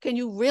middle? Can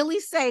you really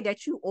say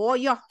that you, all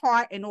your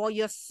heart and all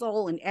your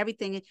soul and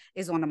everything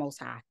is on the Most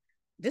High?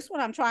 This is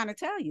what I'm trying to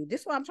tell you.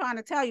 This is what I'm trying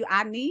to tell you.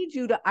 I need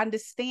you to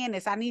understand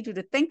this. I need you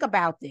to think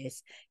about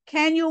this.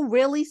 Can you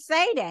really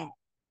say that?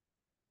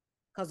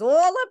 Because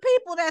all the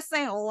people that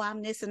say, oh,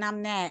 I'm this and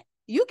I'm that,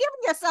 you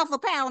giving yourself a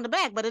pat on the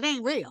back, but it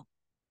ain't real.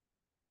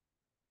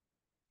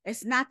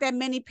 It's not that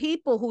many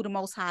people who the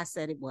Most High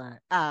said it was,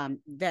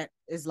 that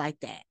is like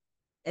that.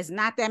 It's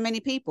not that many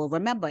people.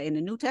 Remember, in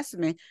the New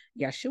Testament,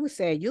 Yeshua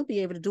said, you'll be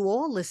able to do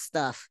all this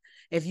stuff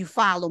if you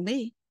follow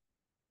me,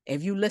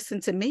 if you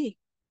listen to me.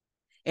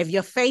 If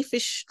your faith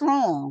is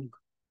strong,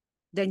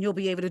 then you'll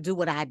be able to do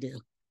what I do.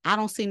 I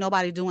don't see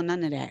nobody doing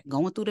none of that.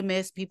 Going through the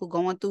mist, people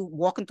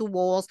walking through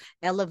walls,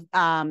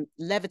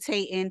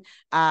 levitating,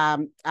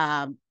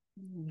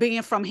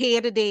 being from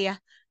here to there,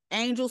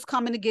 angels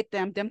coming to get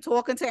them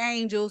talking to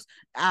angels,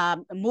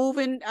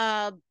 moving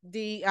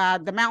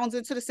the mountains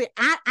into the sea.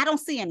 I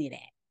don't see any of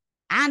that.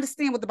 I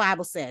understand what the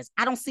Bible says.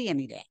 I don't see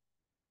any of that.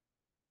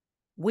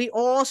 We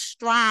all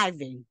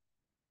striving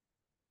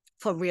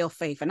for real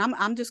faith. And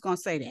I'm just gonna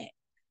say that.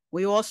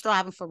 We all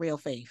striving for real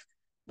faith.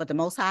 But the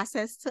Most High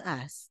says to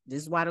us,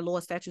 this is why the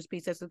Lord, statutes,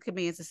 precepts, and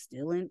commands is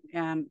still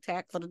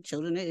intact for the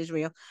children of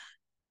Israel.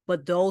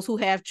 But those who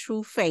have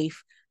true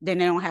faith, then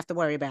they don't have to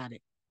worry about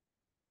it.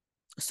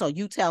 So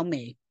you tell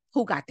me,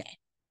 who got that?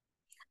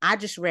 I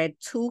just read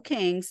 2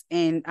 Kings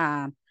and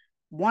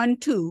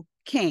 2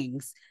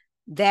 Kings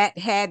that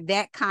had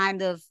that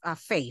kind of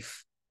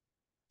faith.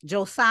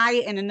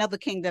 Josiah and another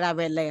king that I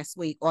read last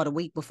week or the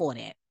week before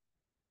that.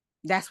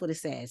 That's what it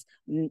says.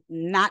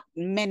 Not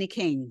many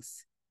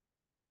kings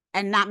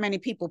and not many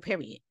people,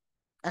 period,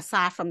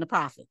 aside from the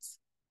prophets.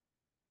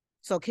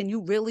 So can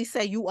you really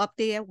say you up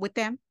there with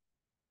them?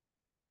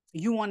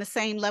 You on the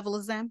same level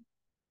as them?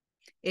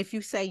 If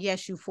you say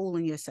yes, you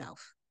fooling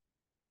yourself,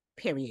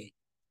 period.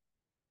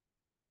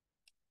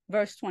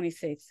 Verse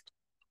 26.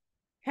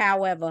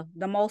 However,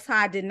 the Most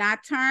High did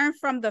not turn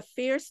from the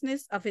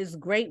fierceness of his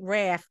great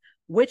wrath,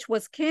 which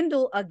was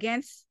kindled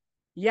against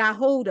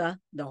Yehuda,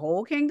 the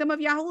whole kingdom of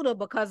Yehuda,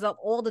 because of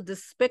all the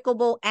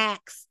despicable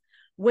acts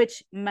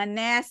which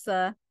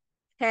Manasseh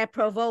had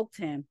provoked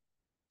him.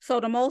 So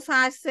the Most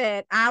High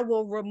said, I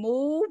will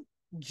remove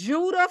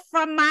Judah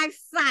from my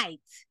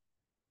sight.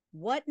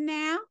 What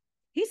now?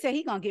 He said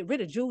he's going to get rid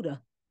of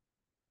Judah.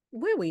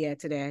 Where we at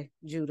today,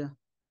 Judah?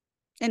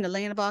 In the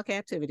land of our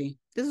captivity.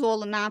 This is all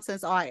the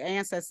nonsense our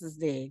ancestors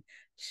did.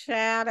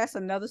 Child, that's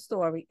another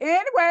story.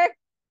 Anyway,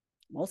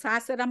 Most High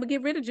said, I'm going to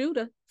get rid of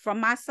Judah from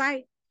my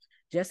sight.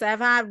 Just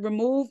as I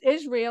removed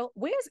Israel.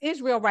 Where's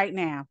Israel right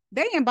now?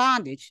 They in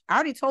bondage. I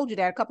already told you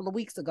that a couple of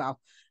weeks ago.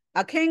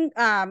 A king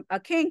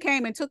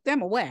came and took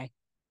them away.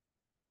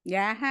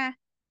 Yeah.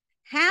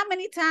 How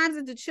many times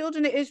did the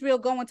children of Israel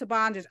go into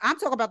bondage? I'm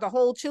talking about the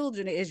whole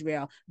children of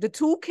Israel. The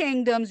 2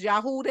 kingdoms,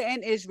 Yehuda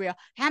and Israel.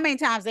 How many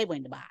times they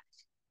went into bondage?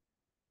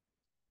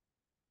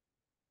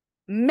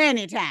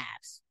 Many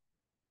times.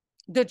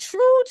 The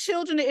true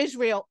children of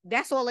Israel,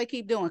 that's all they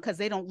keep doing because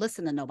they don't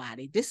listen to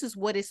nobody. This is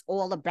what it's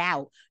all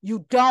about.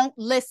 You don't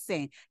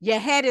listen. Your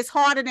head is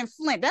harder than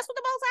flint. That's what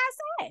the Most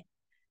High said.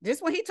 This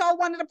is what he told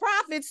one of the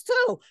prophets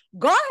too.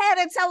 Go ahead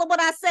and tell them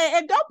what I said,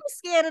 and don't be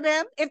scared of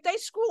them. If they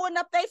screwing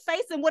up their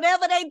face and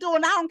whatever they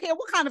doing, I don't care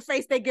what kind of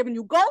face they giving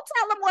you. Go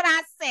tell them what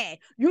I said.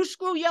 You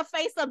screw your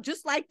face up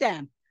just like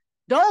them.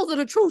 Those are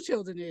the true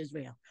children of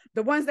Israel.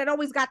 The ones that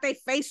always got their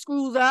face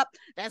screws up,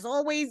 that's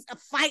always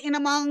fighting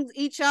among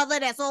each other,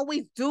 that's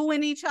always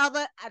doing each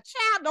other.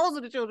 Child, those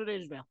are the children of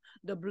Israel.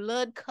 The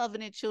blood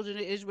covenant children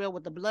of Israel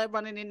with the blood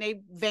running in their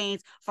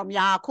veins from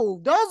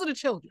Yaakov. Those are the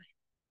children.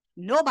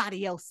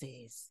 Nobody else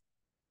is.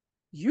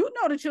 You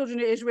know the children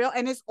of Israel,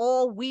 and it's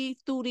all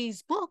weaved through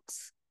these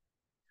books.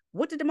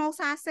 What did the Most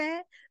High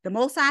say? The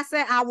Most High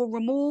said, I will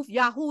remove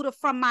Yehuda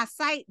from my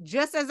sight,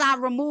 just as I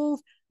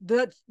removed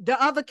the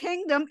other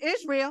kingdom,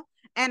 Israel,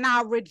 and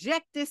I'll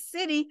reject this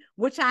city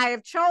which I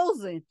have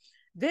chosen.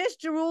 This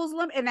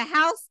Jerusalem, in the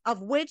house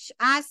of which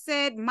I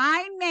said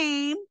my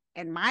name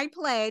and my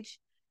pledge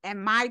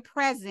and my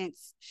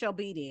presence shall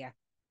be there.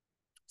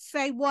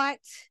 Say what?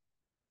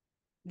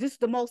 This is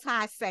the Most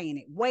High saying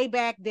it way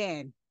back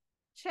then.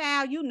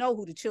 Child, you know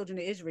who the children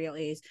of Israel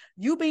is.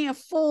 You being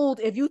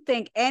fooled if you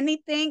think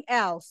anything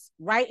else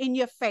right in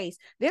your face.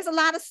 There's a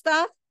lot of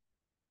stuff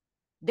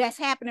that's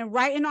happening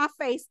right in our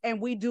face, and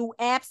we do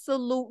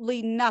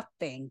absolutely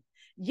nothing.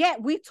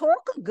 Yet we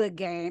talk a good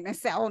game and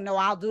say, oh no,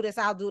 I'll do this,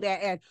 I'll do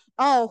that. And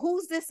oh,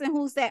 who's this and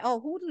who's that? Oh,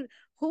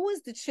 who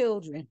is the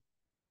children?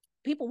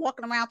 People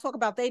walking around talk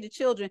about they the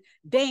children.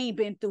 They ain't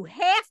been through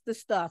half the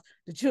stuff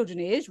the children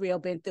of Israel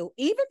been through,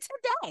 even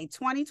today,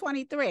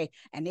 2023.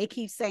 And they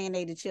keep saying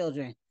they the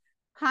children.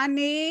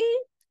 Honey,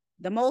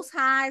 the Most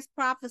High's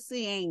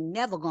prophecy ain't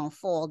never gonna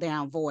fall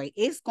down void.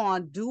 It's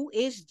gonna do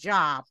its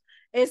job.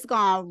 It's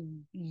gonna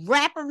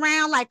wrap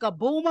around like a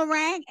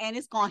boomerang, and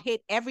it's gonna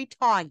hit every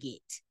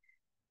target.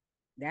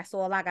 That's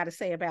all I got to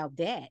say about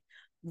that.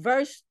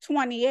 Verse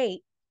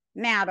 28.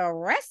 Now, the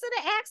rest of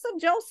the acts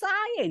of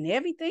Josiah and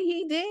everything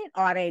he did,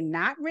 are they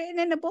not written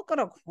in the book of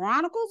the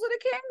Chronicles of the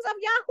Kings of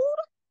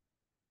Yehuda?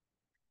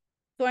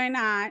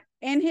 29.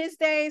 In his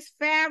days,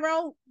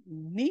 Pharaoh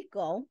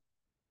Necho,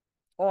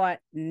 or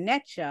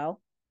Necho,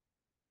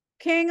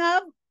 king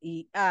of,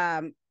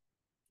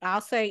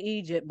 I'll say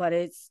Egypt, but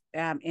it's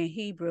in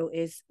Hebrew,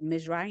 it's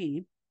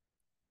Mizraim,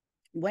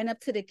 went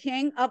up to the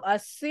king of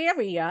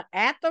Assyria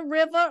at the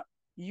river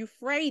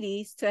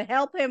Euphrates to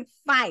help him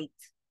fight.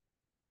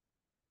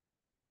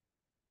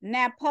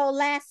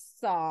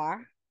 Nabopolassar,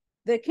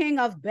 the king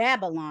of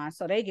Babylon,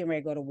 so they getting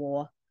ready to go to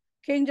war.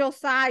 King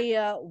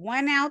Josiah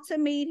went out to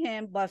meet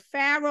him, but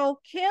Pharaoh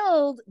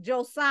killed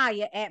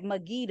Josiah at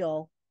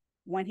Megiddo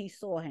when he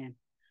saw him.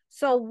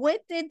 So what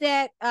did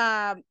that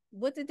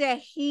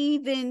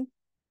heathen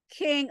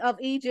king of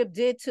Egypt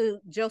did to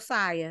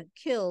Josiah?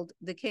 Killed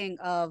the king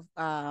of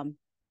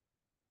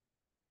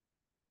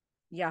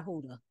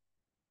Yehuda.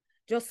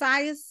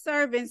 Josiah's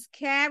servants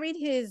carried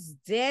his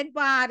dead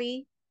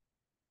body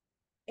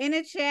in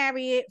a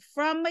chariot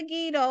from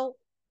Megiddo,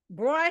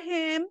 brought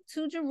him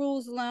to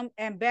Jerusalem,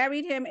 and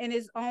buried him in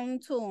his own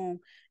tomb.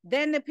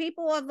 Then the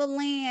people of the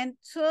land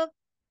took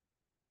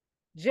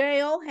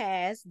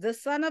Jehoahaz, the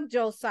son of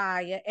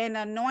Josiah, and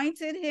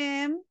anointed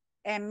him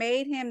and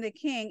made him the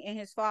king in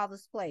his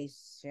father's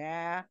place.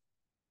 Yeah.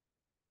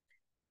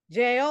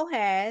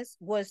 Jehoahaz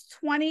was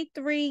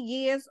 23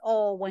 years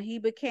old when he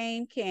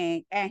became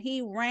king, and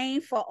he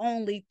reigned for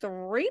only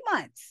 3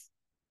 months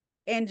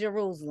in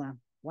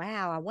Jerusalem.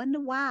 Wow, I wonder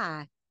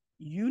why.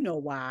 You know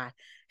why.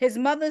 His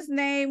mother's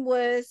name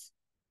was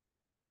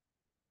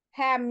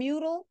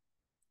Hamutal,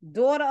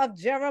 daughter of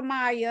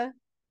Jeremiah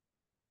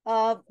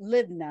of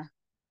Libnah.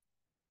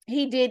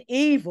 He did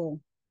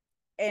evil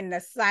in the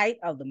sight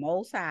of the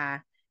Most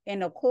High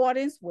in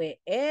accordance with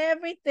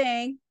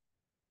everything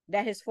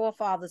that his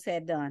forefathers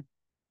had done.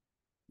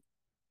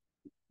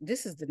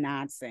 This is the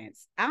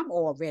nonsense. I'm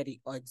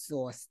already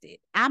exhausted.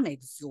 I'm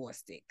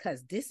exhausted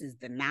because this is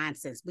the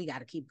nonsense. We got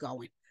to keep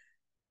going.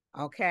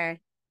 Okay.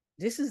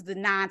 This is the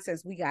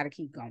nonsense we got to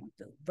keep going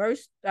through.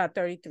 Verse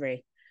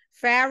 33.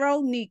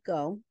 Pharaoh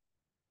Necho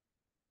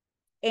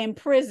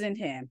imprisoned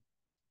him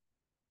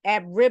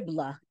at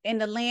Riblah in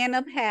the land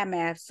of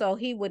Hamath, so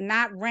he would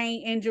not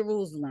reign in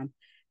Jerusalem,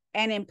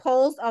 and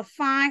imposed a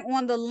fine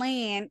on the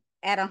land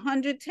at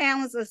 100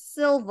 talents of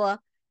silver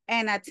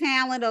and a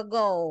talent of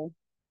gold.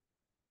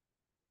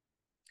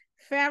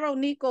 Pharaoh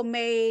Necho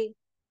made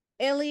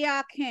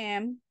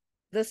Eliakim,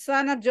 the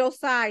son of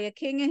Josiah,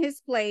 king in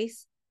his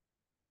place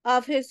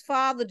of his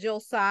father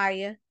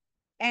Josiah,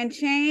 and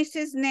changed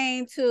his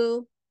name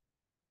to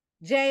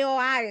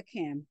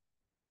Jehoiakim.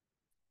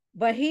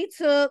 But he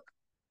took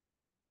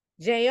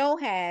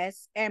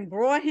Jehoahaz and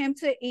brought him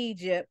to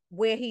Egypt,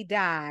 where he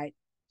died.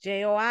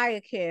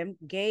 Jehoiakim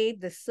gave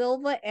the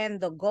silver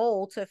and the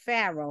gold to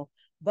Pharaoh,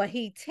 but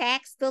he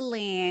taxed the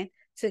land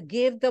to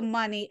give the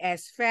money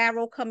as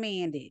Pharaoh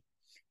commanded.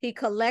 He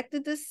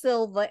collected the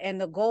silver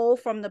and the gold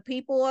from the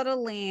people of the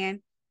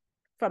land,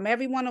 from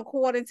everyone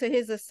according to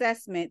his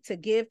assessment, to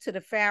give to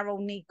the Pharaoh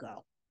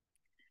Necho.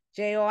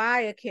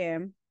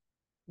 Jehoiakim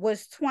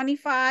was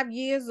 25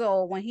 years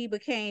old when he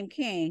became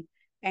king,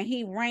 and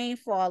he reigned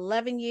for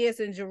 11 years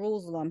in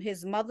Jerusalem.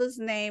 His mother's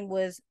name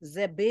was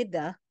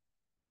Zebidah,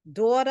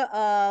 daughter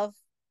of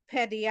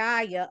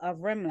Pedaiah of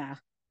Rimlah.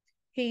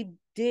 He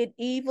did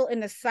evil in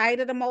the sight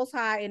of the Most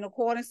High in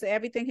accordance to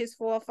everything his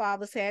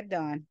forefathers had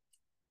done.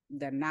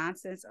 The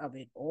nonsense of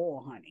it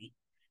all, honey.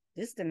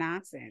 This is the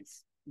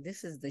nonsense.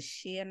 This is the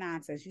sheer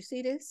nonsense. You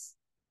see this?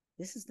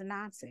 This is the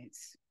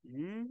nonsense.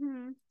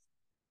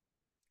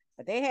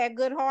 But they had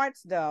good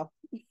hearts, though.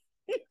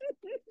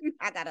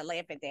 I gotta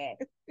laugh at that.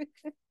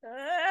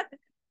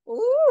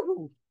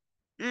 Ooh.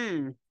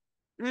 Mm.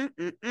 Mm,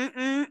 mm, mm,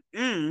 mm,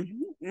 mm,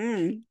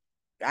 mm.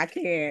 I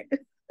can't.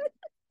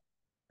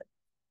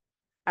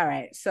 All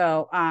right.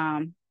 So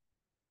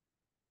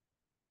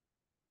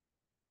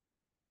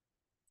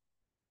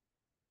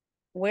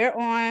we're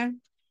on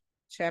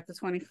chapter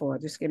 24.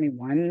 Just give me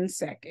 1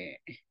 second.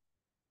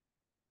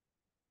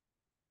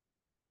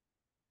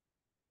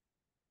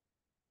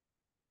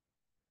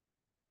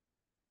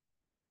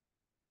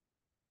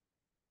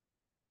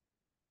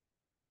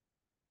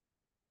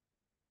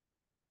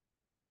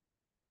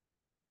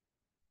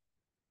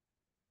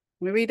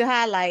 Let me read the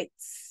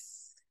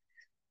highlights.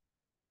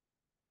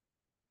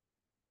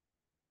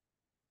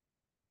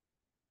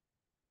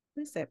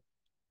 What's that?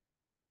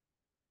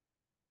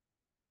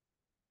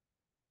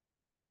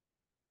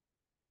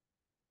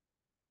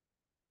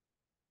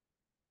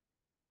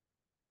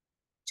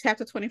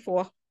 Chapter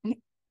 24.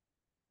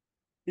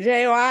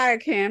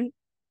 Jehoiakim,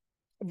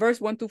 verse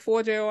 1 through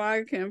 4.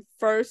 Jehoiakim,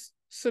 first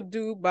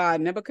subdued by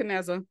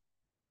Nebuchadnezzar,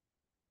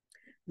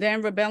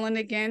 then rebelling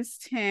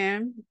against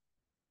him,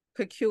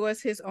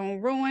 procures his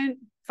own ruin.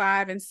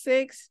 5 and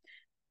 6.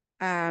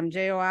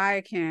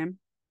 Jehoiakim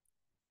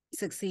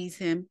succeeds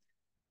him.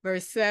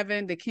 Verse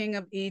 7, the king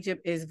of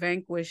Egypt is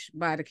vanquished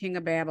by the king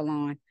of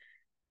Babylon.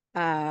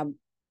 8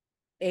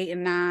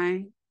 and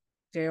 9,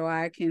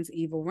 Jehoiakim's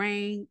evil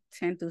reign.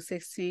 10 through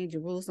 16,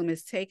 Jerusalem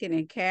is taken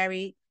and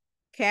carried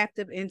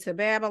captive into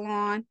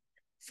Babylon.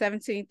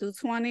 17 through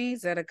 20,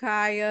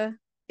 Zedekiah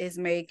is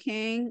made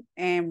king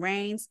and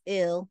reigns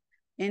ill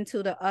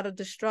into the utter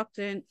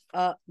destruction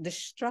of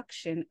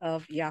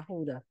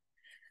Yahudah.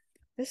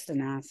 This is the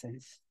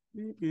nonsense.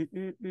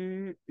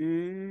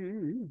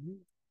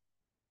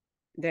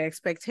 The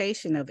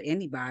expectation of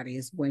anybody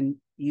is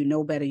when you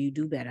know better, you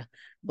do better.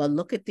 But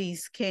look at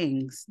these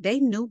kings. They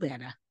knew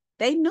better.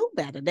 They knew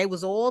better. They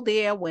was all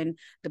there when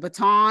the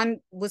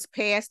baton was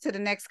passed to the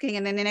next king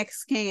and then the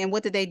next king. And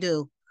what did they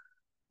do?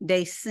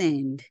 They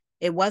sinned.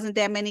 It wasn't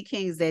that many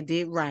kings that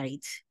did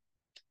right.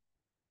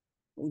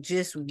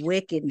 Just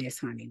wickedness,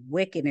 honey,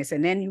 wickedness.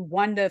 And then you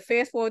wonder,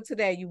 fast forward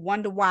today, you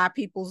wonder why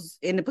people's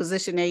in the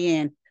position they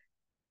in.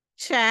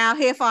 Child,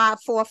 here for our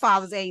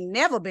forefathers ain't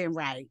never been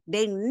right.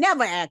 They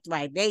never act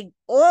right. They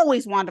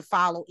always want to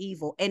follow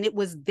evil. And it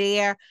was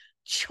their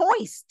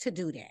choice to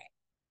do that.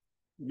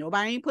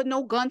 Nobody ain't put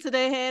no gun to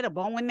their head, a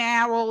bow and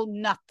arrow,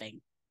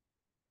 nothing.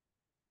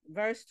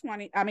 Chapter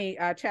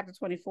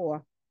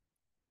 24.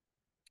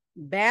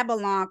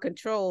 Babylon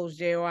controls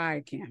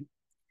Jehoiakim.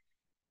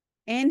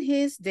 In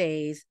his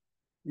days,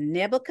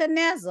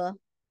 Nebuchadnezzar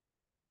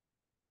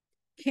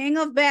King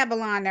of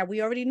Babylon. Now,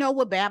 we already know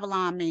what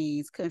Babylon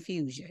means,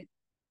 confusion.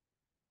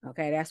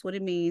 Okay, that's what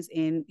it means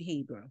in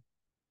Hebrew.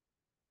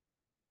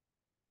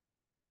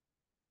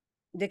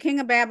 The king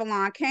of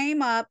Babylon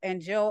came up,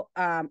 and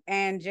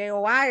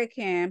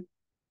Jehoiakim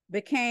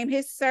became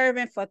his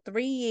servant for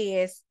 3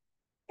 years,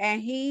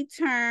 and he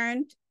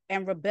turned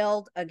and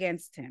rebelled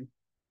against him.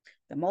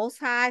 The Most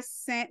High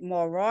sent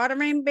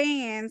marauding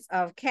bands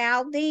of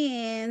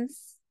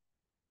Chaldeans,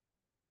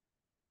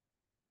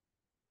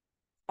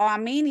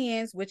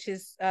 Armenians, which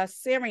is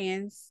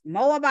Syrians,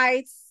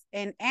 Moabites,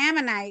 and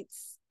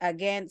Ammonites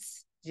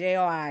against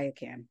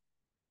Jehoiakim.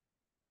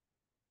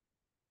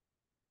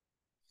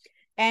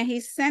 And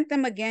he sent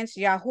them against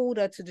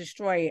Yehuda to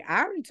destroy it.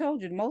 I already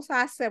told you, the Most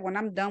High said, when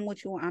I'm done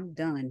with you, I'm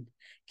done.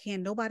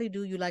 Can't nobody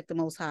do you like the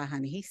Most High,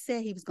 honey. He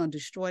said he was going to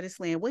destroy this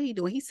land. What are you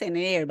doing? He's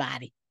sending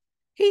everybody.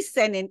 He's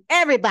sending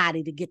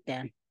everybody to get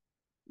them.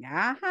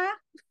 Uh-huh.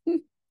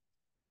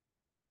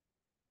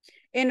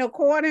 In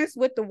accordance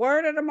with the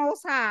word of the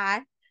Most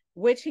High,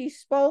 which he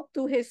spoke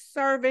through his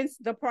servants,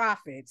 the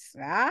prophets.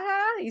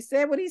 He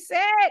said what he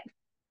said.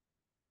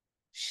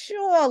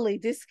 Surely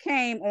this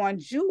came on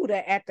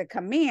Judah at the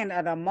command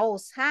of the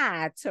Most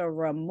High to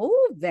remove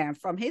them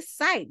from his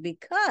sight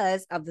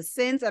because of the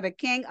sins of the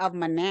king of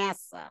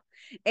Manasseh,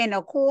 in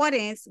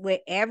accordance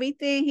with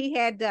everything he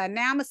had done.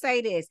 Now I'm going to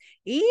say this.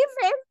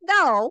 Even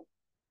though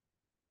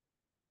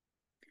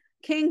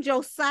King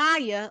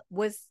Josiah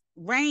was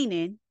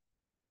reigning,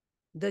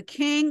 the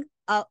king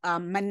of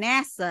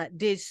Manasseh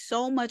did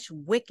so much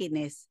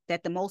wickedness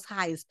that the Most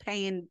High is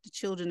paying the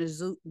children of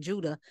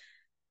Judah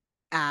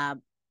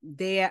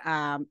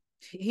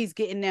he's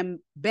getting them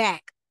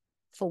back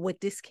for what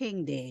this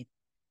king did.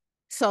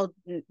 So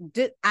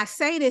I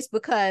say this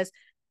because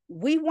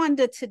we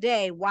wonder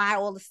today why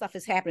all the stuff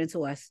is happening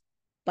to us.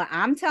 But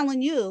I'm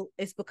telling you,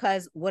 it's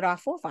because what our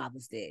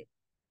forefathers did.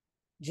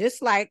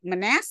 Just like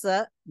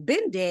Manasseh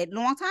been dead a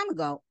long time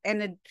ago.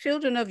 And the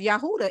children of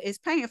Yehuda is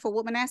paying for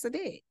what Manasseh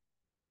did.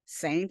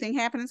 Same thing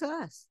happening to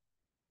us.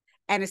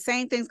 And the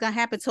same thing's going to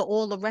happen to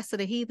all the rest of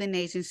the heathen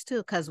nations too,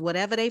 because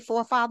whatever their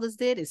forefathers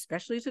did,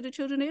 especially to the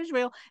children of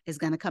Israel, is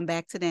going to come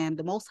back to them.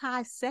 The Most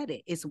High said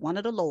it. It's one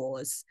of the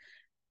laws.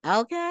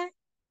 Okay?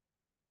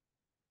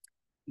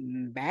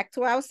 Back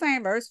to what I was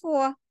saying, verse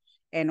 4.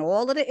 And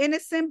all of the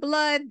innocent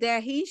blood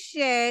that he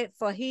shed,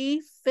 for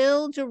he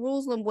filled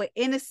Jerusalem with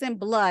innocent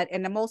blood,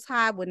 and the Most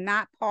High would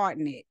not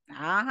pardon it.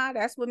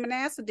 That's what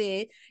Manasseh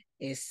did,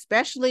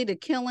 especially the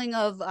killing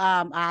of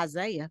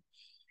Isaiah.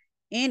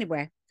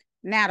 Anyway.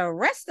 Now, the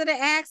rest of the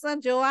acts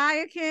of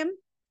Jehoiakim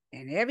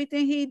and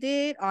everything he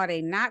did, are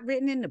they not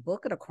written in the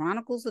book of the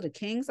Chronicles of the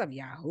Kings of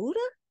Yehuda?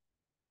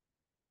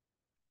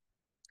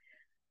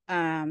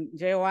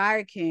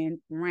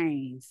 Jehoiakim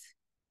reigns.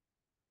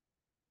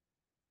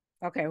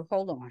 Okay,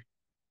 hold on.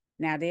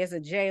 Now, there's a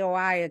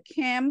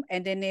Jehoiakim,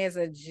 and then there's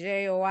a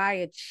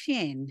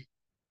Jehoiachin.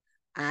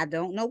 I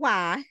don't know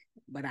why,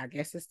 but I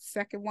guess it's the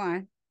second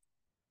one.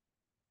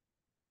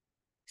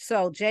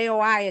 So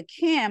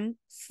Jehoiakim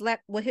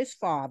slept with his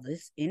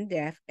fathers in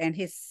death, and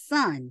his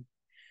son,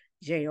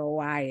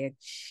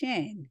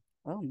 Jehoiachin,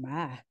 oh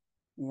my,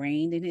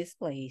 reigned in his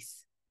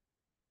place.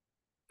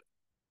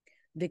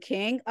 The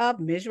king of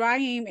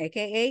Mizraim,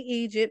 aka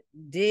Egypt,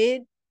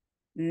 did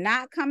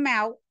not come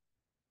out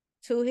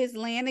to his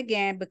land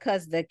again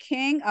because the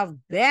king of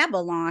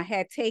Babylon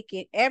had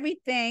taken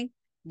everything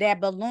that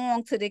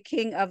belonged to the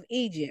king of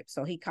Egypt.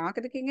 So he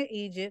conquered the king of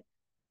Egypt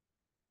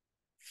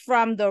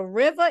from the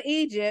river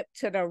Egypt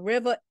to the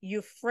river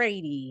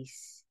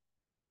Euphrates.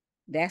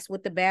 That's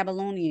what the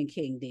Babylonian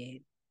king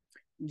did.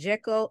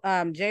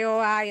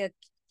 Jehoiachin,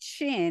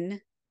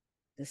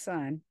 the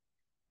son,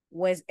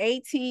 was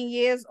 18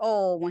 years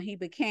old when he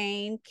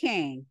became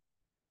king.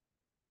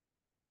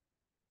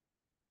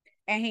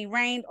 And he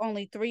reigned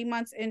only 3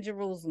 months in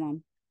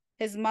Jerusalem.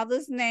 His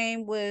mother's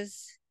name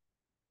was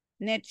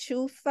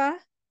Netshutha,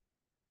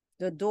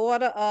 the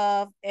daughter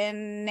of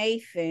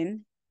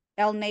Elnathan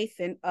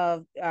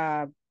of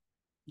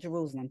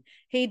Jerusalem.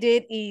 He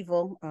did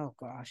evil, oh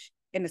gosh,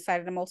 in the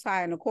sight of the Most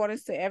High, in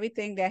accordance to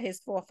everything that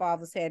his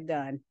forefathers had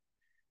done.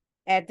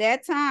 At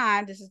that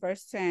time, this is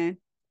verse 10,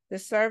 the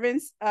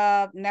servants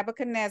of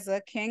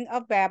Nebuchadnezzar, king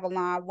of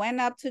Babylon,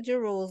 went up to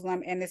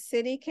Jerusalem, and the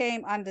city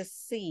came under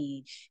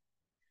siege.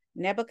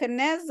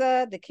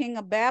 Nebuchadnezzar, the king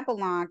of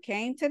Babylon,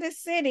 came to the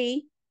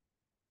city.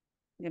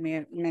 Give me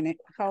a minute.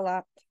 Hold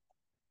up.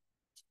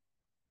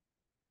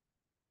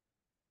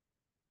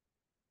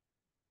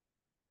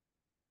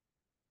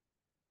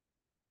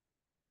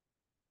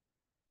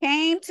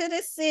 Came to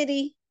the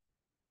city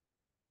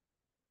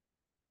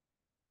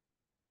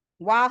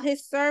while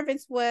his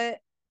servants were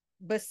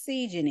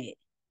besieging it.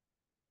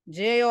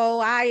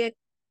 Jehoiachin,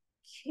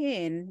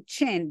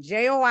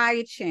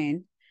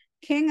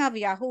 king of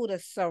Yehuda,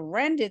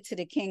 surrendered to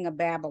the king of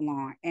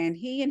Babylon, and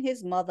he and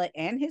his mother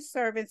and his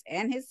servants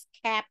and his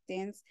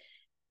captains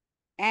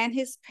and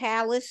his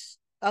palace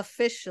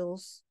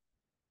officials.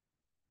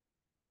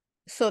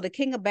 So the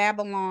king of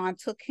Babylon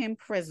took him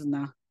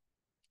prisoner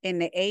in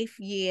the 8th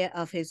year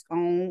of his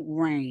own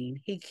reign.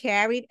 He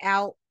carried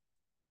out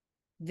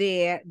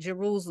there,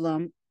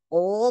 Jerusalem,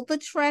 all the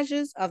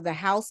treasures of the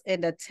house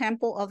and the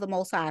temple of the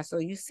Most High. So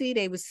you see,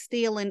 they were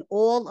stealing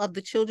all of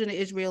the children of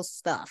Israel's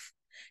stuff.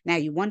 Now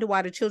you wonder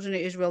why the children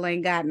of Israel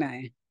ain't got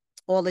nothing.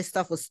 All this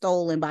stuff was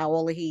stolen by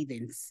all the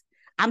heathens.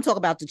 I'm talking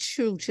about the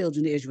true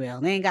children of Israel.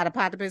 They ain't got a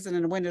pot to piss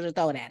in the window to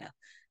throw it at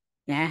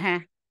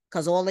her.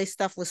 Because all their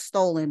stuff was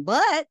stolen.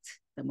 But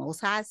the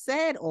Most High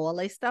said all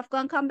their stuff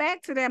gonna come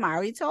back to them. I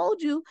already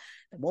told you.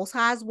 The Most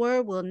High's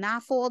word will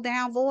not fall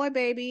down void,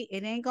 baby.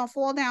 It ain't gonna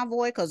fall down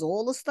void, because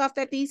all the stuff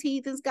that these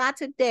heathens got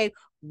today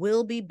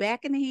will be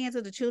back in the hands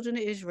of the children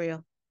of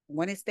Israel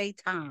when it's their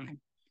time.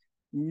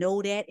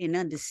 Know that and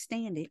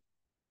understand it.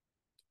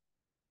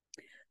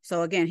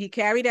 So again, he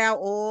carried out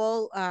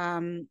all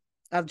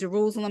of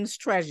Jerusalem's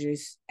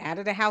treasures out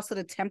of the house of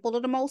the temple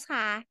of the Most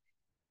High,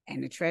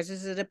 and the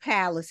treasures of the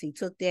palace he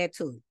took there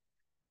too,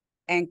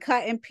 and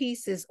cut in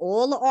pieces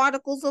all the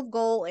articles of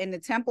gold in the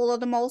temple of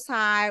the Most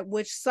High,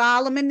 which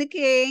Solomon the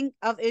king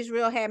of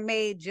Israel had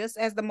made, just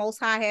as the Most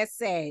High had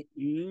said.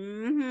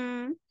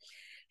 He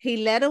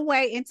led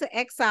away into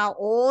exile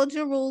all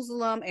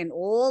Jerusalem and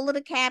all of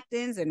the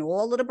captains and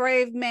all of the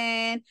brave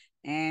men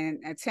and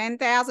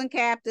 10,000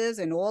 captives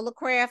and all the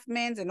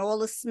craftsmen and all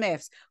the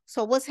smiths.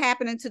 So what's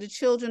happening to the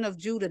children of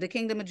Judah, the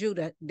kingdom of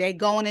Judah? They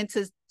going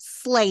into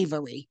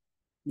slavery.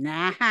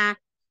 I'm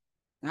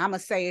going to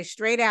say it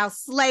straight out,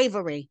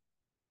 slavery.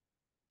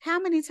 How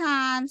many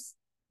times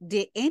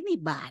did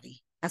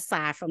anybody,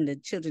 aside from the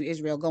children of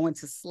Israel, go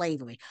into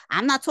slavery?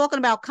 I'm not talking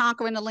about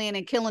conquering the land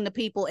and killing the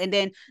people and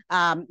then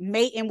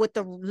mating with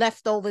the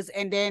leftovers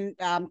and then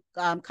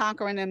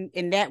conquering them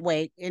in that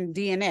way in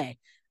DNA.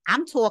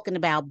 I'm talking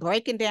about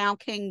breaking down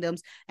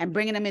kingdoms and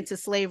bringing them into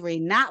slavery,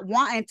 not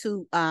wanting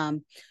to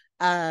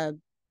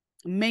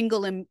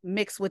mingle and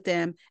mix with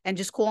them and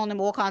just calling them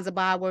all kinds of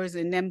bywords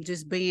and them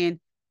just being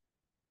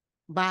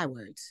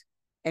bywords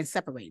and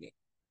separated.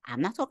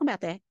 I'm not talking about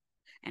that.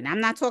 And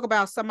I'm not talking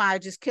about somebody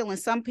just killing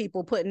some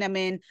people, putting them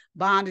in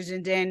bondage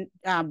and then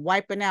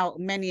wiping out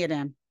many of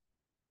them.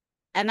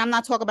 And I'm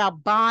not talking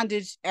about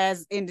bondage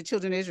as in the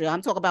children of Israel.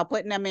 I'm talking about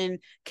putting them in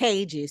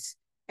cages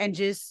and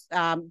just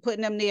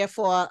putting them there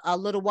for a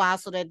little while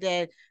so that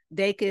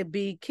they could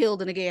be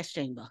killed in a gas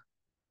chamber.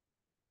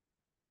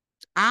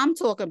 I'm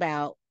talking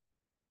about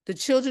the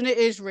children of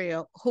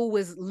Israel who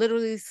was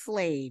literally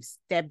slaves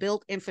that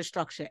built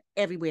infrastructure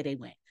everywhere they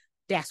went.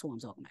 That's what I'm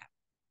talking about.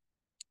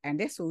 And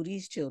that's who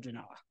these children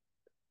are.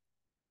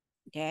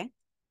 Okay?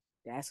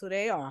 That's who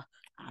they are.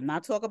 I'm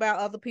not talking about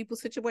other people's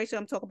situation.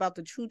 I'm talking about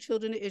the true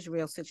children of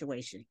Israel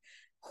situation.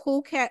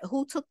 Who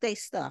took their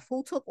stuff?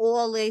 Who took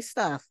all their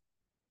stuff?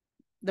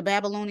 The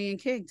Babylonian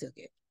king took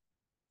it.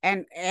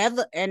 And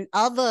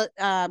other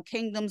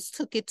kingdoms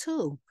took it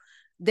too.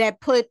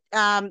 That put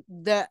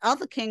the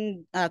other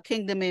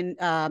kingdom in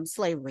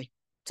slavery.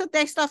 Took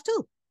their stuff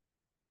too.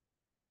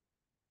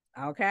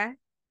 Okay?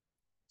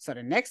 So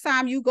the next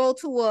time you go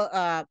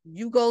to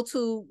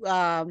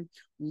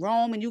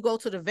Rome and you go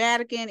to the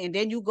Vatican and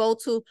then you go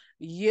to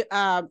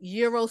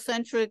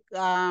Eurocentric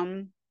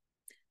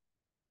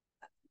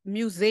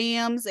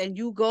museums and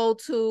you go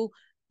to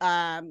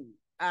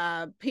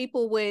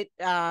people with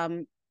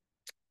who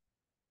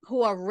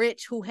are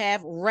rich, who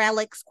have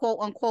relics, quote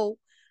unquote,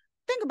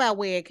 think about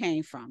where it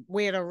came from,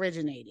 where it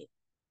originated.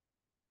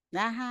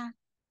 That's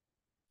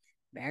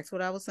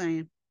what I was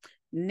saying.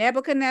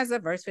 Nebuchadnezzar,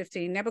 verse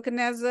 15,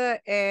 Nebuchadnezzar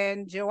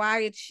led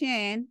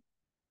Jehoiachin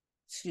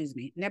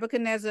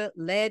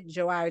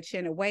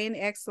away in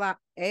exile.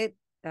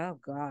 Oh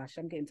gosh,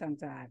 I'm getting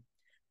tongue-tied.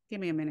 Give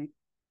me a minute.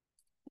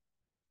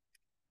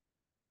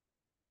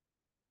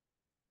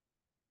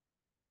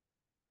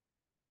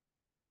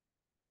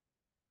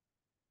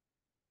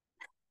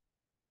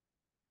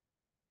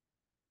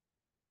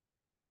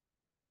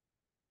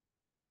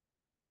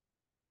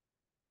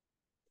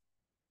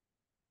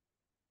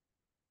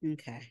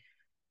 Okay.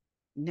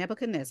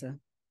 Nebuchadnezzar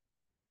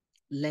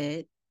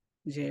led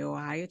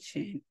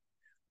Jehoiachin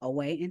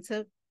away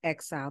into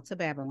exile to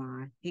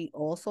Babylon. He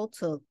also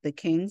took the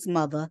king's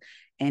mother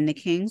and the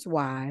king's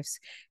wives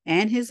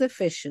and his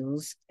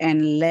officials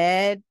and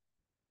led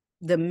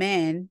the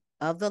men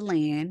of the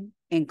land,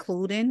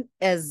 including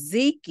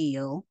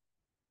Ezekiel.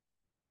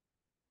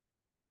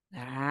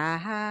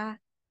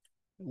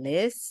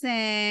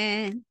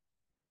 Listen.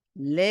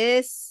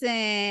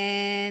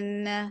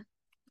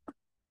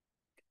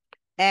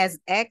 As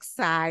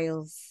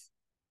exiles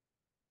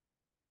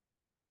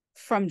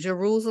from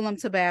Jerusalem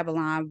to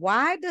Babylon.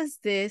 Why does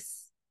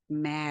this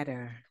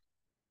matter?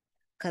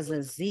 Because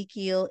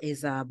Ezekiel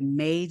is a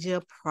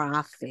major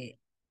prophet.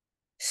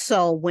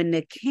 So when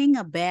the king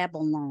of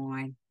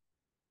Babylon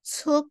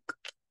took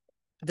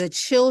the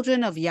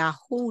children of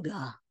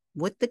Yahudah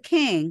with the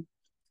king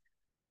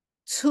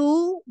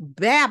to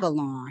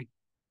Babylon,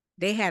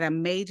 they had a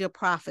major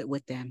prophet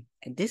with them.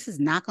 And this is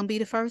not going to be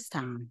the first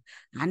time.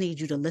 I need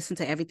you to listen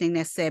to everything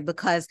that's said,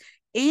 because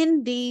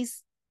in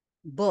these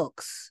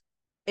books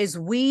is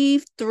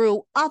weaved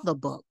through other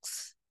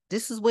books.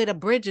 This is where the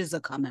bridges are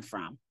coming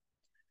from.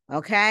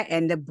 Okay.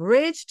 And the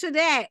bridge to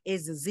that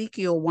is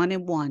Ezekiel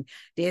 1:1.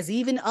 There's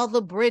even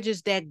other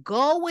bridges that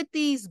go with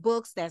these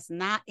books that's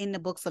not in the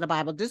books of the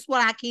Bible. This is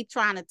what I keep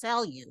trying to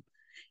tell you.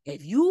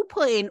 If you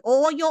put in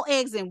all your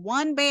eggs in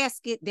one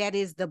basket, that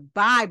is the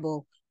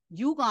Bible,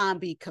 you're going to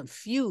be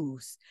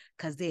confused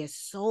because there's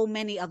so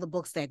many other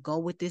books that go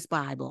with this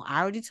Bible.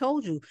 I already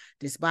told you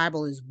this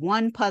Bible is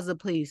one puzzle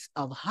piece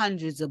of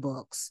hundreds of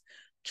books.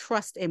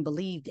 Trust and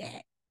believe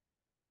that.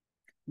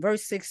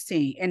 Verse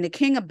 16, and the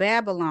king of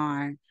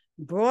Babylon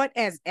brought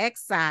as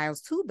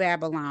exiles to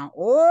Babylon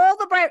all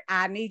the brave.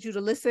 I need you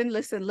to listen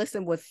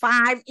with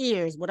 5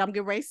 ears, what I'm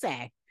getting ready to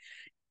say.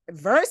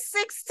 Verse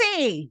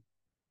 16,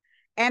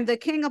 and the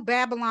king of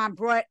Babylon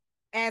brought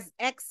as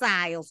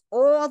exiles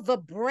all the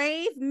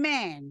brave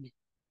men,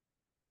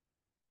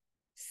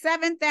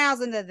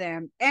 7,000 of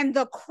them, and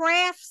the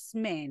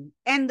craftsmen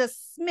and the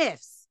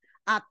smiths,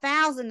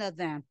 1,000 of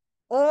them,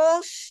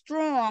 all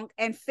strong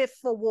and fit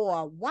for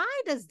war.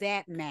 Why does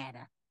that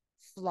matter,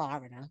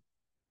 Florida?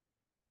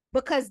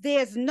 Because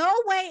there's no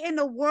way in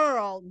the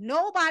world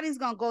nobody's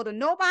going to go to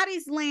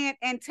nobody's land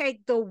and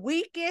take the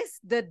weakest,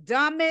 the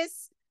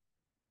dumbest,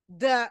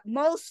 the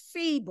most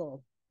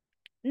feeble.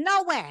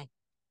 No way.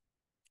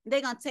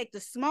 They're going to take the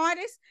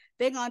smartest.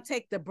 They're going to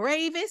take the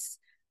bravest.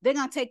 They're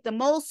going to take the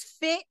most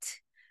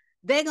fit.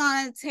 They're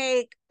going to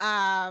take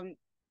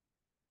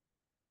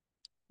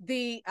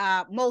the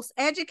most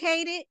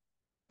educated,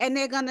 and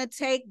they're going to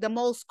take the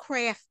most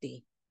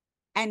crafty.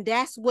 And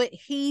that's what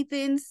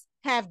heathens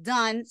have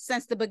done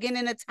since the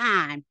beginning of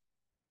time.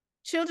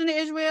 Children of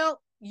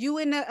Israel, you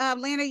in the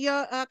land of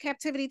your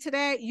captivity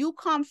today, you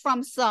come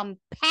from some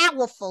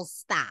powerful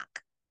stock.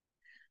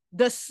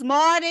 The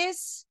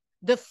smartest,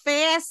 the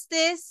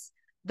fastest,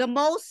 the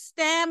most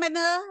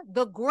stamina,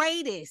 the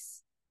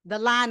greatest, the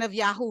line of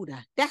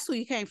Yahudah. That's who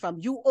you came from.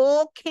 You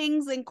all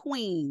kings and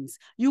queens.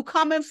 You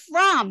coming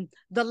from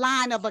the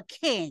line of a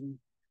king.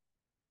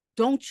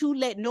 Don't you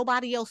let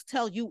nobody else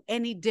tell you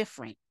any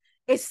different.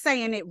 It's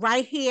saying it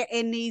right here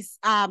in these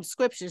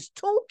scriptures.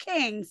 2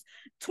 Kings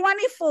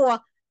 24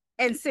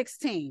 and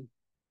 16.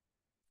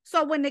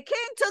 So when the king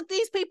took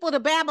these people to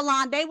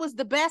Babylon, they was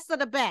the best of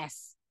the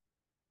best.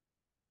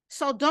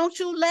 So don't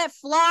you let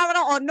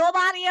Florida or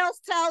nobody else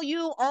tell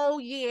you, oh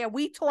yeah,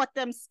 we taught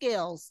them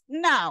skills.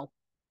 No.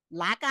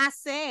 Like I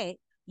said,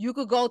 you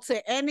could go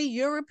to any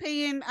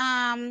European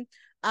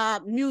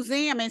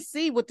museum and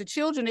see what the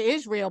children of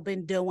Israel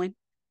been doing.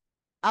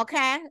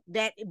 Okay?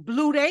 That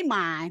blew their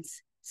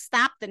minds.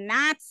 Stop the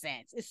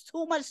nonsense. It's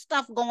too much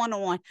stuff going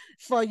on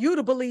for you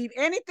to believe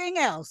anything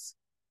else.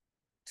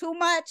 Too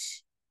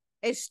much.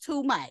 It's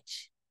too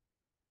much.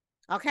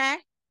 Okay?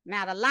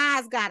 Now the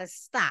lies got to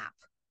stop.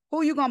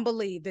 Who you going to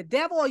believe? The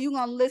devil, or you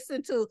going to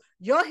listen to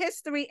your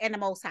history and the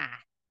Most High?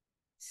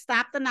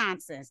 Stop the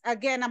nonsense.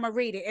 Again, I'm going to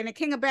read it. And the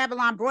king of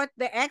Babylon brought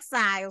the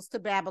exiles to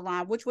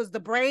Babylon, which was the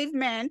brave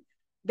men.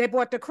 They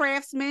brought the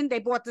craftsmen. They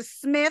brought the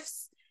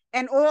smiths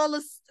and all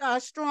the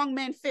strong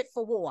men fit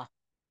for war.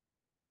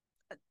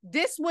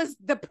 This was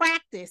the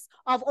practice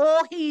of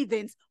all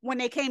heathens when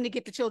they came to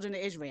get the children of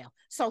Israel.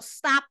 So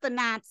stop the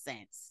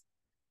nonsense.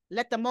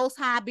 Let the Most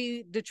High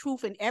be the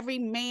truth, and every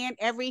man,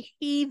 every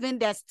heathen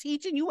that's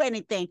teaching you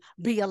anything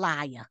be a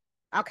liar.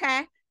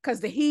 Okay?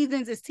 Because the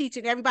heathens is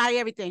teaching everybody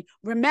everything.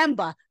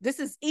 Remember, this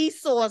is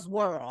Esau's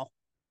world.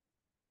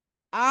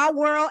 Our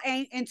world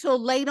ain't until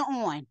later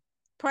on.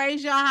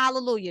 Praise Yah,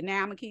 hallelujah.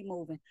 Now I'm going to keep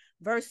moving.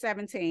 Verse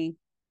 17.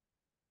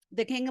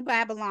 The king of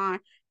Babylon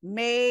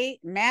made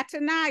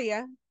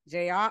Mattaniah,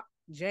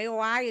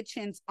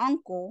 Jehoiachin's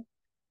uncle,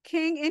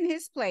 king in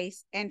his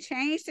place, and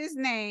changed his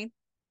name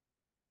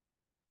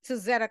to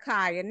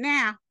Zedekiah.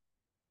 Now,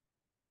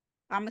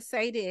 I'm going to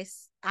say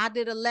this. I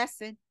did a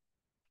lesson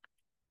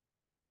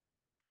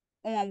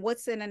on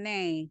what's in a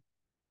name.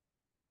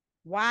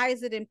 Why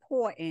is it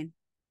important,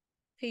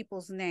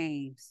 people's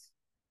names?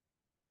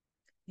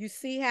 You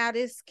see how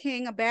this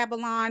king of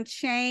Babylon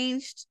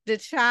changed the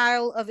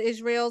child of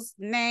Israel's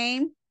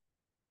name?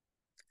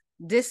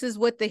 This is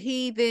what the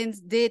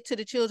heathens did to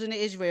the children of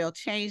Israel,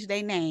 changed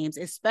their names,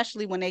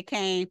 especially when they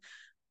came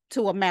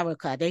to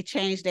America. They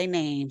changed their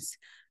names.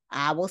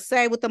 I will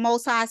say what the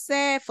Most High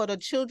said, for the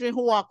children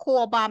who are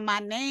called by my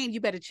name, you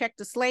better check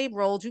the slave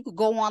rolls. You could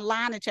go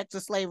online and check the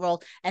slave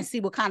rolls and see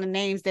what kind of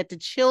names that the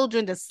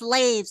children, the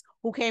slaves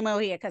who came over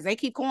here, because they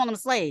keep calling them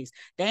slaves.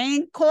 They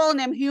ain't calling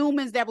them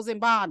humans that was in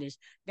bondage.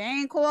 They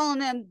ain't calling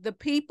them the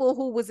people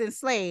who was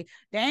enslaved.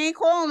 They ain't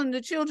calling them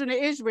the children of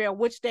Israel,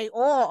 which they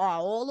all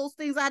are. All those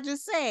things I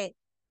just said.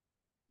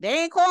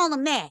 They ain't calling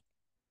them that.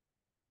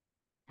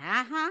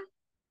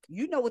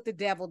 You know what the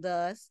devil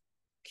does.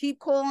 Keep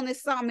calling it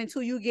something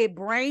until you get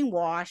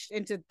brainwashed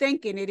into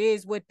thinking it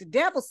is what the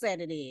devil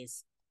said it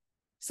is.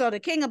 So the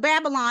king of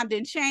Babylon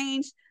then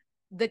changed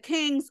the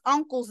king's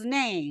uncle's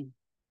name.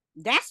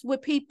 That's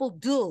what people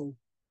do.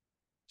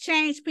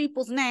 Change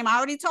people's name. I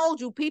already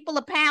told you, people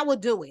of power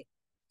do it.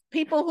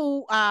 People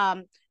who,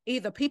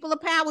 either people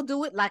of power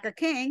do it, like a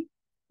king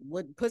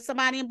would put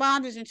somebody in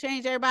bondage and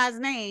change everybody's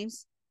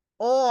names,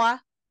 or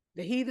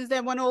The heathens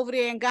that went over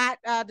there and got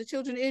the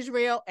children of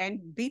Israel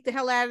and beat the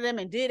hell out of them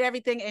and did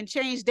everything and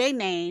changed their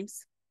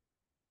names.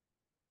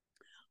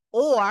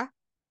 Or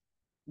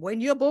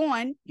when you're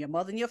born, your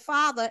mother and your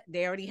father,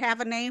 they already have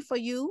a name for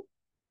you.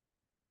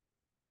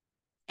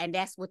 And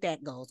that's what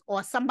that goes.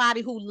 Or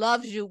somebody who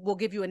loves you will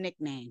give you a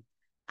nickname.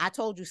 I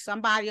told you,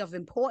 somebody of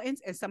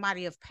importance and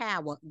somebody of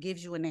power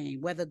gives you a name,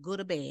 whether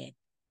good or bad.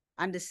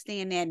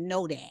 Understand that,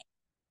 know that.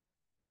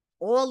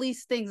 All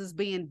these things is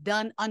being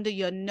done under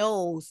your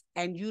nose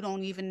and you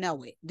don't even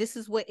know it. This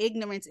is what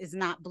ignorance is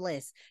not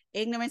bliss.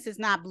 Ignorance is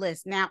not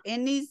bliss. Now,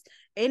 in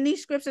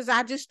these scriptures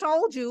I just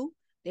told you,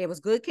 there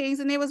was good kings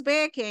and there was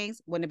bad kings.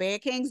 When the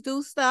bad kings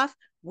do stuff,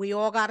 we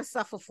all got to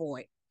suffer for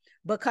it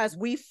because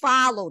we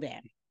follow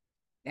them.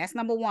 That's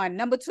number one.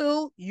 Number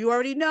two, you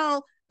already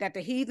know that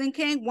the heathen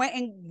king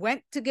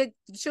went to get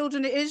the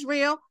children of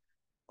Israel.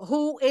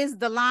 Who is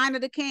the line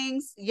of the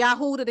kings?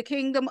 Yahudah, the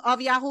kingdom of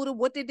Yahudah.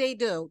 What did they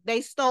do?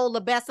 They stole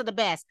the best of the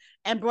best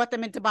and brought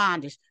them into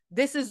bondage.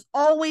 This has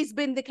always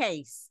been the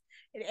case.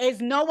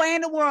 There's no way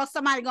in the world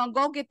somebody gonna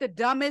go get the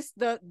dumbest,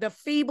 the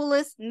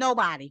feeblest,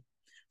 nobody.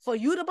 For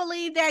you to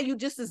believe that, you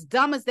just as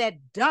dumb as that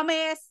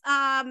dumbass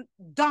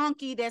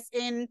donkey that's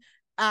in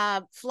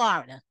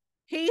Florida.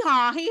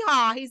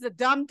 Hee-haw, he's a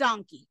dumb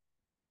donkey.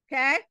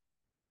 Okay?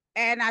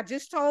 And I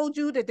just told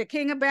you that the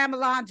king of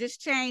Babylon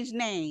just changed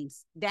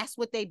names. That's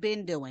what they've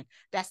been doing.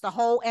 That's the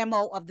whole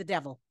MO of the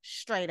devil,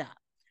 straight up.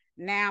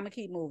 Now I'm going to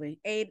keep moving.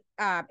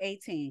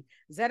 18.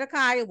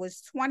 Zedekiah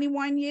was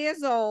 21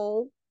 years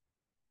old.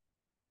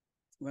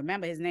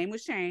 Remember, his name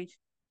was changed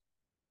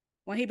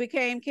when he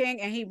became king,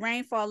 and he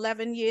reigned for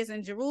 11 years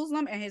in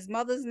Jerusalem, and his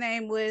mother's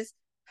name was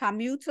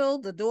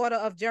Hamutal, the daughter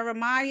of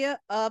Jeremiah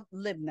of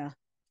Libnah.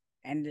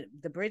 And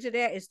the bridge of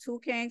that is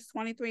 2 Kings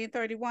 23 and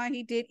 31.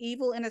 He did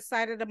evil in the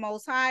sight of the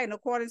Most High in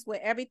accordance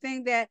with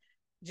everything that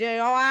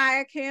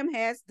Jehoiakim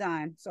has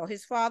done. So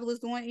his father was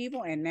doing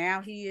evil, and now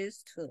he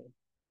is too.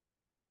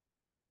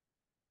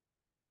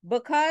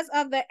 Because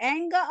of the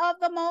anger of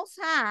the Most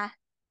High,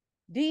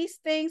 these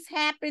things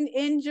happened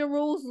in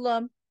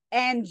Jerusalem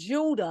and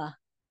Judah.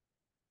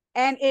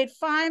 And it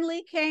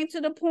finally came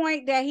to the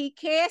point that he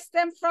cast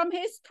them from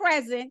his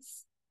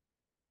presence.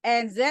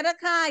 And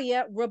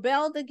Zedekiah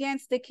rebelled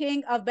against the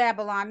king of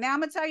Babylon. Now I'm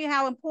going to tell you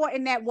how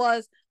important that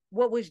was,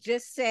 what was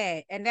just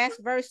said. And that's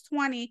verse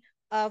 20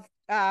 of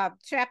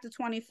chapter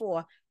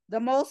 24.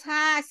 The Most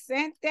High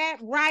sent that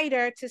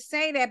writer to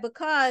say that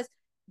because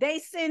they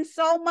sinned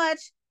so much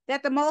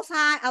that the Most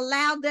High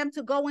allowed them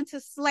to go into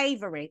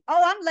slavery.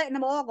 Oh, I'm letting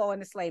them all go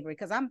into slavery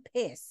because I'm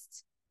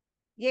pissed.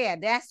 Yeah,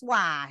 that's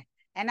why.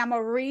 And I'm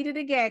going to read it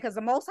again because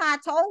the Most High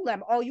told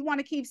them, oh, you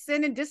want to keep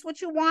sinning? This what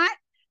you want?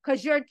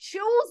 Because you're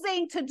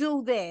choosing to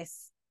do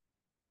this.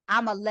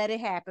 I'm going to let it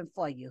happen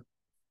for you.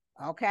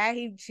 Okay?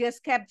 He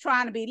just kept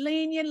trying to be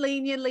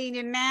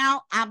lenient.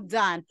 Now I'm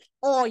done.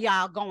 All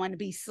y'all going to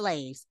be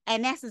slaves.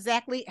 And that's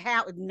exactly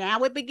how now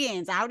it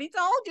begins. I already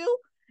told you.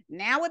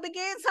 Now it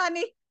begins,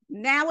 honey.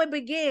 Now it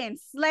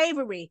begins.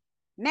 Slavery.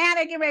 Now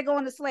they get ready to go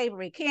into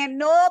slavery. Can't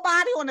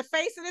nobody on the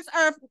face of this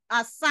earth,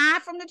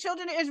 aside from the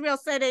children of Israel,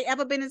 say they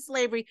ever been in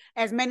slavery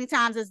as many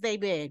times as they've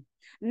been.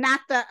 Not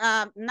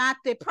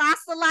the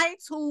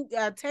proselytes who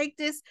take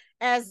this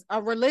as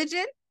a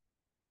religion,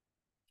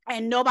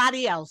 and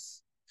nobody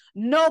else.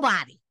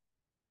 Nobody,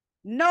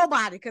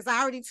 because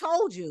I already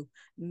told you,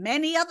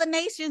 many other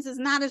nations is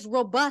not as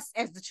robust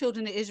as the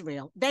children of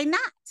Israel. They're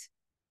not.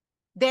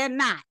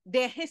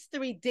 Their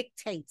history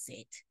dictates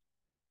it.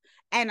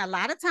 And a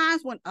lot of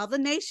times when other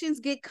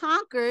nations get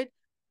conquered,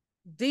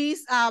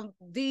 these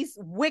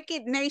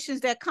wicked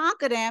nations that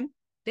conquer them,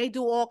 they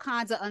do all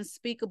kinds of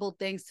unspeakable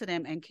things to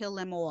them and kill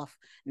them off,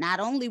 not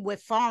only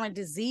with foreign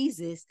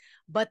diseases,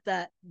 but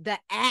the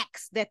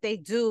acts that they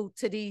do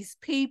to these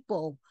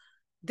people.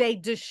 They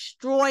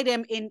destroy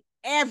them in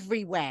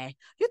every way.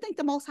 You think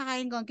the Most High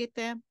ain't gonna get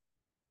them?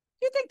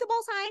 You think the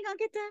Most High ain't gonna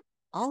get them?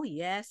 Oh,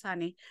 yes,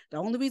 honey. The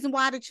only reason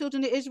why the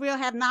children of Israel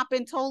have not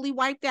been totally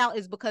wiped out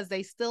is because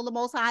they still the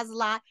Most High's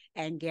lot.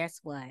 And guess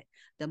what?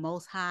 The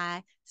Most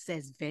High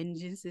says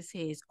vengeance is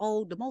his.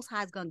 Oh, the Most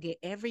High is going to get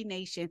every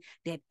nation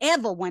that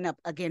ever went up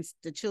against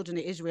the children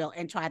of Israel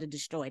and tried to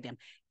destroy them.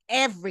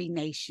 Every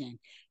nation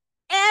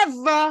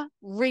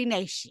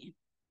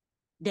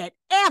that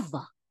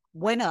ever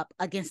went up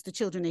against the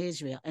children of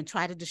Israel and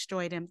tried to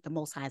destroy them, the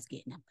Most High is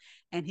getting them.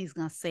 And he's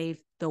going to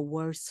save the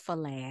worst for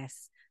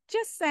last.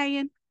 Just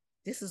saying.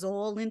 This is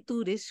all in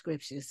through these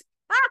scriptures.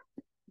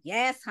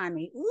 Yes,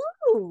 honey.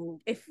 Ooh,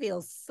 it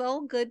feels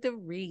so good to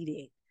read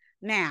it.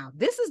 Now,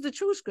 this is the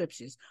true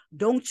scriptures.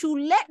 Don't you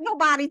let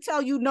nobody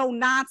tell you no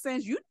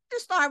nonsense. You need to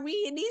start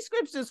reading these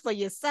scriptures for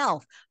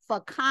yourself, for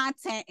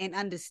content and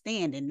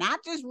understanding, not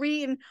just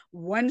reading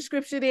one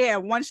scripture there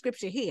and one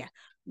scripture here.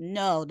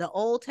 No, the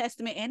Old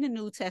Testament and the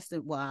New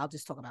Testament. Well, I'll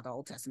just talk about the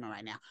Old Testament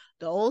right now.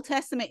 The Old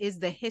Testament is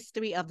the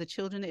history of the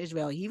children of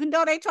Israel. Even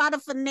though they try to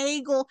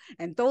finagle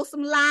and throw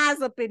some lies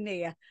up in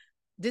there,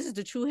 this is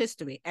the true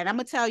history. And I'm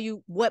going to tell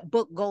you what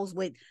book goes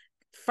with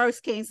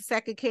First Kings,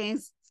 Second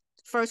Kings,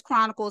 First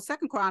Chronicle,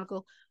 Second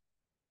Chronicle.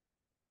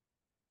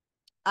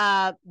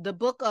 The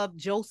book of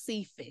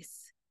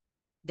Josephus.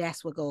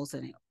 That's what goes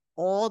in it.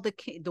 All the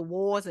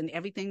wars and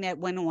everything that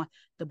went on,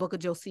 the book of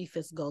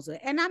Josephus goes in.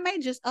 And I may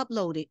just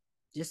upload it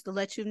just to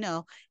let you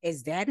know.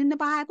 Is that in the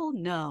Bible?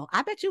 No.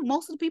 I bet you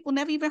most of the people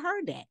never even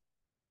heard that.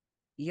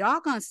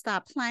 Y'all gonna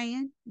stop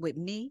playing with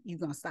me. You're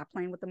gonna stop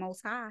playing with the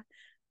Most High.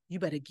 You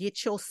better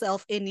get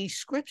yourself in these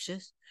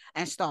scriptures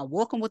and start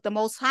walking with the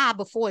Most High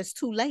before it's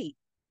too late.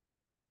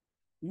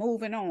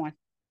 Moving on.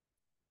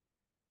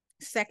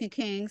 2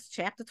 Kings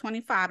chapter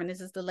 25, and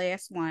this is the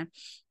last one.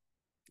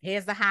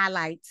 Here's the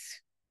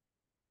highlights.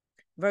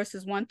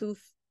 Verses 1 through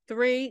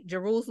 3,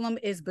 Jerusalem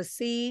is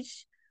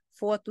besieged.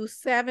 4 through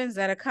 7,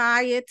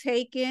 Zedekiah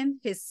taken,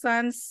 his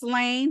son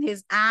slain,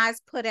 his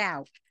eyes put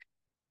out.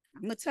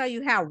 I'm going to tell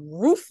you how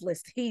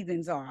ruthless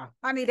heathens are.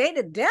 Honey, they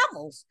the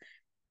devils.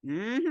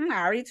 I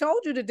already told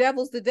you the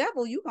devil's the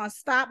devil. You going to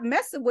stop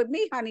messing with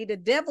me, honey. The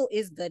devil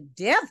is the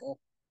devil.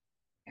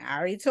 I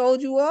already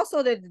told you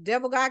also that the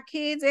devil got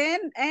kids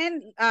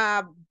and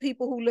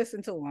people who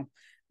listen to him.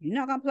 You're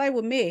not going to play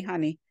with me,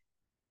 honey.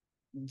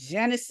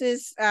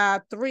 Genesis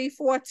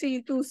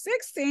 3:14 through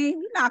 16,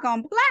 you're not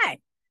going to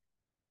play.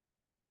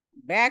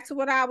 Back to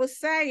what I was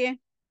saying.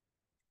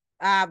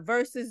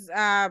 Verses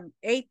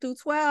 8 through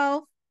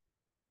 12.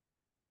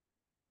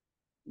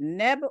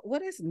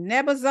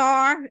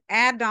 Nebuzar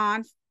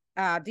Adon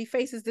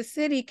defaces the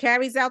city,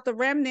 carries out the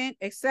remnant,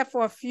 except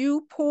for a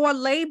few poor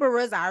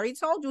laborers. I already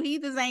told you,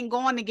 heathens ain't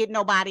going to get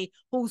nobody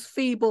who's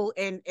feeble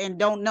and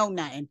don't know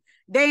nothing.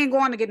 They ain't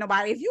going to get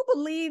nobody. If you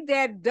believe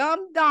that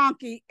dumb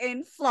donkey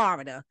in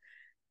Florida,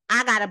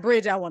 I got a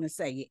bridge I want to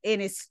say,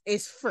 and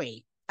it's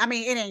free. I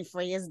mean, it ain't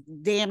free. It's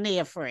damn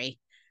near free.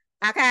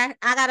 Okay?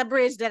 I got a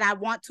bridge that I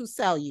want to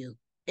sell you.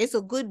 It's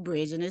a good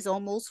bridge, and it's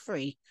almost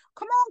free.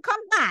 Come on,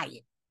 come buy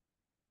it.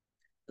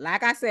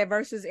 Like I said,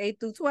 verses 8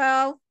 through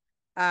 12,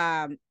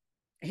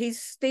 he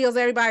steals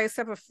everybody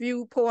except a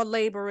few poor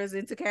laborers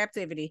into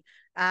captivity.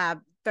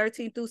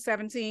 13 through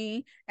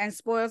 17, and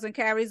spoils and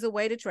carries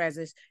away the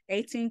treasures.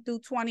 18 through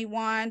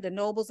 21, the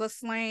nobles are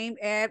slain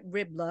at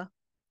Riblah.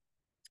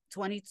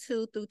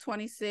 22 through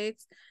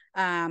 26,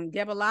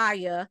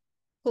 Gebaliah,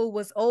 who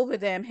was over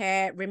them,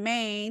 had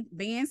remained,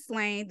 being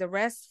slain. The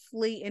rest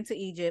flee into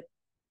Egypt.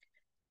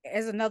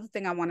 There's another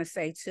thing I want to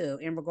say too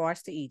in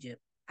regards to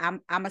Egypt.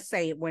 I'm going to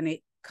say it when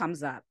it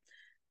comes up.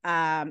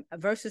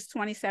 Verses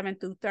 27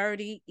 through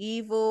 30,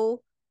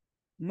 evil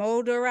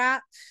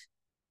Murderak,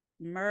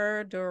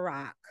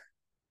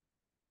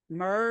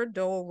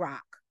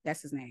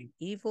 that's his name,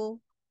 evil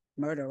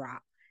Murderak,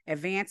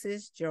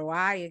 advances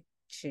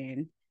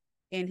Joachim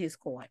in his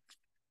court.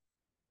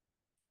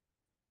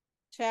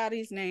 Child,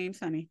 these names,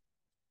 honey.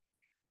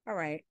 All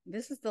right,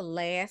 this is the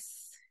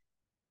last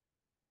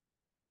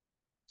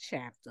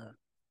chapter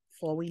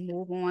before we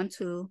move on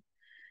to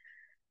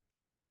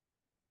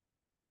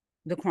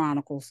the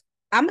Chronicles.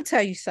 I'm going to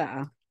tell you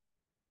something.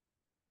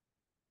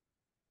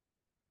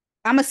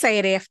 I'm going to say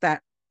it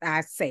after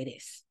I say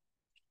this.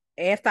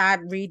 After I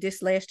read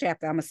this last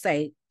chapter, I'm going to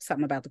say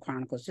something about the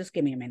Chronicles. Just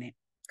give me a minute,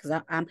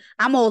 because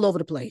I'm all over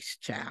the place,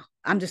 child.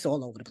 I'm just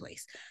all over the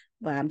place.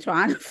 But I'm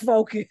trying to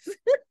focus.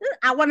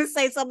 I want to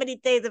say so many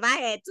things. If I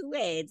had two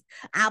heads,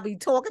 I'll be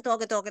talking.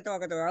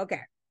 Okay.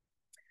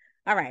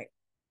 All right.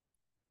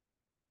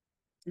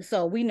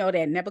 So we know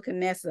that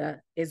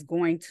Nebuchadnezzar is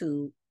going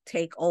to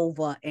take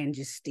over and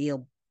just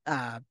steal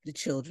the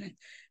children.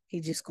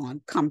 He's just going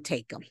to come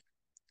take them.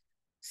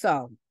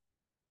 So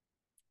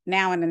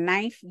now in the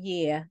 9th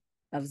year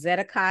of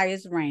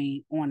Zedekiah's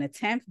reign, on the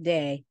 10th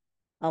day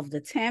of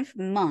the 10th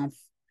month,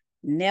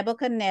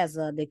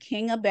 Nebuchadnezzar, the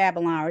king of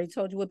Babylon, I already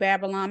told you what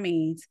Babylon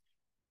means,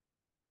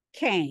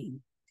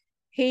 came.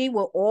 He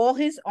with all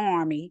his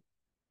army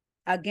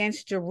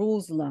against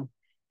Jerusalem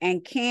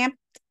and camped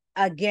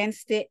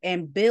against it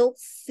and built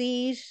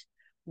siege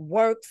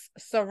works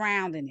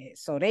surrounding it.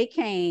 So they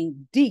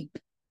came deep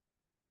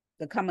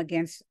to come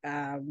against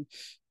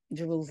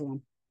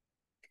Jerusalem.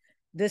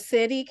 The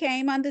city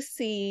came under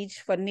siege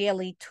for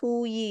nearly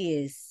 2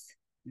 years,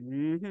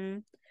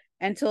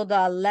 until the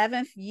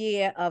 11th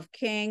year of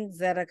King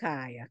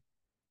Zedekiah.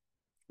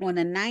 On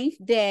the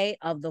 9th day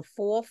of the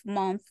 4th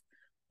month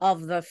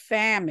of the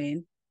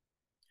famine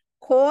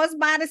caused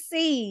by the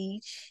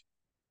siege,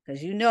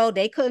 because you know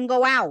they couldn't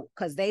go out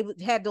because they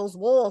had those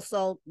walls,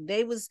 so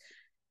they was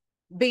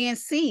being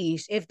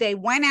sieged. If they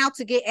went out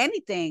to get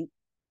anything,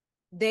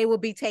 they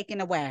would be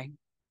taken away.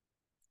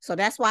 So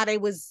that's why they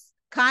was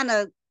kind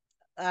of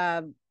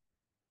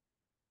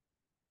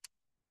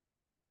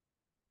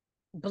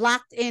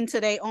blocked into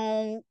their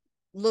own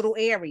little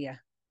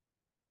area.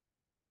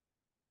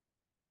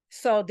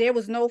 So there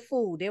was no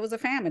food. There was a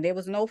famine. There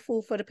was no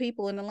food for the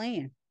people in the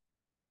land.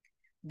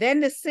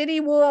 Then the city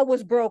wall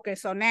was broken.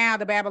 So now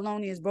the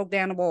Babylonians broke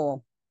down the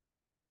wall.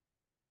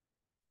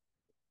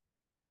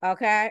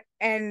 Okay.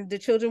 And the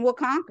children were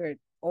conquered.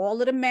 All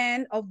of the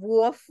men of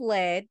war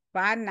fled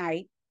by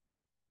night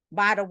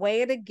by the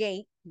way of the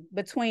gate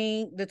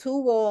between the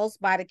two walls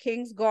by the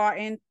king's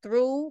garden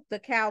through the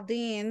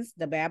Chaldeans,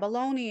 the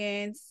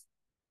Babylonians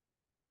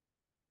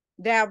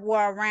that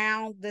were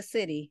around the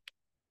city.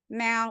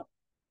 Now,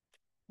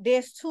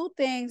 there's two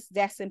things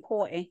that's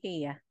important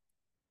here.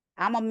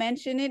 I'm going to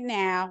mention it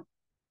now,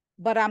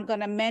 but I'm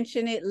going to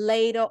mention it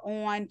later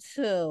on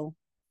too.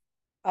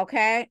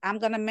 Okay? I'm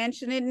going to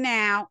mention it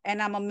now,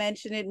 and I'm going to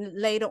mention it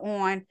later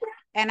on.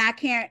 And I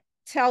can't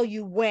tell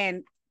you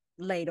when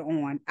later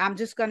on. I'm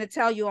just going to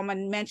tell you I'm going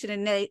to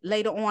mention it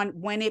later on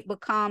when it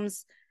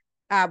becomes,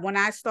 when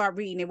I start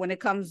reading it, when it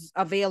comes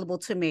available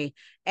to me.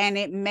 And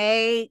it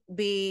may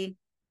be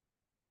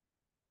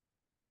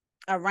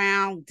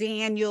around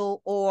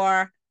Daniel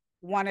or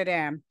one of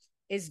them.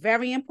 It's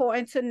very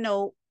important to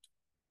note.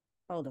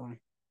 Hold on.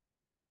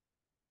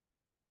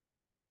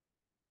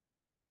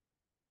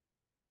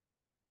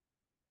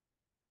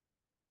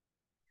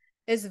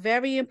 It's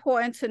very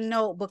important to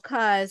note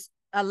because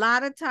a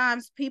lot of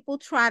times people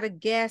try to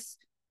guess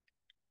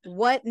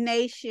what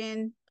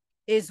nation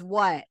is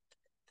what.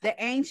 The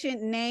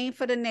ancient name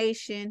for the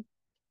nation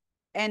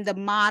and the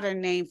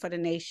modern name for the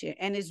nation.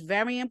 And it's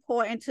very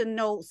important to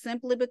note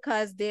simply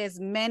because there's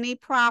many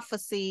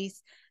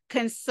prophecies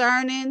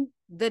concerning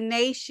the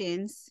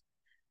nations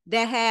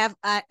that have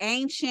an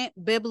ancient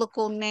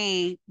biblical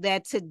name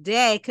that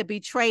today could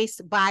be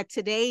traced by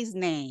today's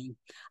name.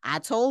 I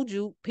told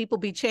you, people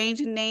be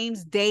changing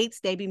names, dates,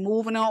 they be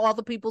moving on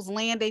other people's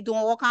land, they doing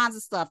all kinds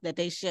of stuff that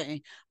they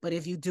shouldn't. But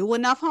if you do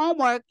enough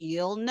homework,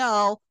 you'll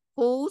know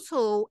who's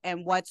who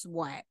and what's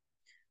what.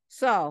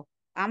 So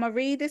I'm going to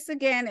read this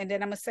again, and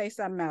then I'm going to say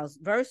something else.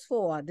 Verse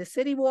 4, the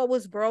city wall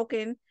was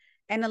broken,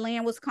 and the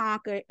land was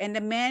conquered, and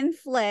the men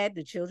fled,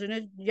 the children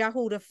of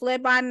Yehuda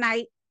fled by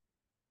night,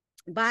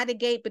 by the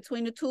gate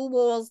between the two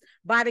walls,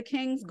 by the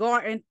king's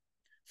garden,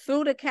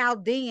 through the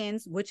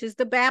Chaldeans, which is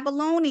the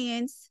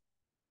Babylonians.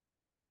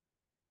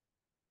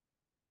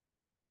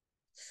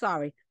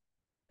 Sorry.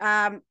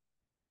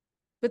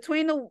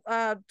 Between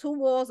the two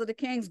walls of the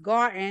king's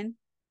garden,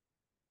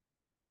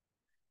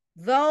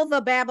 though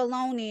the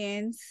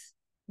Babylonians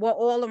were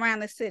all around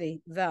the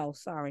city, though,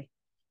 sorry.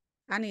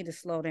 I need to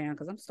slow down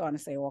because I'm starting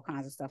to say all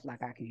kinds of stuff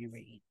like I can't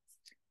read.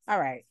 All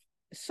right.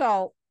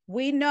 So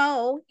we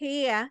know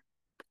here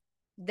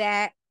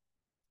that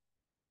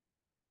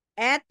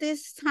at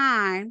this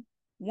time,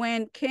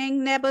 when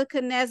King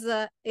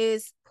Nebuchadnezzar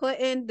is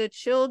putting the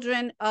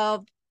children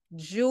of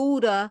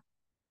Judah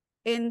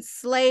in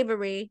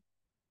slavery,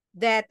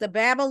 that the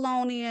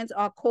Babylonians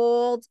are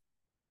called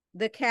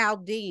the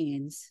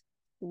Chaldeans.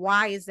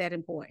 Why is that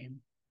important?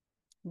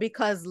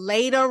 Because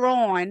later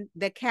on,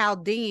 the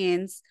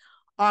Chaldeans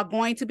are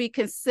going to be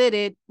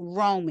considered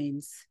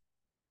Romans.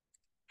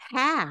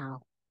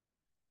 How?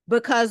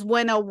 Because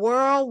when a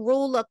world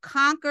ruler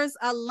conquers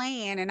a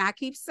land, and I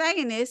keep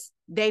saying this,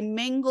 they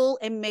mingle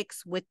and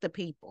mix with the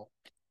people.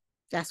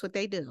 That's what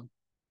they do.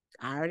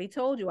 I already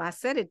told you. I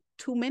said it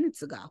 2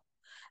 minutes ago.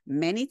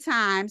 Many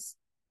times,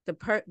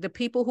 the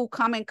people who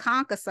come and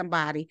conquer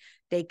somebody,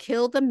 they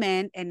kill the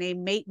men and they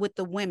mate with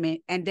the women,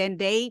 and then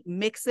they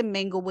mix and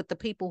mingle with the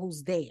people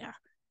who's there,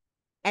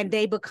 and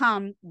they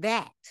become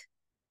that.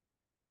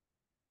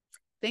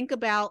 Think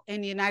about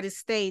in the United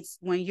States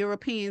when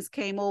Europeans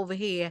came over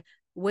here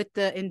with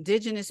the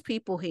indigenous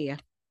people here.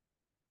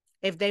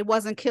 If they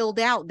wasn't killed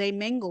out, they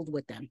mingled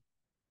with them.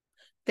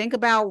 Think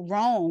about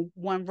Rome,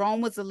 when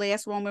Rome was the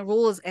last Roman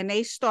rulers and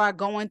they start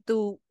going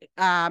through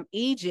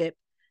Egypt.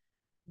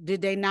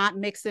 Did they not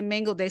mix and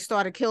mingle? They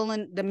started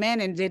killing the men,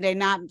 and did they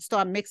not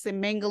start mixing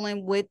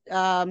mingling with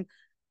the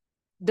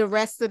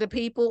rest of the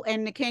people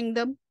in the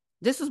kingdom?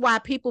 This is why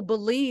people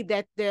believe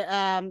that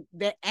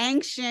the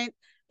ancient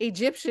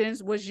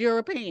Egyptians was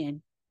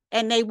European,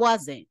 and they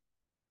wasn't.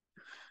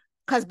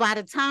 Because by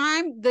the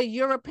time the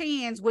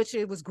Europeans, which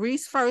it was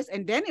Greece first,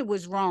 and then it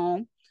was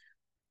Rome,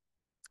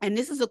 and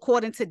this is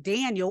according to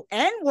Daniel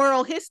and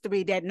world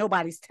history that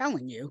nobody's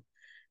telling you.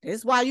 This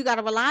is why you got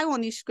to rely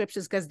on these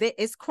scriptures, because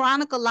it's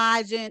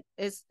chronologizing,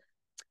 it's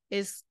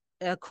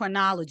a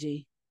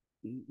chronology,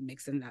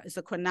 mixing that. It's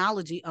a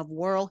chronology of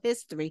world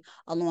history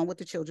along with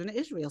the children of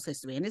Israel's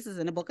history. And this is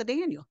in the book of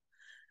Daniel.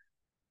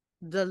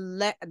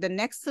 The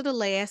next to the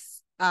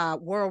last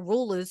world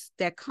rulers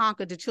that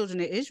conquered the children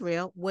of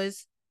Israel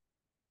was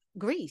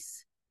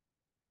Greece.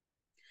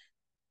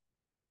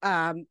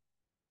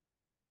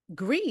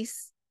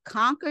 Greece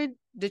conquered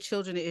the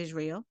children of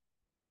Israel.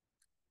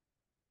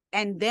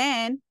 And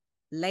then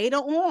later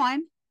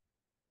on,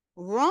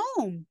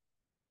 Rome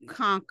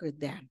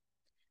conquered them.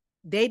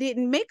 They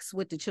didn't mix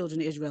with the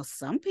children of Israel.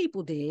 Some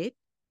people did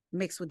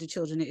mix with the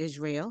children of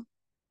Israel,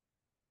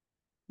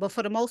 but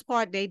for the most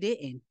part, they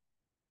didn't.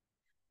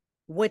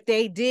 What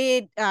they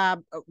did,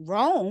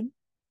 Rome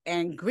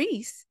and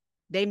Greece,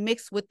 they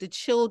mixed with the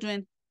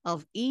children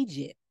of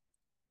Egypt,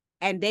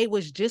 and they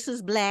was just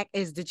as black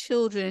as the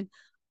children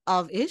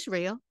of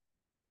Israel.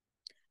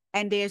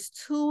 And there's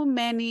too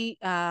many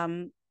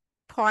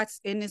parts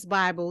in this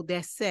Bible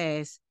that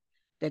says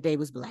that they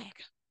was black.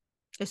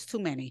 It's too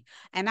many.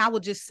 And I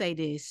would just say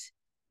this.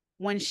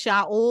 When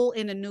Shaul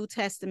in the New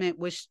Testament,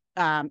 which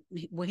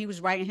when he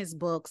was writing his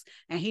books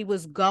and he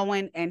was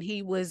going and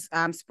he was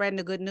spreading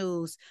the good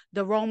news,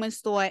 the Romans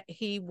thought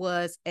he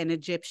was an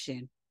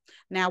Egyptian.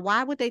 Now,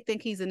 why would they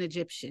think he's an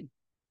Egyptian?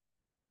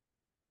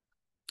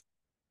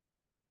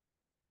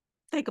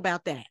 Think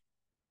about that.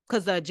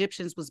 Because the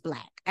Egyptians was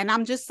black. And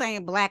I'm just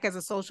saying black as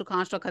a social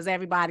construct because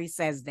everybody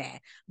says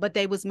that. But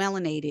they was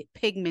melanated,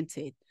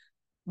 pigmented.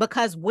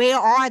 Because where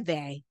are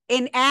they?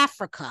 In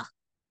Africa.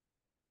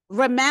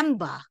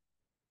 Remember,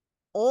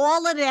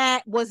 all of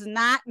that was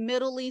not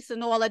Middle East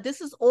and all that.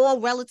 This is all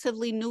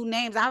relatively new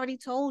names. I already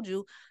told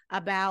you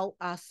about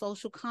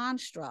social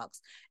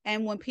constructs.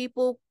 And when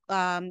people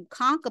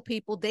conquer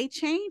people, they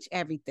change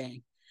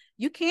everything.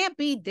 You can't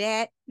be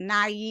that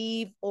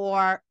naive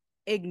or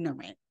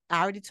ignorant.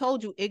 I already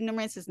told you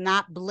ignorance is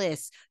not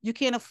bliss. You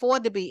can't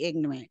afford to be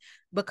ignorant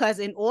because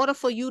in order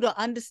for you to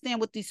understand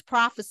what these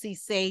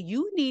prophecies say,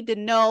 you need to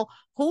know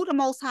who the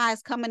Most High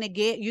is coming to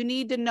get. You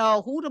need to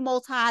know who the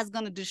Most High is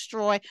going to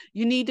destroy.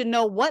 You need to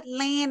know what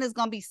land is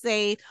going to be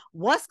saved,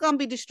 what's going to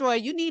be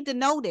destroyed. You need to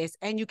know this,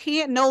 and you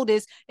can't know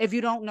this if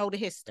you don't know the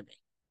history.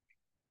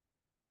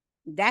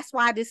 That's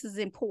why this is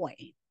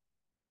important.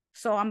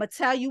 So I'm going to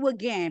tell you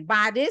again,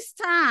 by this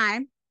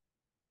time,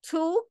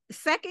 2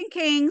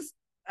 Kings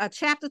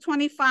chapter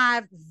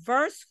 25,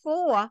 verse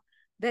 4,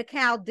 the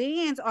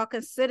Chaldeans are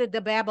considered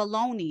the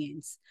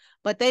Babylonians,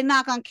 but they're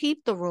not going to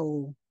keep the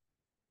rule.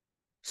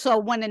 So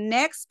when the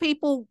next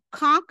people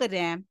conquer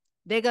them,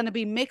 they're going to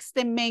be mixed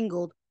and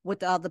mingled with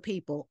the other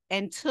people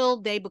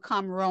until they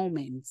become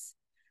Romans.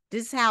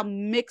 This is how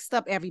mixed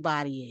up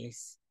everybody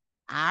is.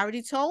 I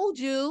already told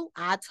you.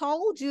 I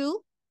told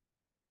you.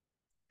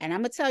 And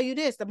I'm going to tell you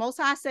this. The Most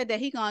High said that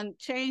He's going to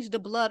change the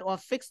blood or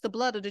fix the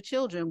blood of the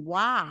children.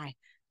 Why?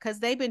 Because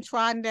they've been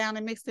trodden down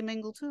and mixed and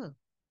mingled too.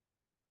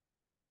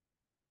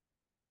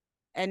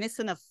 And it's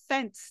an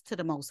offense to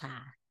the Most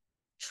High.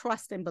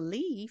 Trust and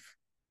believe.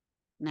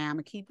 Now I'm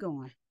going to keep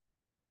going.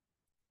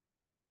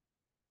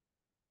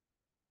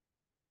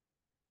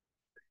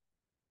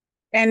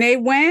 And they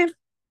went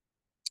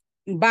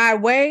by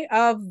way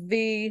of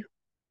the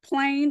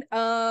plain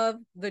of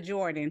the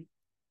Jordan.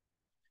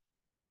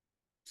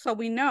 So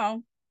we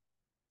know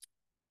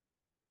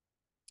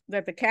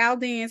that the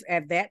Chaldeans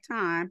at that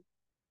time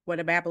were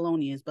the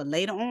Babylonians, but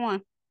later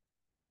on,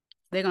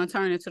 they're going to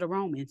turn into the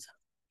Romans.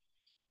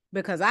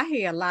 Because I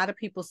hear a lot of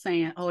people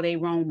saying, oh, they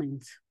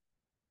Romans.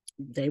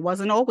 They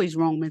wasn't always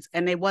Romans,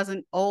 and they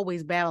wasn't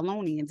always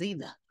Babylonians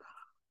either.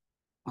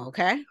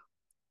 Okay?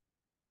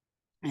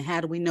 And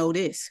how do we know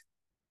this?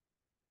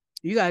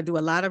 You got to do a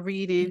lot of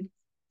reading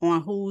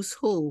on who's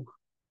who.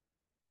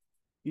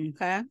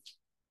 Okay?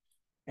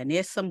 And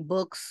there's some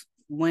books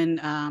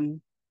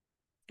when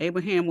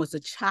Abraham was a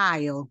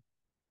child,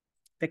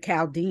 the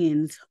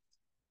Chaldeans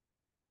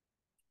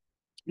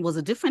was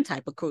a different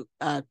type of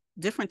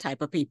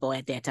people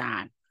at that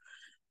time.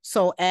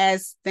 So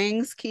as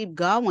things keep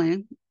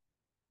going,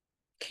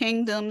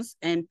 kingdoms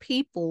and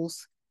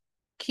peoples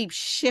keep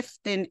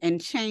shifting and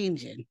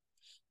changing.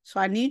 So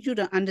I need you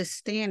to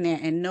understand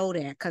that and know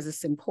that because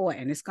it's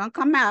important. It's going to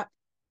come out.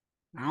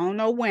 I don't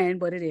know when,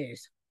 but it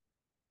is.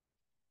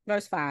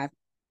 Verse 5.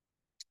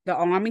 The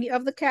army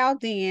of the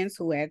Chaldeans,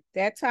 who at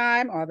that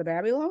time are the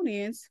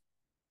Babylonians,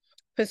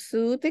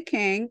 pursued the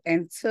king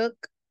and took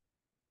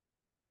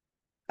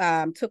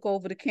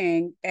over the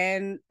king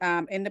and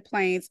in the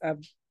plains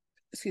of,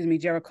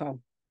 Jericho.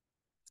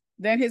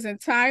 Then his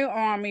entire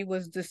army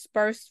was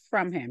dispersed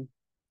from him.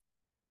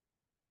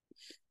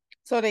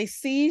 So they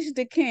seized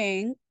the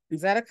king,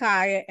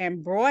 Zedekiah,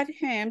 and brought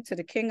him to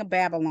the king of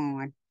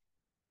Babylon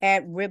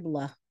at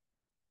Riblah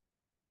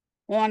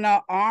on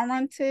the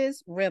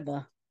Orontes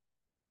River,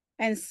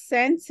 and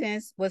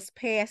sentence was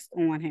passed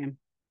on him.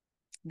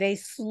 They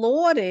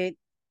slaughtered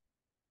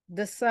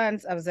the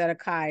sons of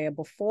Zedekiah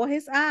before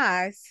his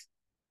eyes,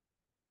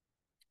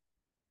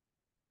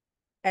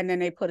 and then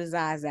they put his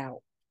eyes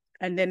out.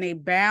 And then they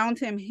bound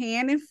him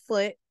hand and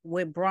foot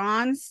with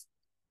bronze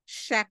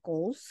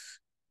shackles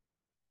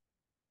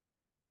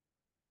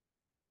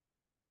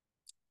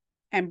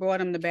and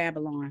brought him to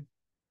Babylon.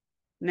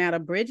 Now the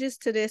bridges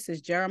to this is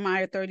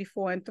Jeremiah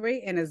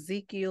 34:3 and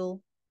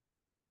Ezekiel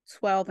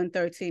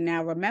 12:13.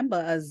 Now remember,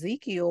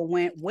 Ezekiel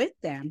went with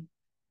them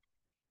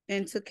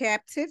into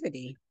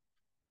captivity.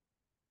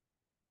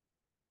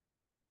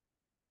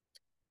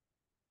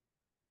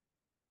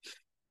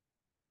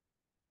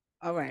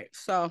 All right,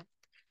 so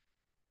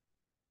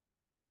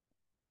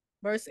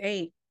verse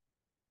 8,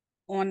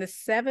 on the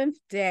 7th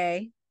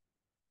day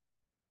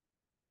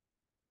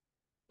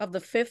of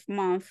the 5th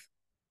month,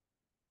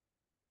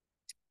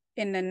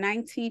 in the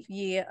 19th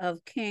year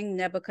of King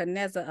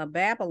Nebuchadnezzar of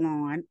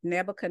Babylon,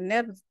 Nebuzaradan,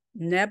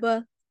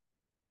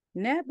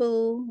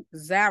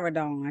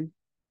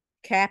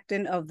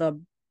 captain of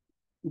the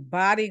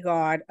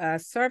bodyguard, a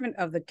servant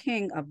of the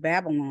king of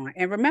Babylon.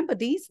 And remember,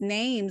 these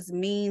names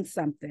mean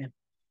something.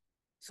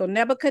 So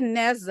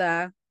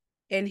Nebuchadnezzar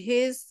in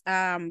his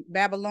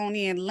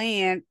Babylonian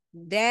land,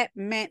 that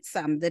meant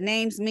something. The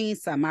names mean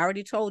something. I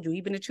already told you,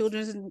 even the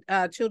children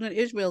of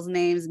Israel's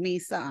names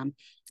mean something.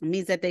 It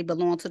means that they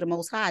belong to the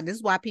Most High. This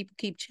is why people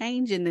keep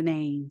changing the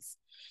names.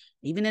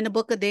 Even in the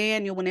book of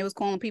Daniel, when they was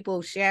calling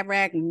people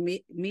Shadrach,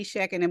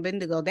 Meshach, and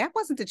Abednego, that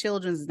wasn't the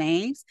children's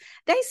names.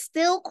 They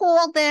still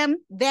call them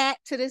that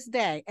to this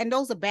day. And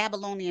those are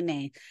Babylonian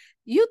names.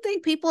 You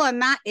think people are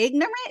not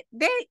ignorant?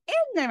 They're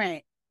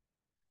ignorant.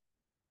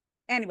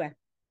 Anyway,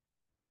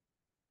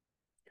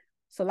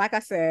 so like I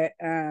said,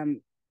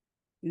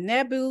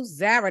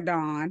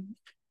 Nebuzaradan.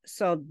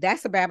 So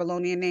that's a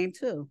Babylonian name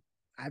too.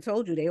 I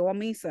told you they all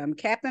mean something.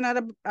 Captain of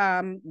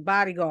the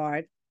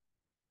bodyguard,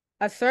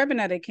 a servant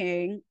of the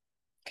king,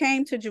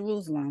 came to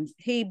Jerusalem.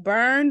 He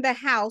burned the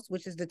house,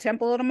 which is the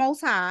temple of the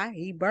Most High.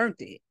 He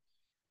burnt it.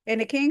 And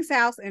the king's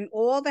house and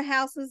all the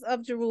houses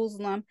of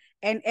Jerusalem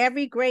and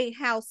every great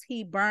house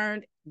he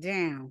burned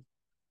down.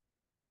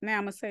 Now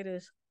I'm going to say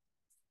this.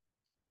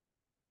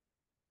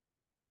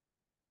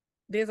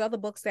 There's other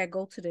books that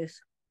go to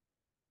this.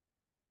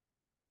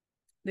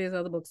 There's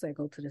other books that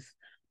go to this.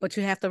 But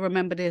you have to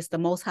remember this. The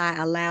Most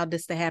High allowed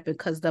this to happen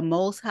because the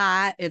Most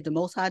High, if the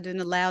Most High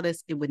didn't allow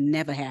this, it would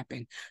never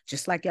happen.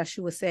 Just like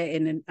Yeshua said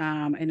in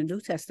the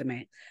New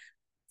Testament,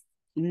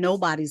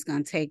 nobody's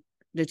going to take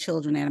the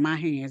children out of my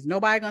hands.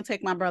 Nobody going to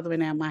take my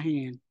brethren out of my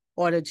hand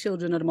or the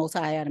children of the Most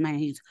High out of my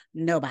hands.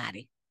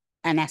 Nobody.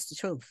 And that's the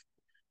truth.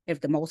 If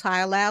the Most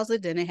High allows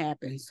it, then it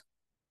happens.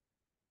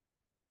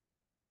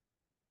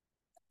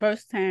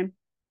 Verse 10.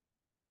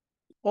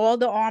 All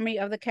the army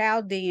of the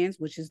Chaldeans,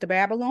 which is the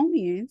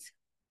Babylonians.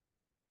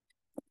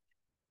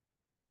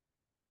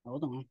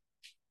 Hold on.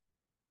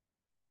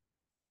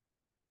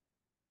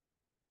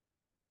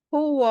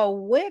 Who were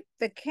with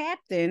the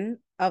captain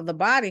of the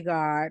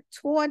bodyguard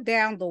tore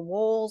down the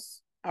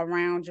walls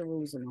around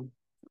Jerusalem.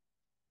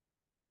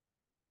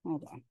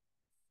 Hold on.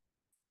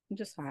 I'm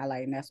just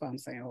highlighting. That's what I'm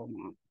saying. Hold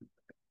on.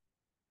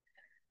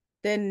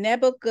 Then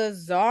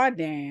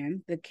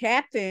Nebuzaradan, the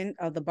captain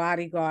of the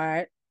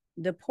bodyguard,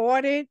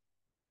 deported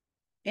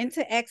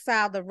into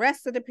exile the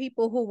rest of the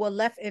people who were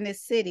left in the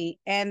city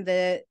and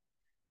the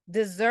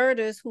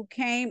deserters who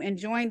came and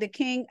joined the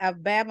king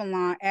of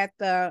Babylon at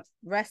the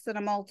rest of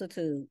the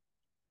multitude.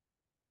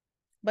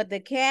 But the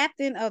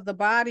captain of the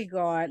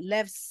bodyguard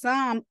left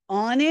some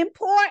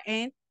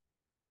unimportant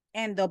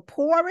and the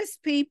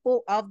poorest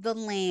people of the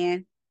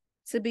land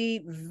to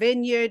be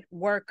vineyard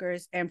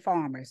workers and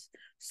farmers.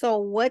 So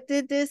what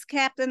did this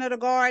captain of the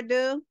guard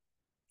do?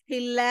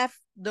 He left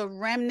the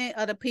remnant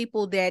of the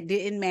people that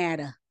didn't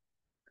matter.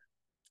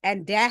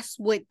 And that's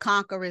what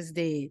conquerors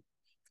did.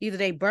 Either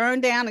they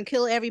burned down and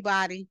killed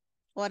everybody,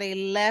 or they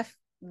left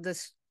the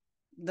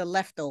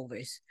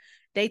leftovers.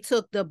 They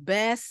took the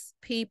best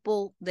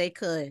people they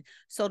could.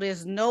 So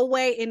there's no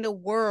way in the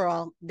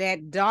world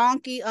that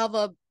donkey of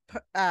a,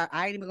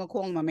 I ain't even gonna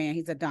call him a man,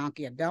 he's a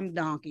donkey, a dumb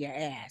donkey, an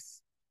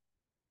ass,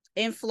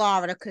 in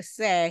Florida could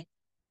say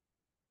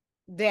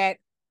that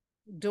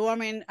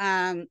during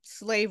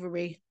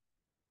slavery,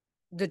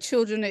 the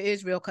children of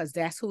Israel, because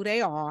that's who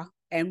they are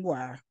and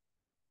were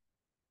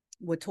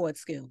taught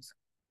skills.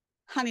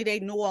 Honey, they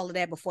knew all of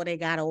that before they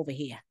got over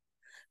here.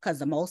 Because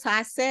the Most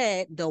High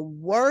said the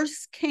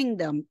worst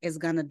kingdom is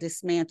going to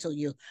dismantle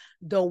you.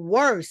 The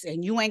worst.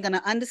 And you ain't going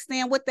to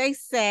understand what they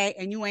say,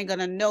 and you ain't going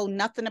to know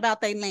nothing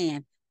about their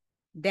land.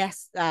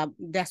 That's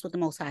what the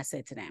Most High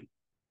said to them.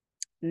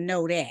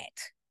 Know that.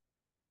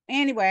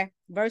 Anyway,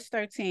 verse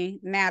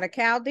 13. Now the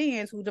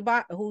Chaldeans, who's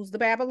the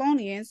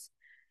Babylonians,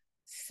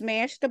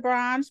 smashed the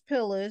bronze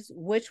pillars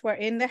which were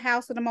in the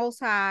house of the Most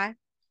High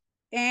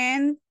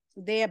and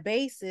their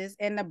bases,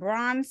 and the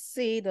bronze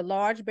sea, the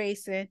large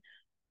basin,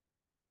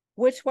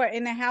 which were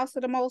in the house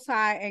of the Most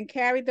High, and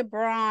carried the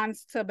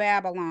bronze to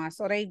Babylon.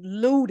 So they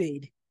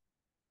looted.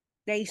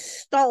 They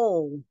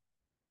stole.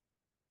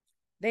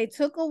 They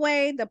took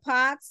away the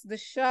pots, the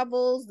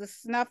shovels, the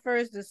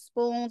snuffers, the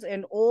spoons,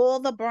 and all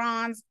the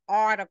bronze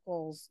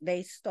articles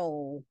they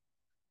stole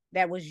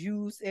that was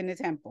used in the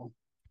temple.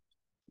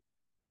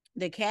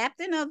 The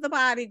captain of the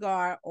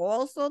bodyguard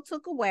also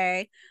took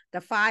away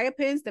the fire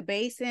pins, the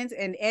basins,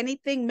 and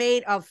anything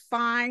made of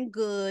fine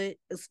gold,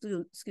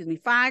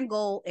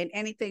 and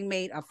anything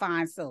made of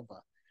fine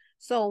silver.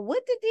 So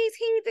what did these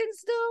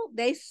heathens do?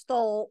 They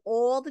stole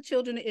all the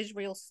children of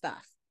Israel's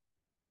stuff.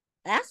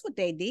 That's what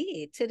they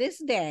did. To this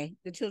day,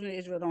 the children of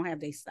Israel don't have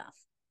their stuff.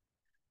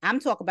 I'm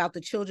talking about the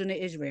children of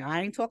Israel.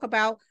 I ain't talking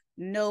about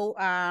no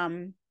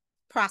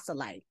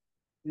proselyte.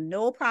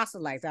 No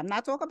proselytes. I'm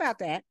not talking about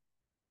that.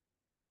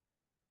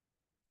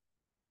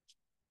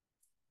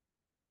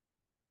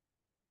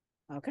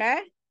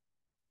 Okay.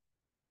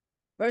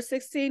 Verse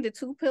 16, the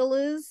two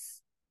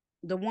pillars,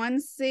 the one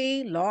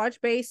sea,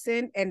 large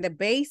basin, and the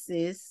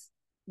bases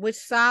which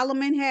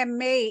Solomon had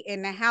made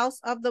in the house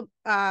of the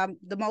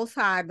Most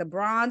High, the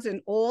bronze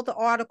and all the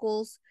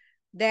articles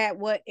that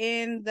were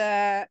in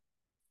that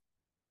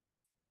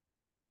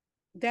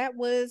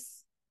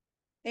was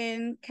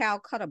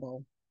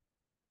incalculable.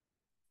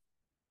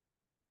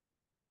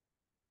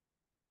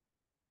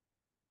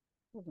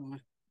 Hold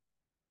on.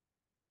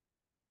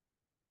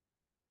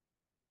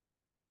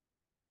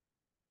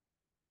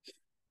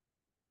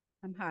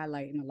 I'm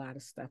highlighting a lot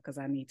of stuff because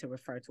I need to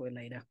refer to it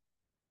later.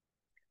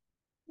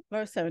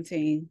 Verse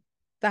 17.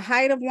 The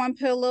height of one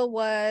pillar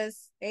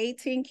was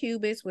 18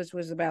 cubits, which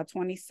was about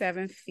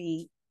 27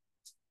 feet.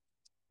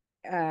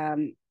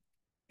 And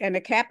and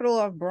the capital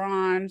of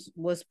bronze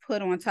was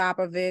put on top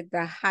of it.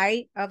 The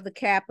height of the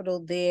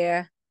capital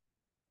there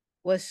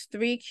was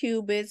 3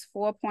 cubits,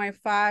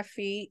 4.5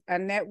 feet, a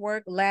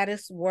network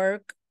lattice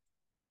work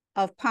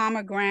of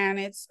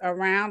pomegranates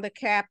around the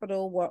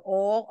capital were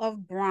all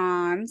of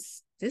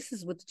bronze. This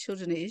is what the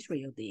children of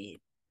Israel did.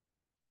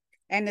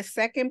 And the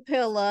second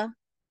pillar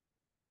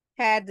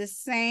had the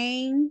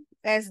same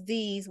as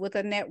these with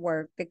a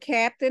network. The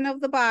captain of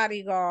the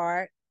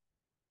bodyguard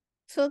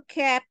took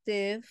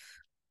captive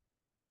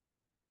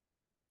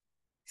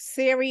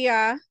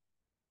Sariah,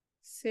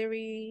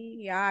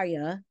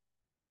 the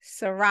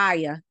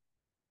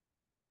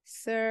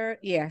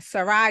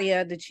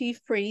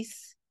chief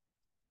priest,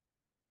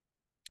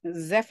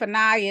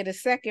 Zephaniah, the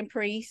second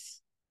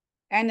priest,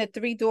 and the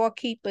 3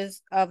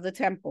 doorkeepers of the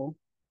temple.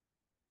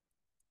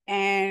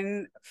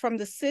 And from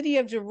the city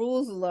of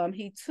Jerusalem,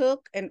 he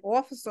took an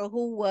officer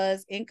who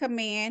was in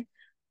command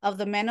of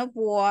the men of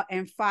war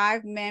and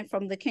 5 men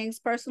from the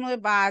king's personal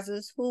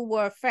advisors who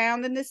were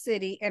found in the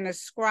city, and a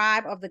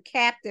scribe of the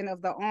captain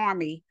of the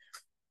army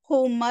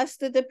who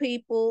mustered the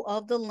people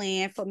of the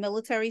land for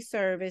military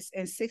service,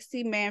 and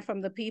 60 men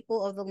from the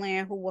people of the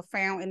land who were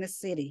found in the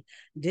city.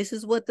 This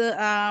is what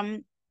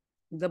the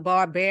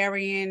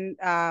barbarian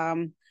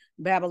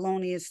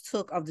Babylonians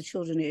took of the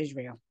children of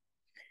Israel.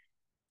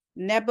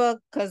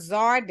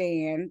 Nebuchadnezzar,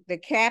 the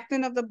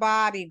captain of the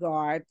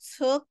bodyguard,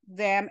 took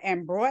them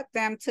and brought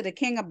them to the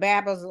king of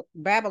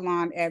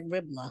Babylon at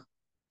Riblah.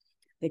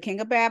 The king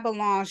of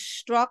Babylon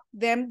struck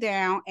them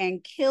down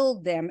and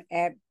killed them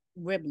at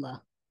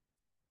Riblah,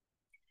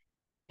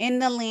 in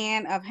the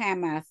land of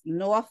Hamath,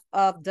 north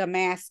of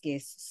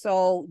Damascus.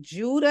 So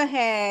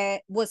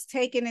Judah was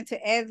taken into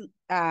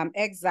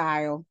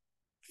exile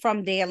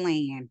from their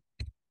land.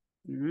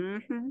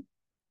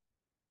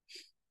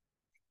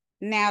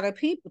 Now the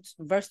people,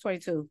 verse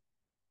 22.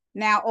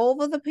 Now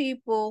over the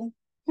people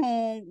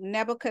whom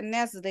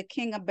Nebuchadnezzar, the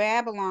king of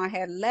Babylon,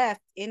 had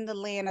left in the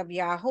land of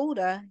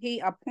Yehuda,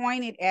 he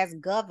appointed as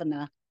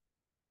governor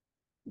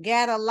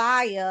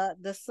Gedaliah,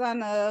 the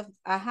son of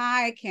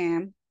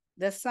Ahikam,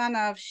 the son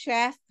of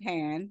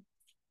Shaphan.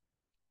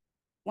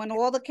 When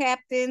all the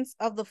captains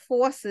of the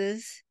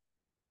forces,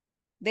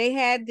 they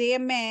had their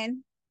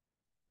men,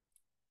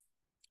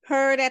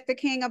 heard that the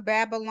king of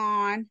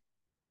Babylon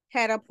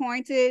had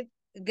appointed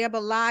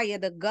Gedaliah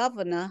the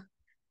governor.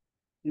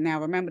 Now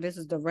remember, this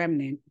is the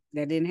remnant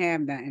that didn't have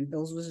nothing.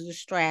 Those was the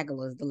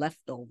stragglers, the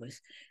leftovers.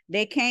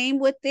 They came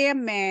with their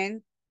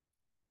men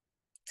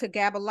to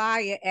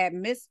Gedaliah at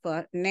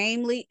Mizpah,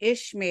 namely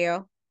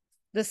Ishmael,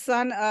 the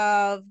son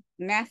of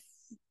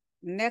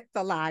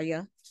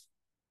Nethaliah,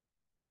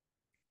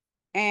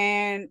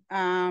 and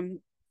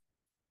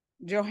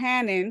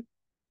Johanan,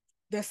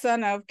 the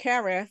son of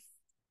Kereth,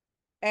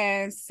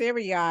 and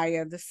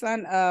Sariah, the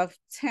son of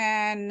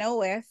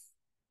Tanoeth,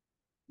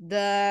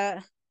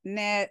 the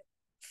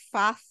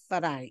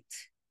Nephathite.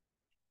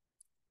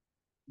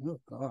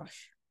 Oh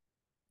gosh.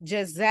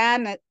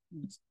 Jezaniah,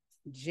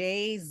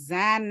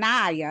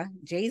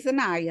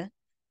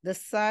 the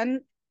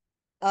son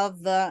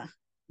of the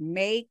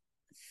Mephalite.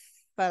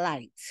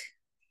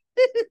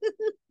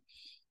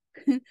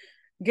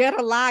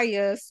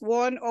 Gedaliah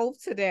swore an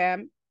oath to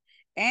them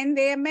and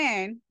their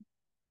men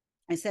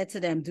and said to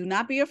them, do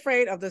not be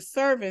afraid of the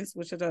servants,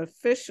 which are the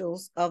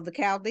officials of the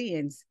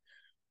Chaldeans.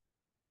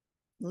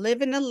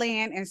 Live in the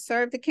land and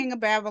serve the king of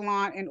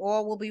Babylon, and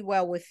all will be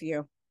well with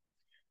you.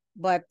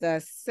 But in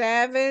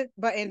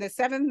the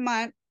 7th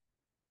month,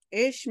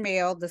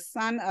 Ishmael, the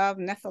son of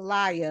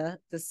Nethaliah,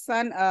 the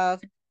son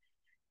of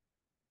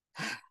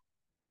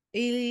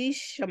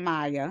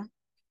Elishamiah,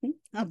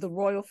 of the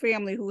royal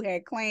family, who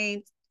had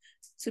claimed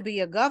to be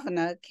a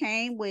governor,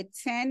 came with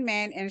 10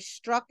 men and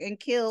struck and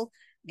killed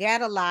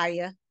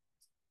Gedaliah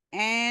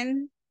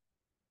and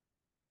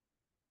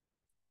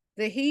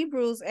the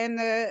Hebrews and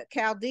the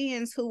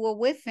Chaldeans who were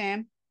with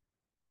him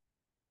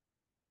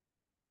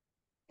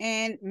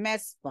in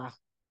Mizpah.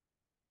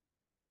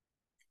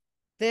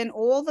 Then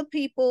all the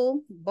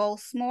people,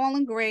 both small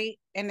and great,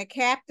 and the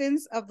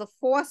captains of the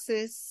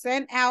forces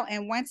sent out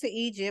and went to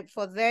Egypt,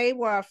 for they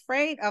were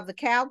afraid of the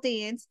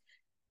Chaldeans.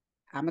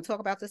 I'm going to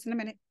talk about this in a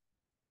minute.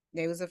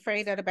 They was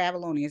afraid of the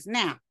Babylonians.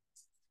 Now,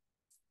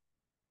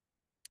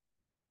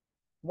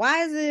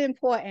 why is it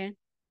important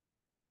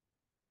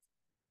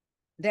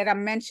that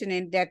I'm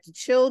mentioning that the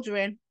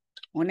children,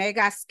 when they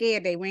got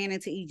scared, they ran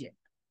into Egypt?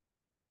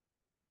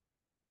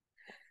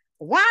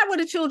 Why were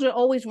the children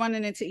always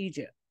running into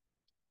Egypt?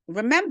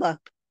 Remember,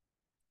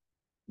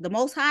 the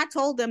Most High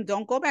told them,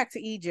 don't go back to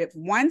Egypt.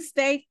 Once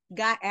they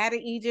got out of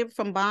Egypt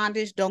from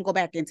bondage, don't go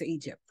back into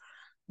Egypt.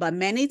 But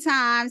many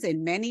times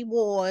in many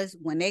wars,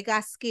 when they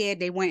got scared,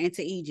 they went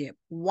into Egypt.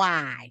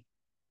 Why?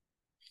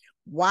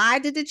 Why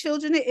did the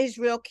children of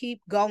Israel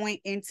keep going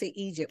into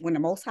Egypt when the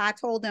Most High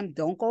told them,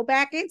 don't go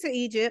back into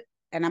Egypt?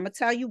 And I'm going to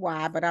tell you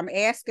why, but I'm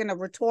asking a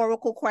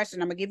rhetorical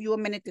question. I'm going to give you a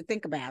minute to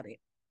think about it.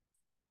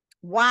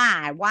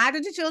 Why? Why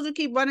did the children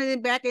keep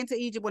running back into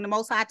Egypt when the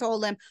Most High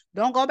told them,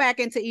 don't go back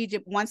into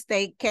Egypt once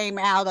they came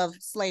out of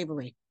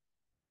slavery?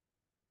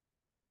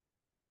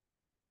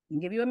 I'll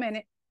give you a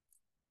minute.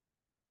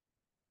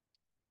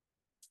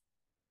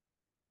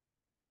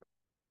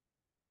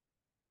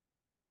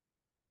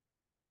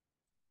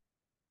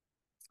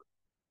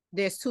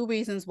 There's two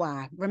reasons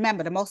why.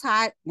 Remember, the Most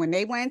High, when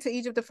they went into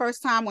Egypt the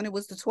first time, when it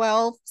was the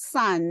 12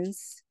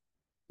 sons,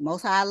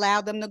 Most High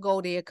allowed them to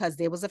go there because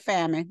there was a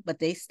famine, but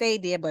they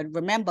stayed there. But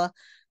remember,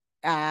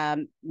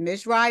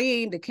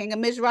 Mizraim, the king of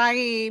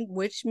Mizraim,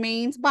 which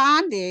means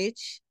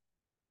bondage,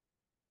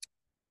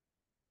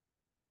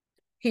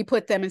 he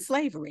put them in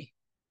slavery.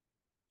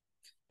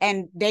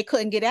 And they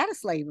couldn't get out of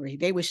slavery.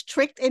 They was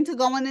tricked into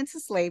going into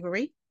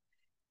slavery.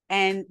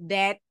 And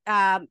that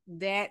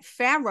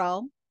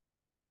Pharaoh,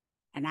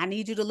 and I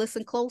need you to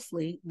listen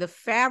closely, the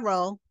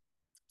Pharaoh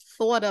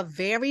thought of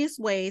various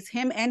ways,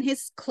 him and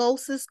his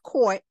closest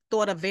court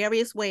thought of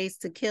various ways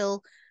to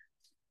kill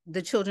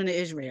the children of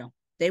Israel.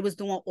 They was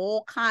doing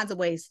all kinds of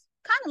ways,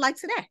 kind of like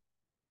today,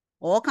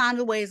 all kinds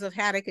of ways of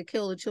how they could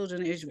kill the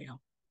children of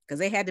Israel, because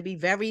they had to be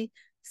very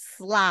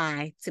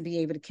sly to be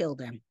able to kill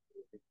them.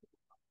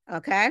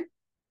 Okay?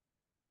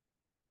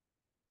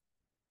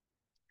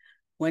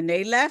 When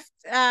they left,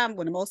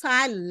 when the Most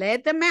High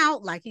led them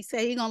out, like he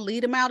said, he's going to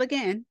lead them out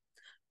again.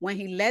 When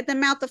he led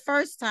them out the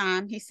first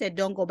time, he said,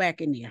 don't go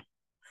back in there.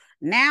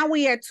 Now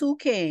we are two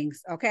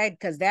kings, okay?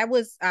 Because that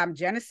was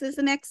Genesis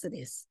and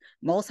Exodus.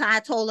 Most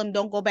High told them,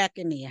 don't go back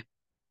in there.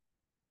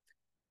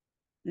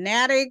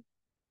 Now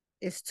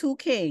it's two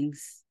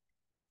kings.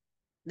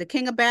 The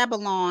king of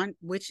Babylon,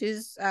 which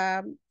is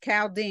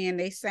Chaldean,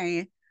 they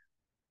saying,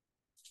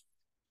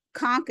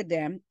 conquered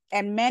them,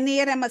 and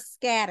many of them are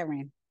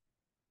scattering.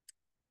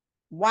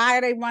 Why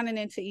are they running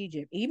into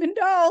Egypt? Even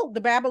though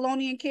the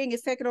Babylonian king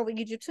is taking over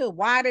Egypt too,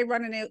 why are they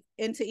running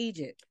into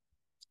Egypt?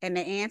 And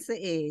the answer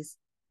is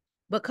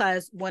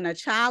because when a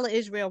child of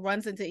Israel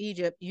runs into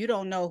Egypt, you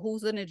don't know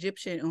who's an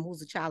Egyptian and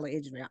who's a child of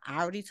Israel.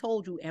 I already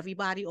told you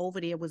everybody over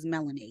there was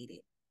melanated.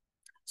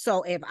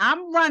 So if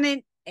I'm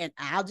running, and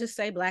I'll just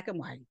say black and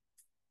white,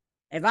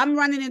 if I'm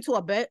running into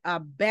a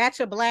batch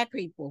of black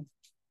people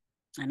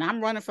and I'm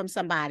running from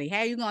somebody,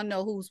 how you going to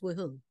know who's with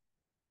who?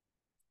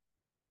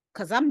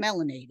 Because I'm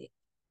melanated.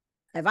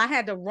 If I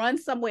had to run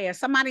somewhere,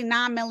 somebody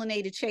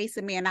non-melanated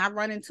chasing me, and I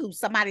run into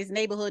somebody's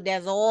neighborhood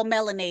that's all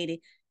melanated,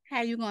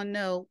 how you going to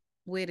know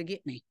where to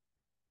get me?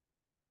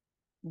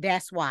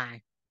 That's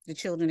why the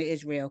children of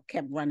Israel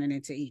kept running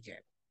into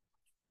Egypt.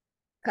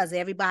 Because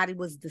everybody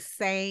was the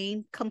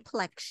same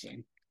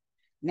complexion.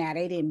 Now,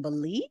 they didn't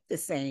believe the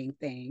same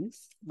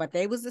things, but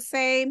they was the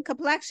same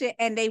complexion,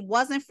 and they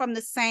wasn't from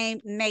the same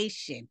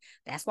nation.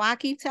 That's why I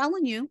keep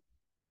telling you,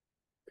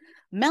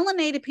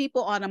 melanated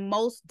people are the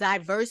most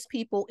diverse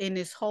people in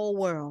this whole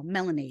world,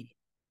 melanated.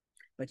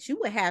 But you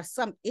would have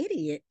some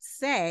idiot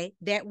say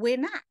that we're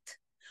not.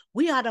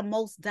 We are the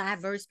most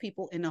diverse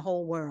people in the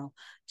whole world.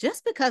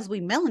 Just because we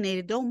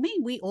melanated don't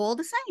mean we all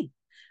the same.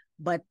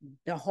 But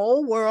the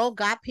whole world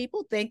got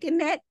people thinking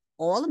that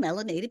all the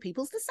melanated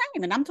people's the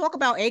same. And I'm talking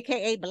about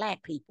AKA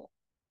black people.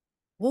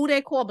 Who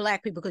they call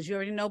black people, because you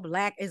already know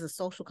black is a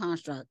social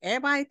construct.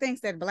 Everybody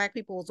thinks that black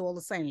people is all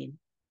the same.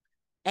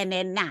 And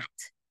they're not.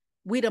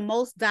 We the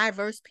most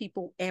diverse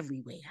people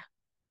everywhere.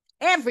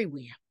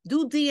 Everywhere.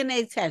 Do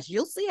DNA tests.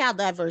 You'll see how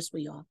diverse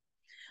we are.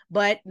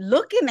 But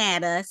looking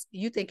at us,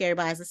 you think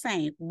everybody's the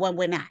same when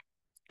we're not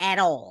at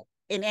all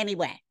in any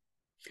way.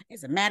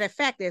 As a matter of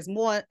fact, there's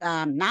more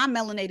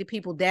non-melanated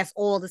people that's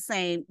all the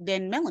same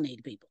than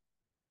melanated people.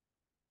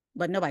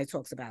 But nobody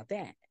talks about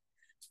that.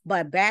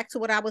 But back to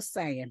what I was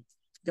saying.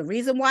 The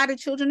reason why the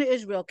children of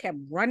Israel kept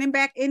running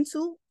back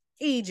into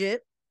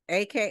Egypt,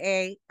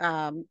 aka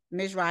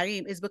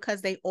Mizraim, is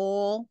because they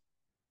all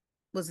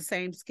was the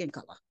same skin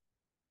color.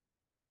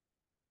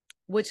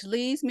 Which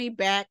leads me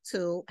back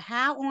to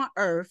how on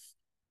earth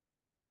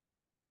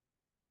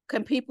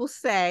can people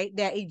say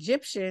that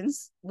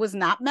Egyptians was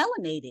not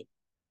melanated?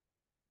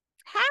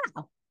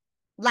 How?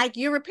 Like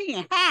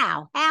European.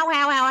 How?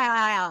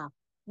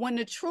 When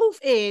the truth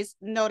is,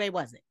 no, they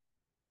wasn't.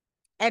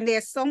 And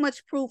there's so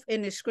much proof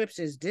in the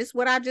scriptures. This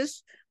what I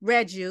just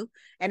read you,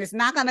 and it's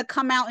not going to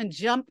come out and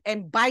jump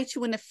and bite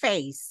you in the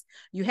face.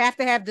 You have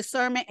to have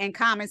discernment and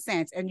common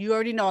sense. And you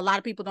already know a lot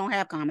of people don't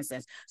have common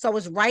sense. So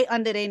it's right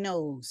under their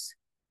nose.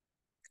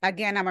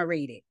 Again, I'm going to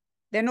read it.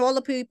 Then all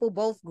the people,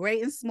 both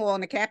great and small,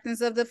 and the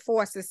captains of the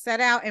forces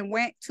set out and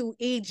went to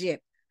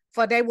Egypt,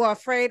 for they were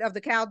afraid of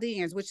the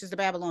Chaldeans, which is the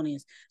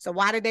Babylonians. So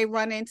why did they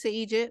run into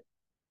Egypt?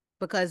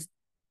 Because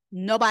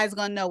nobody's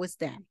going to know it's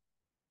them.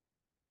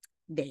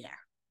 There.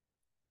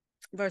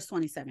 Verse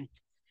 27.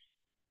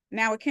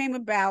 Now it came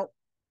about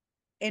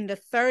in the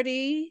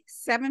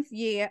 37th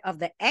year of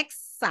the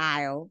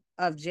exile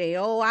of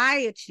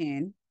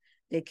Jehoiachin,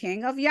 the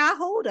king of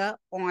Yahudah,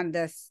 on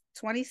the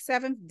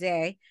 27th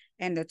day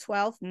in the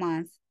 12th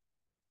month,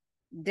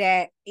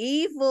 that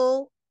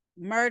evil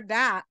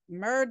Murdoch,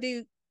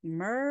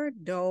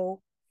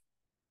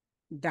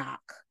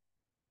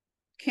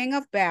 king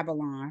of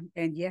Babylon,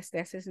 and yes,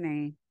 that's his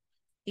name,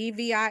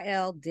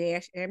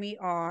 EVIL-MERODACH.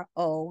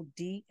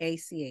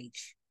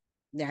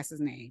 That's his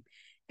name.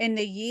 In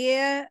the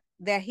year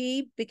that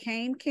he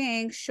became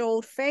king,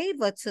 showed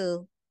favor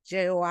to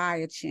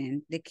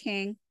Jehoiachin, the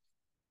king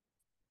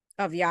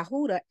of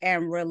Yahuda,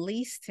 and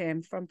released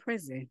him from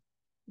prison.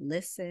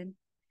 Listen,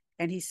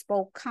 and he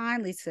spoke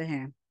kindly to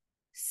him,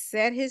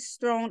 set his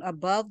throne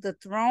above the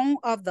throne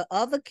of the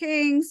other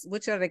kings,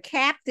 which are the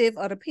captive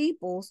of the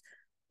peoples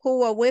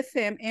who are with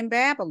him in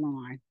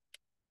Babylon.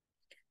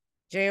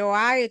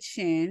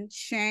 Jehoiachin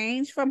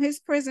changed from his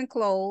prison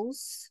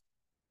clothes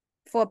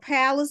for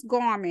palace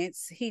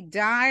garments. He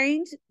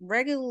dined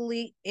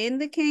regularly in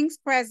the king's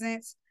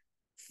presence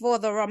for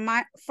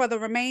the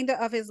remainder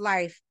of his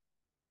life.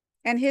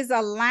 And his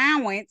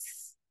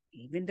allowance,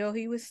 even though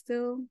he was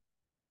still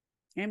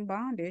in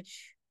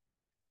bondage,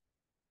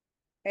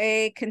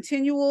 a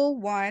continual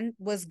one,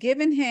 was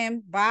given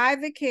him by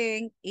the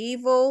king,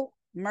 evil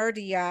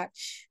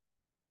Murdiach.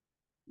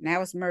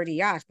 Now it's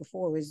Murdiach,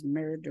 before it was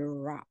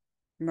Murderach.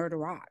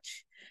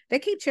 They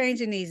keep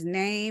changing these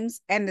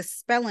names and the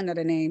spelling of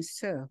the names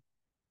too.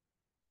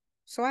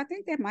 So I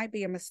think that might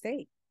be a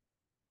mistake.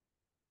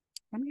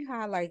 Let me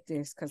highlight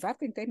this because I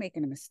think they're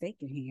making a mistake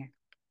in here.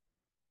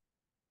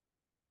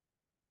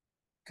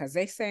 Because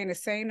they saying the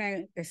same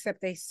name,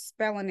 except they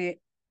spelling it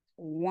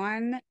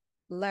one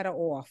letter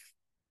off.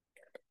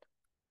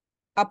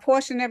 A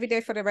portion every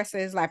day for the rest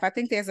of his life. I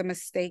think there's a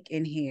mistake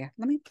in here.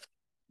 Let me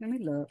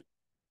look.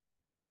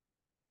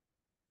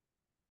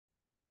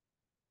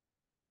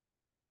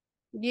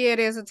 Yeah,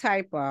 there's a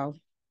typo.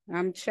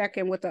 I'm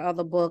checking with the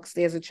other books.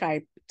 There's a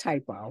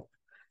typo.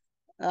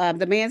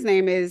 The man's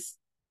name is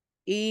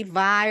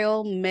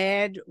Evil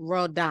Med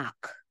Rodak,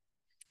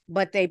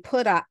 but they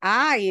put an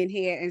I in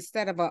here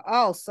instead of a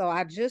O. So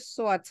I just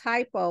saw a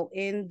typo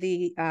in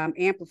the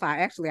Amplifier.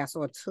 Actually, I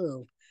saw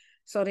two.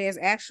 So there's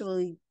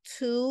actually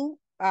two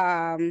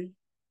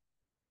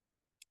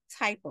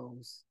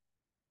typos.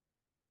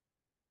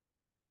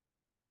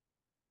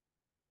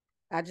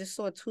 I just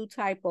saw two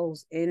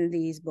typos in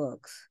these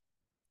books.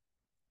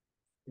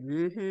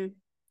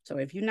 So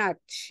if you're not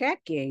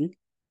checking,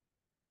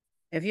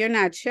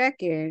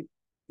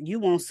 you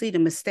won't see the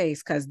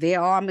mistakes because there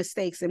are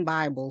mistakes in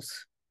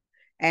Bibles.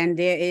 And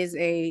there is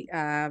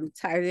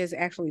there's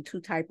actually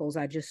two typos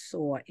I just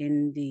saw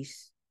in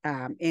these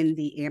in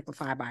the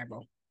Amplified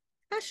Bible.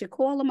 I should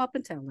call them up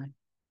and tell them.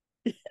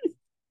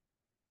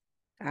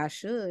 I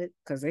should,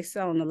 because they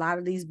selling a lot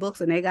of these books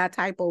and they got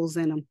typos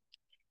in them.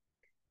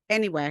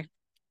 Anyway,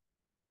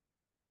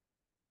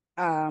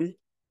 I'm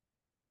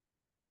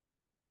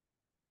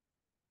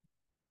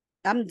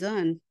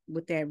done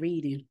with that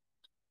reading.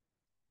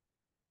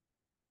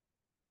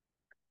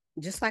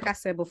 Just like I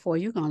said before,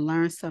 you're gonna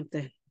learn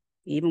something,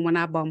 even when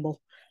I bumble.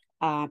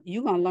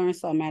 You're gonna learn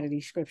something out of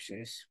these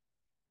scriptures.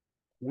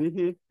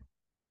 You're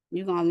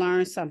gonna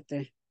learn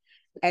something,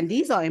 and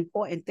these are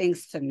important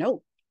things to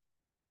note.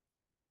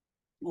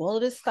 All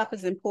of this stuff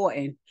is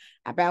important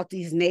about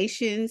these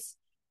nations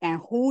and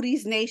who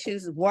these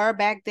nations were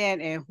back then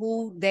and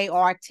who they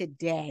are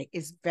today.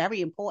 Is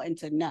very important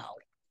to know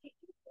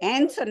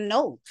and to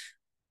note.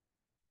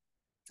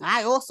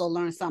 I also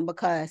learned something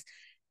because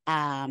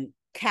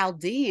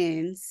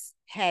Chaldeans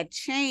had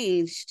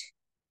changed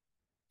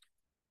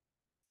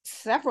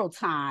several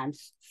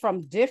times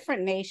from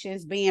different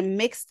nations being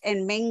mixed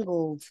and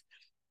mingled,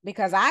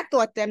 because I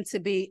thought them to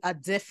be a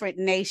different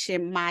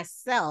nation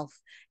myself.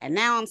 And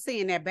now I'm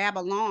seeing that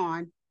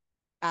Babylon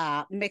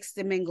mixed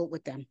and mingled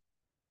with them.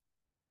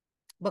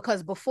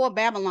 Because before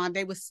Babylon,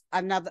 they was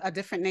a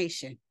different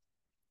nation.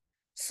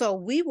 So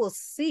we will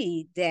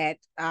see that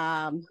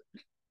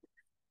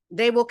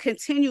they will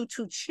continue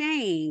to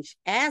change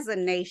as a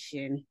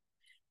nation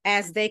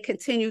as they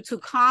continue to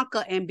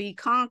conquer and be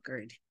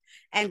conquered.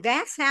 And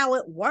that's how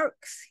it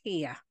works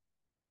here.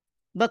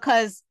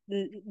 Because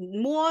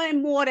more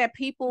and more that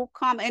people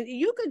come, and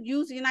you could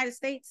use the United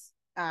States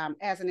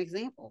as an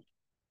example.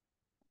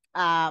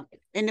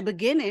 In the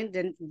beginning,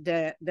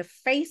 the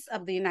face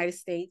of the United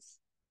States,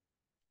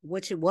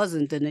 which it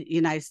wasn't the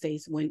United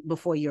States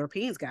before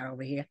Europeans got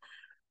over here,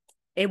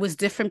 it was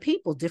different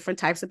people, different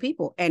types of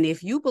people. And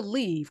if you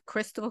believe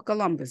Christopher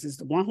Columbus is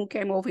the one who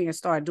came over here and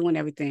started doing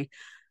everything,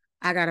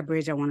 I got a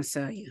bridge I want to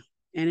sell you,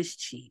 and it's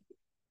cheap.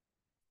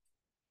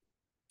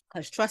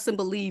 Because trust and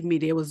believe me,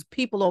 there was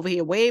people over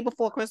here way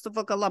before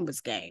Christopher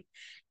Columbus came,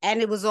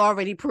 and it was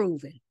already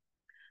proven.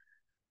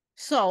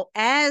 So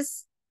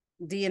as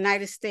the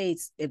United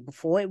States,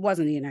 before it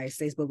wasn't the United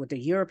States, but when the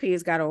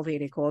Europeans got over here,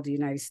 they called the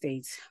United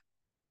States,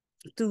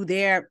 through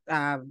their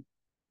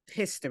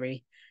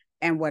history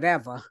and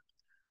whatever,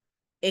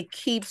 it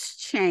keeps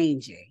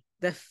changing.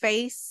 The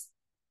face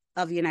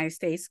of the United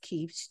States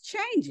keeps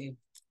changing.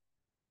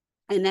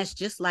 And that's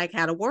just like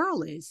how the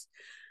world is.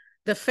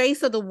 The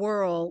face of the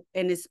world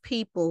and its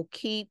people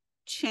keep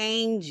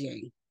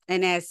changing.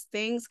 And as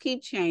things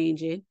keep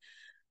changing,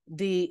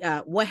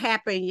 what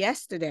happened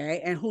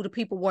yesterday and who the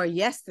people were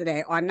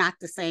yesterday are not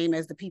the same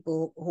as the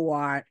people who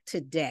are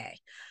today.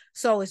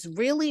 So it's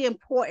really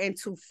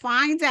important to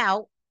find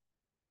out,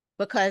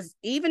 because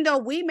even though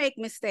we make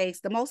mistakes,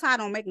 the Most High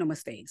don't make no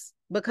mistakes,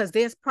 because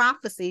there's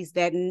prophecies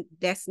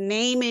that's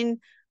naming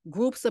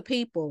groups of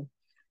people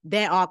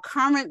that are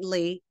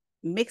currently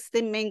mixed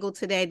and mingle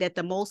today that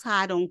the Most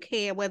High don't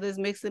care whether it's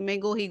mixed and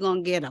mingle, he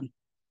gonna get them.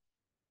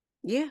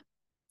 Yeah.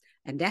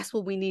 And that's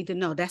what we need to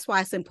know. That's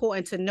why it's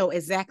important to know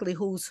exactly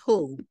who's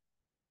who.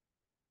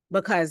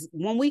 Because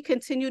when we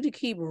continue to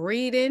keep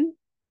reading,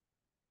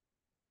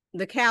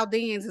 the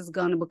Chaldeans is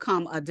going to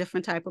become a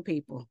different type of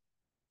people.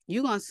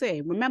 You're going to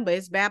see. Remember,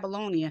 it's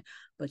Babylonian,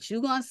 but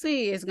you're going to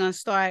see it's going to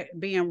start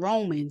being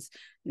Romans.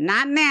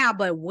 Not now,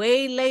 but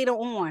way later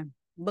on.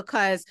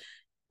 Because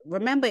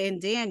remember in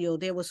Daniel,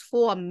 there was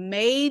 4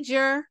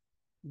 major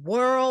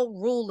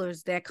world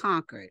rulers that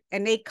conquered.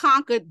 And they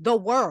conquered the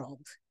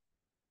world.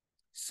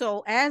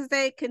 So as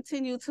they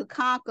continue to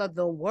conquer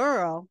the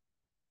world,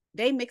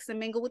 they mix and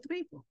mingle with the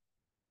people.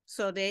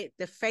 So the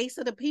face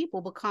of the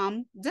people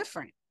become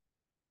different.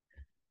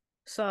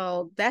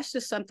 So that's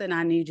just something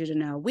I need you to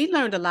know. We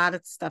learned a lot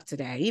of stuff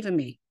today, even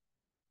me.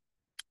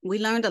 We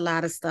learned a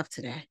lot of stuff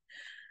today.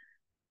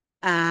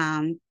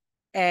 And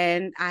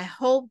I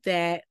hope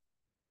that,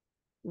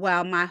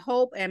 well, my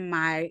hope and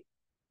my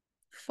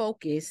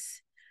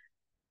focus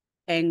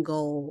and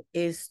goal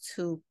is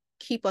to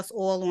keep us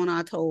all on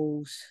our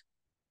toes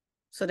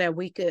so that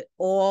we could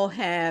all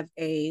have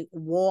a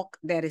walk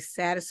that is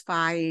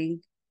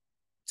satisfying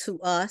to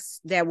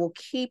us, that will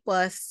keep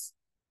us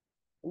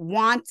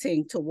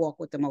wanting to walk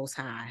with the Most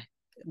High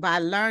by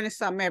learning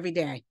something every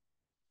day,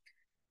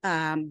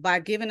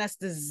 by giving us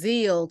the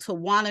zeal to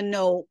want to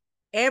know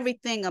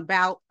everything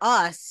about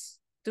us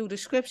through the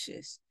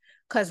scriptures.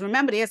 Because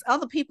remember, there's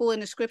other people in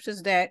the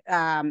scriptures that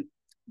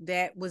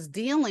was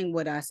dealing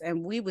with us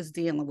and we was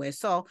dealing with.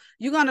 So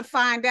you're going to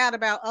find out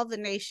about other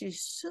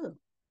nations too.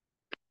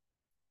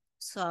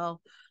 So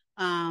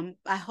I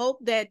hope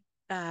that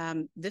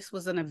this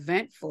was an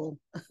eventful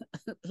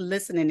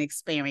listening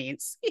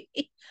experience.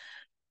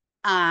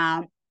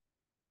 And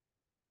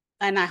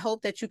I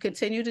hope that you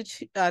continue to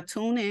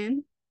tune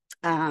in.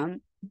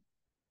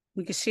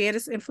 We can share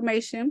this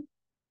information,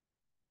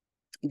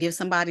 give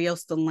somebody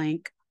else the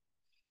link,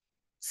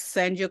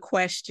 send your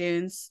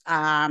questions,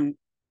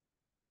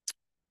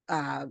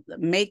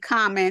 make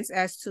comments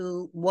as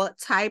to what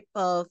type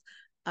of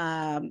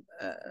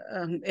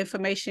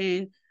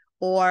information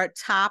or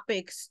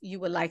topics you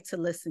would like to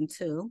listen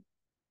to.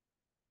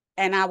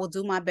 And I will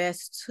do my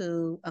best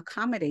to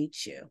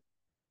accommodate you.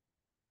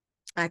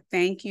 I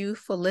thank you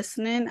for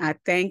listening. I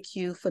thank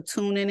you for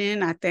tuning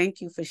in. I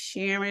thank you for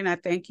sharing. I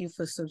thank you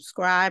for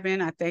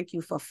subscribing. I thank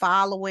you for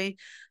following.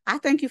 I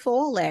thank you for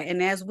all that.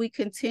 And as we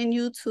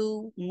continue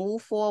to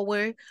move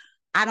forward,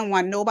 I don't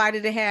want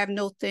nobody to have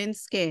no thin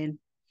skin,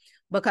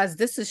 because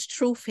this is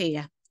truth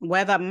here.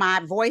 Whether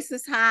my voice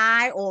is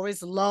high or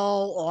it's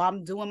low or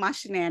I'm doing my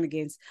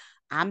shenanigans,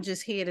 I'm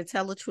just here to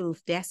tell the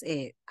truth. That's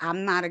it.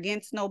 I'm not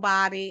against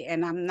nobody,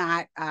 and I'm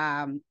not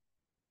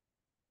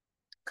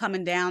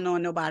coming down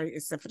on nobody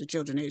except for the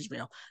children of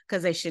Israel,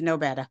 because they should know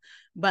better.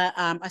 But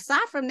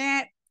aside from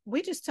that,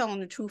 we're just telling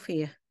the truth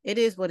here. It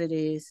is what it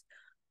is.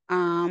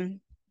 I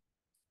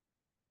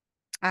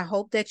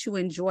hope that you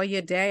enjoy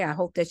your day. I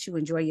hope that you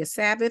enjoy your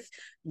Sabbath,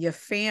 your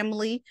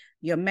family,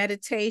 your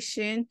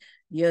meditation,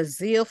 your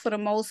zeal for the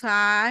Most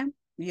High,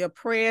 your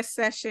prayer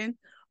session.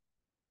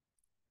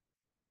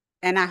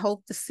 And I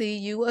hope to see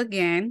you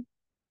again.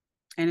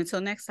 And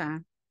until next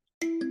time.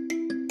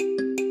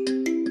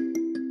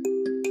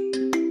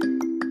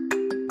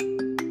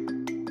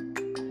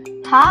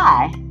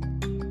 Hi.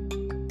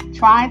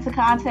 Trying to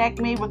contact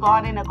me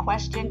regarding a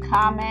question,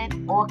 comment,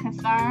 or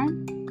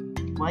concern?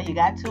 Well, you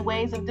got 2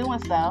 ways of doing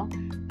so.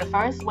 The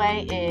first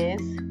way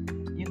is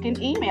you can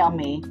email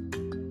me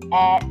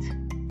at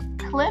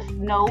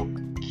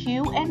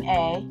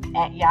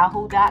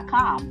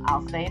cliffnoteqa@yahoo.com.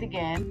 I'll say it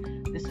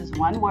again. This is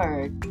one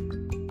word.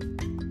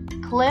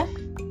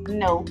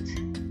 cliffnote,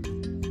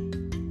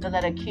 the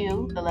letter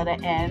Q, the letter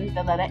N,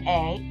 the letter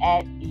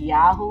A,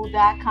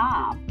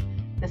 @yahoo.com.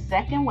 The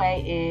second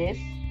way is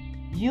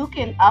you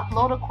can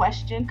upload a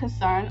question,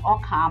 concern,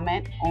 or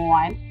comment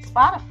on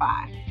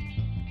Spotify.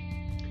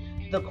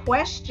 The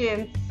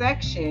question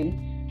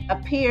section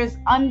appears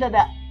under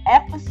the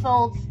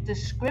episode's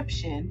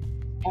description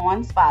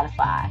on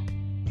Spotify.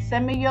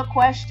 Send me your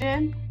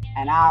question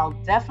and I'll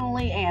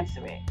definitely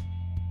answer it.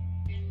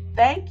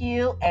 Thank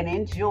you and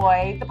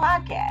enjoy the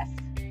podcast.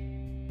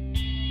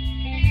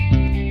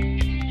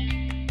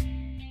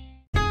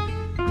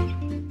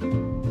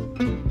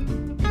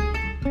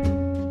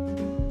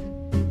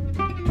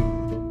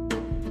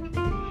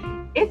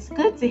 It's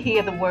good to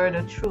hear the word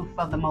of truth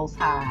of the Most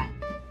High.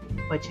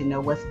 But you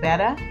know what's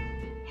better?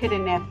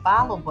 Hitting that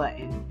follow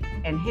button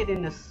and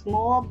hitting the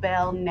small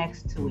bell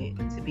next to it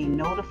to be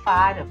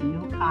notified of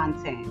new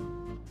content.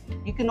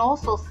 You can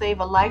also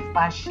save a life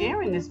by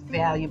sharing this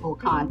valuable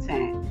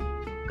content.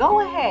 Go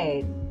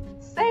ahead,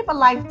 save a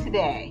life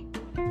today.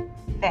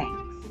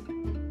 Thanks.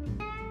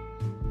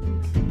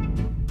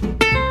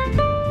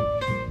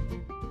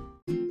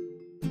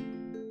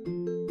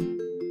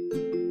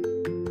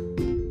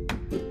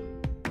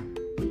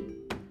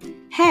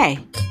 Hey,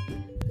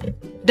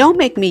 don't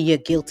make me your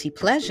guilty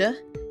pleasure.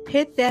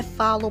 Hit that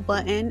follow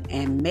button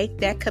and make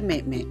that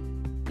commitment.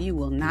 You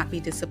will not be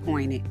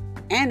disappointed.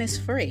 and it's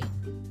free.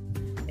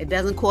 It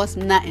doesn't cost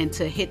nothing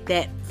to hit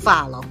that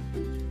follow.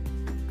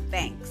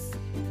 Thanks.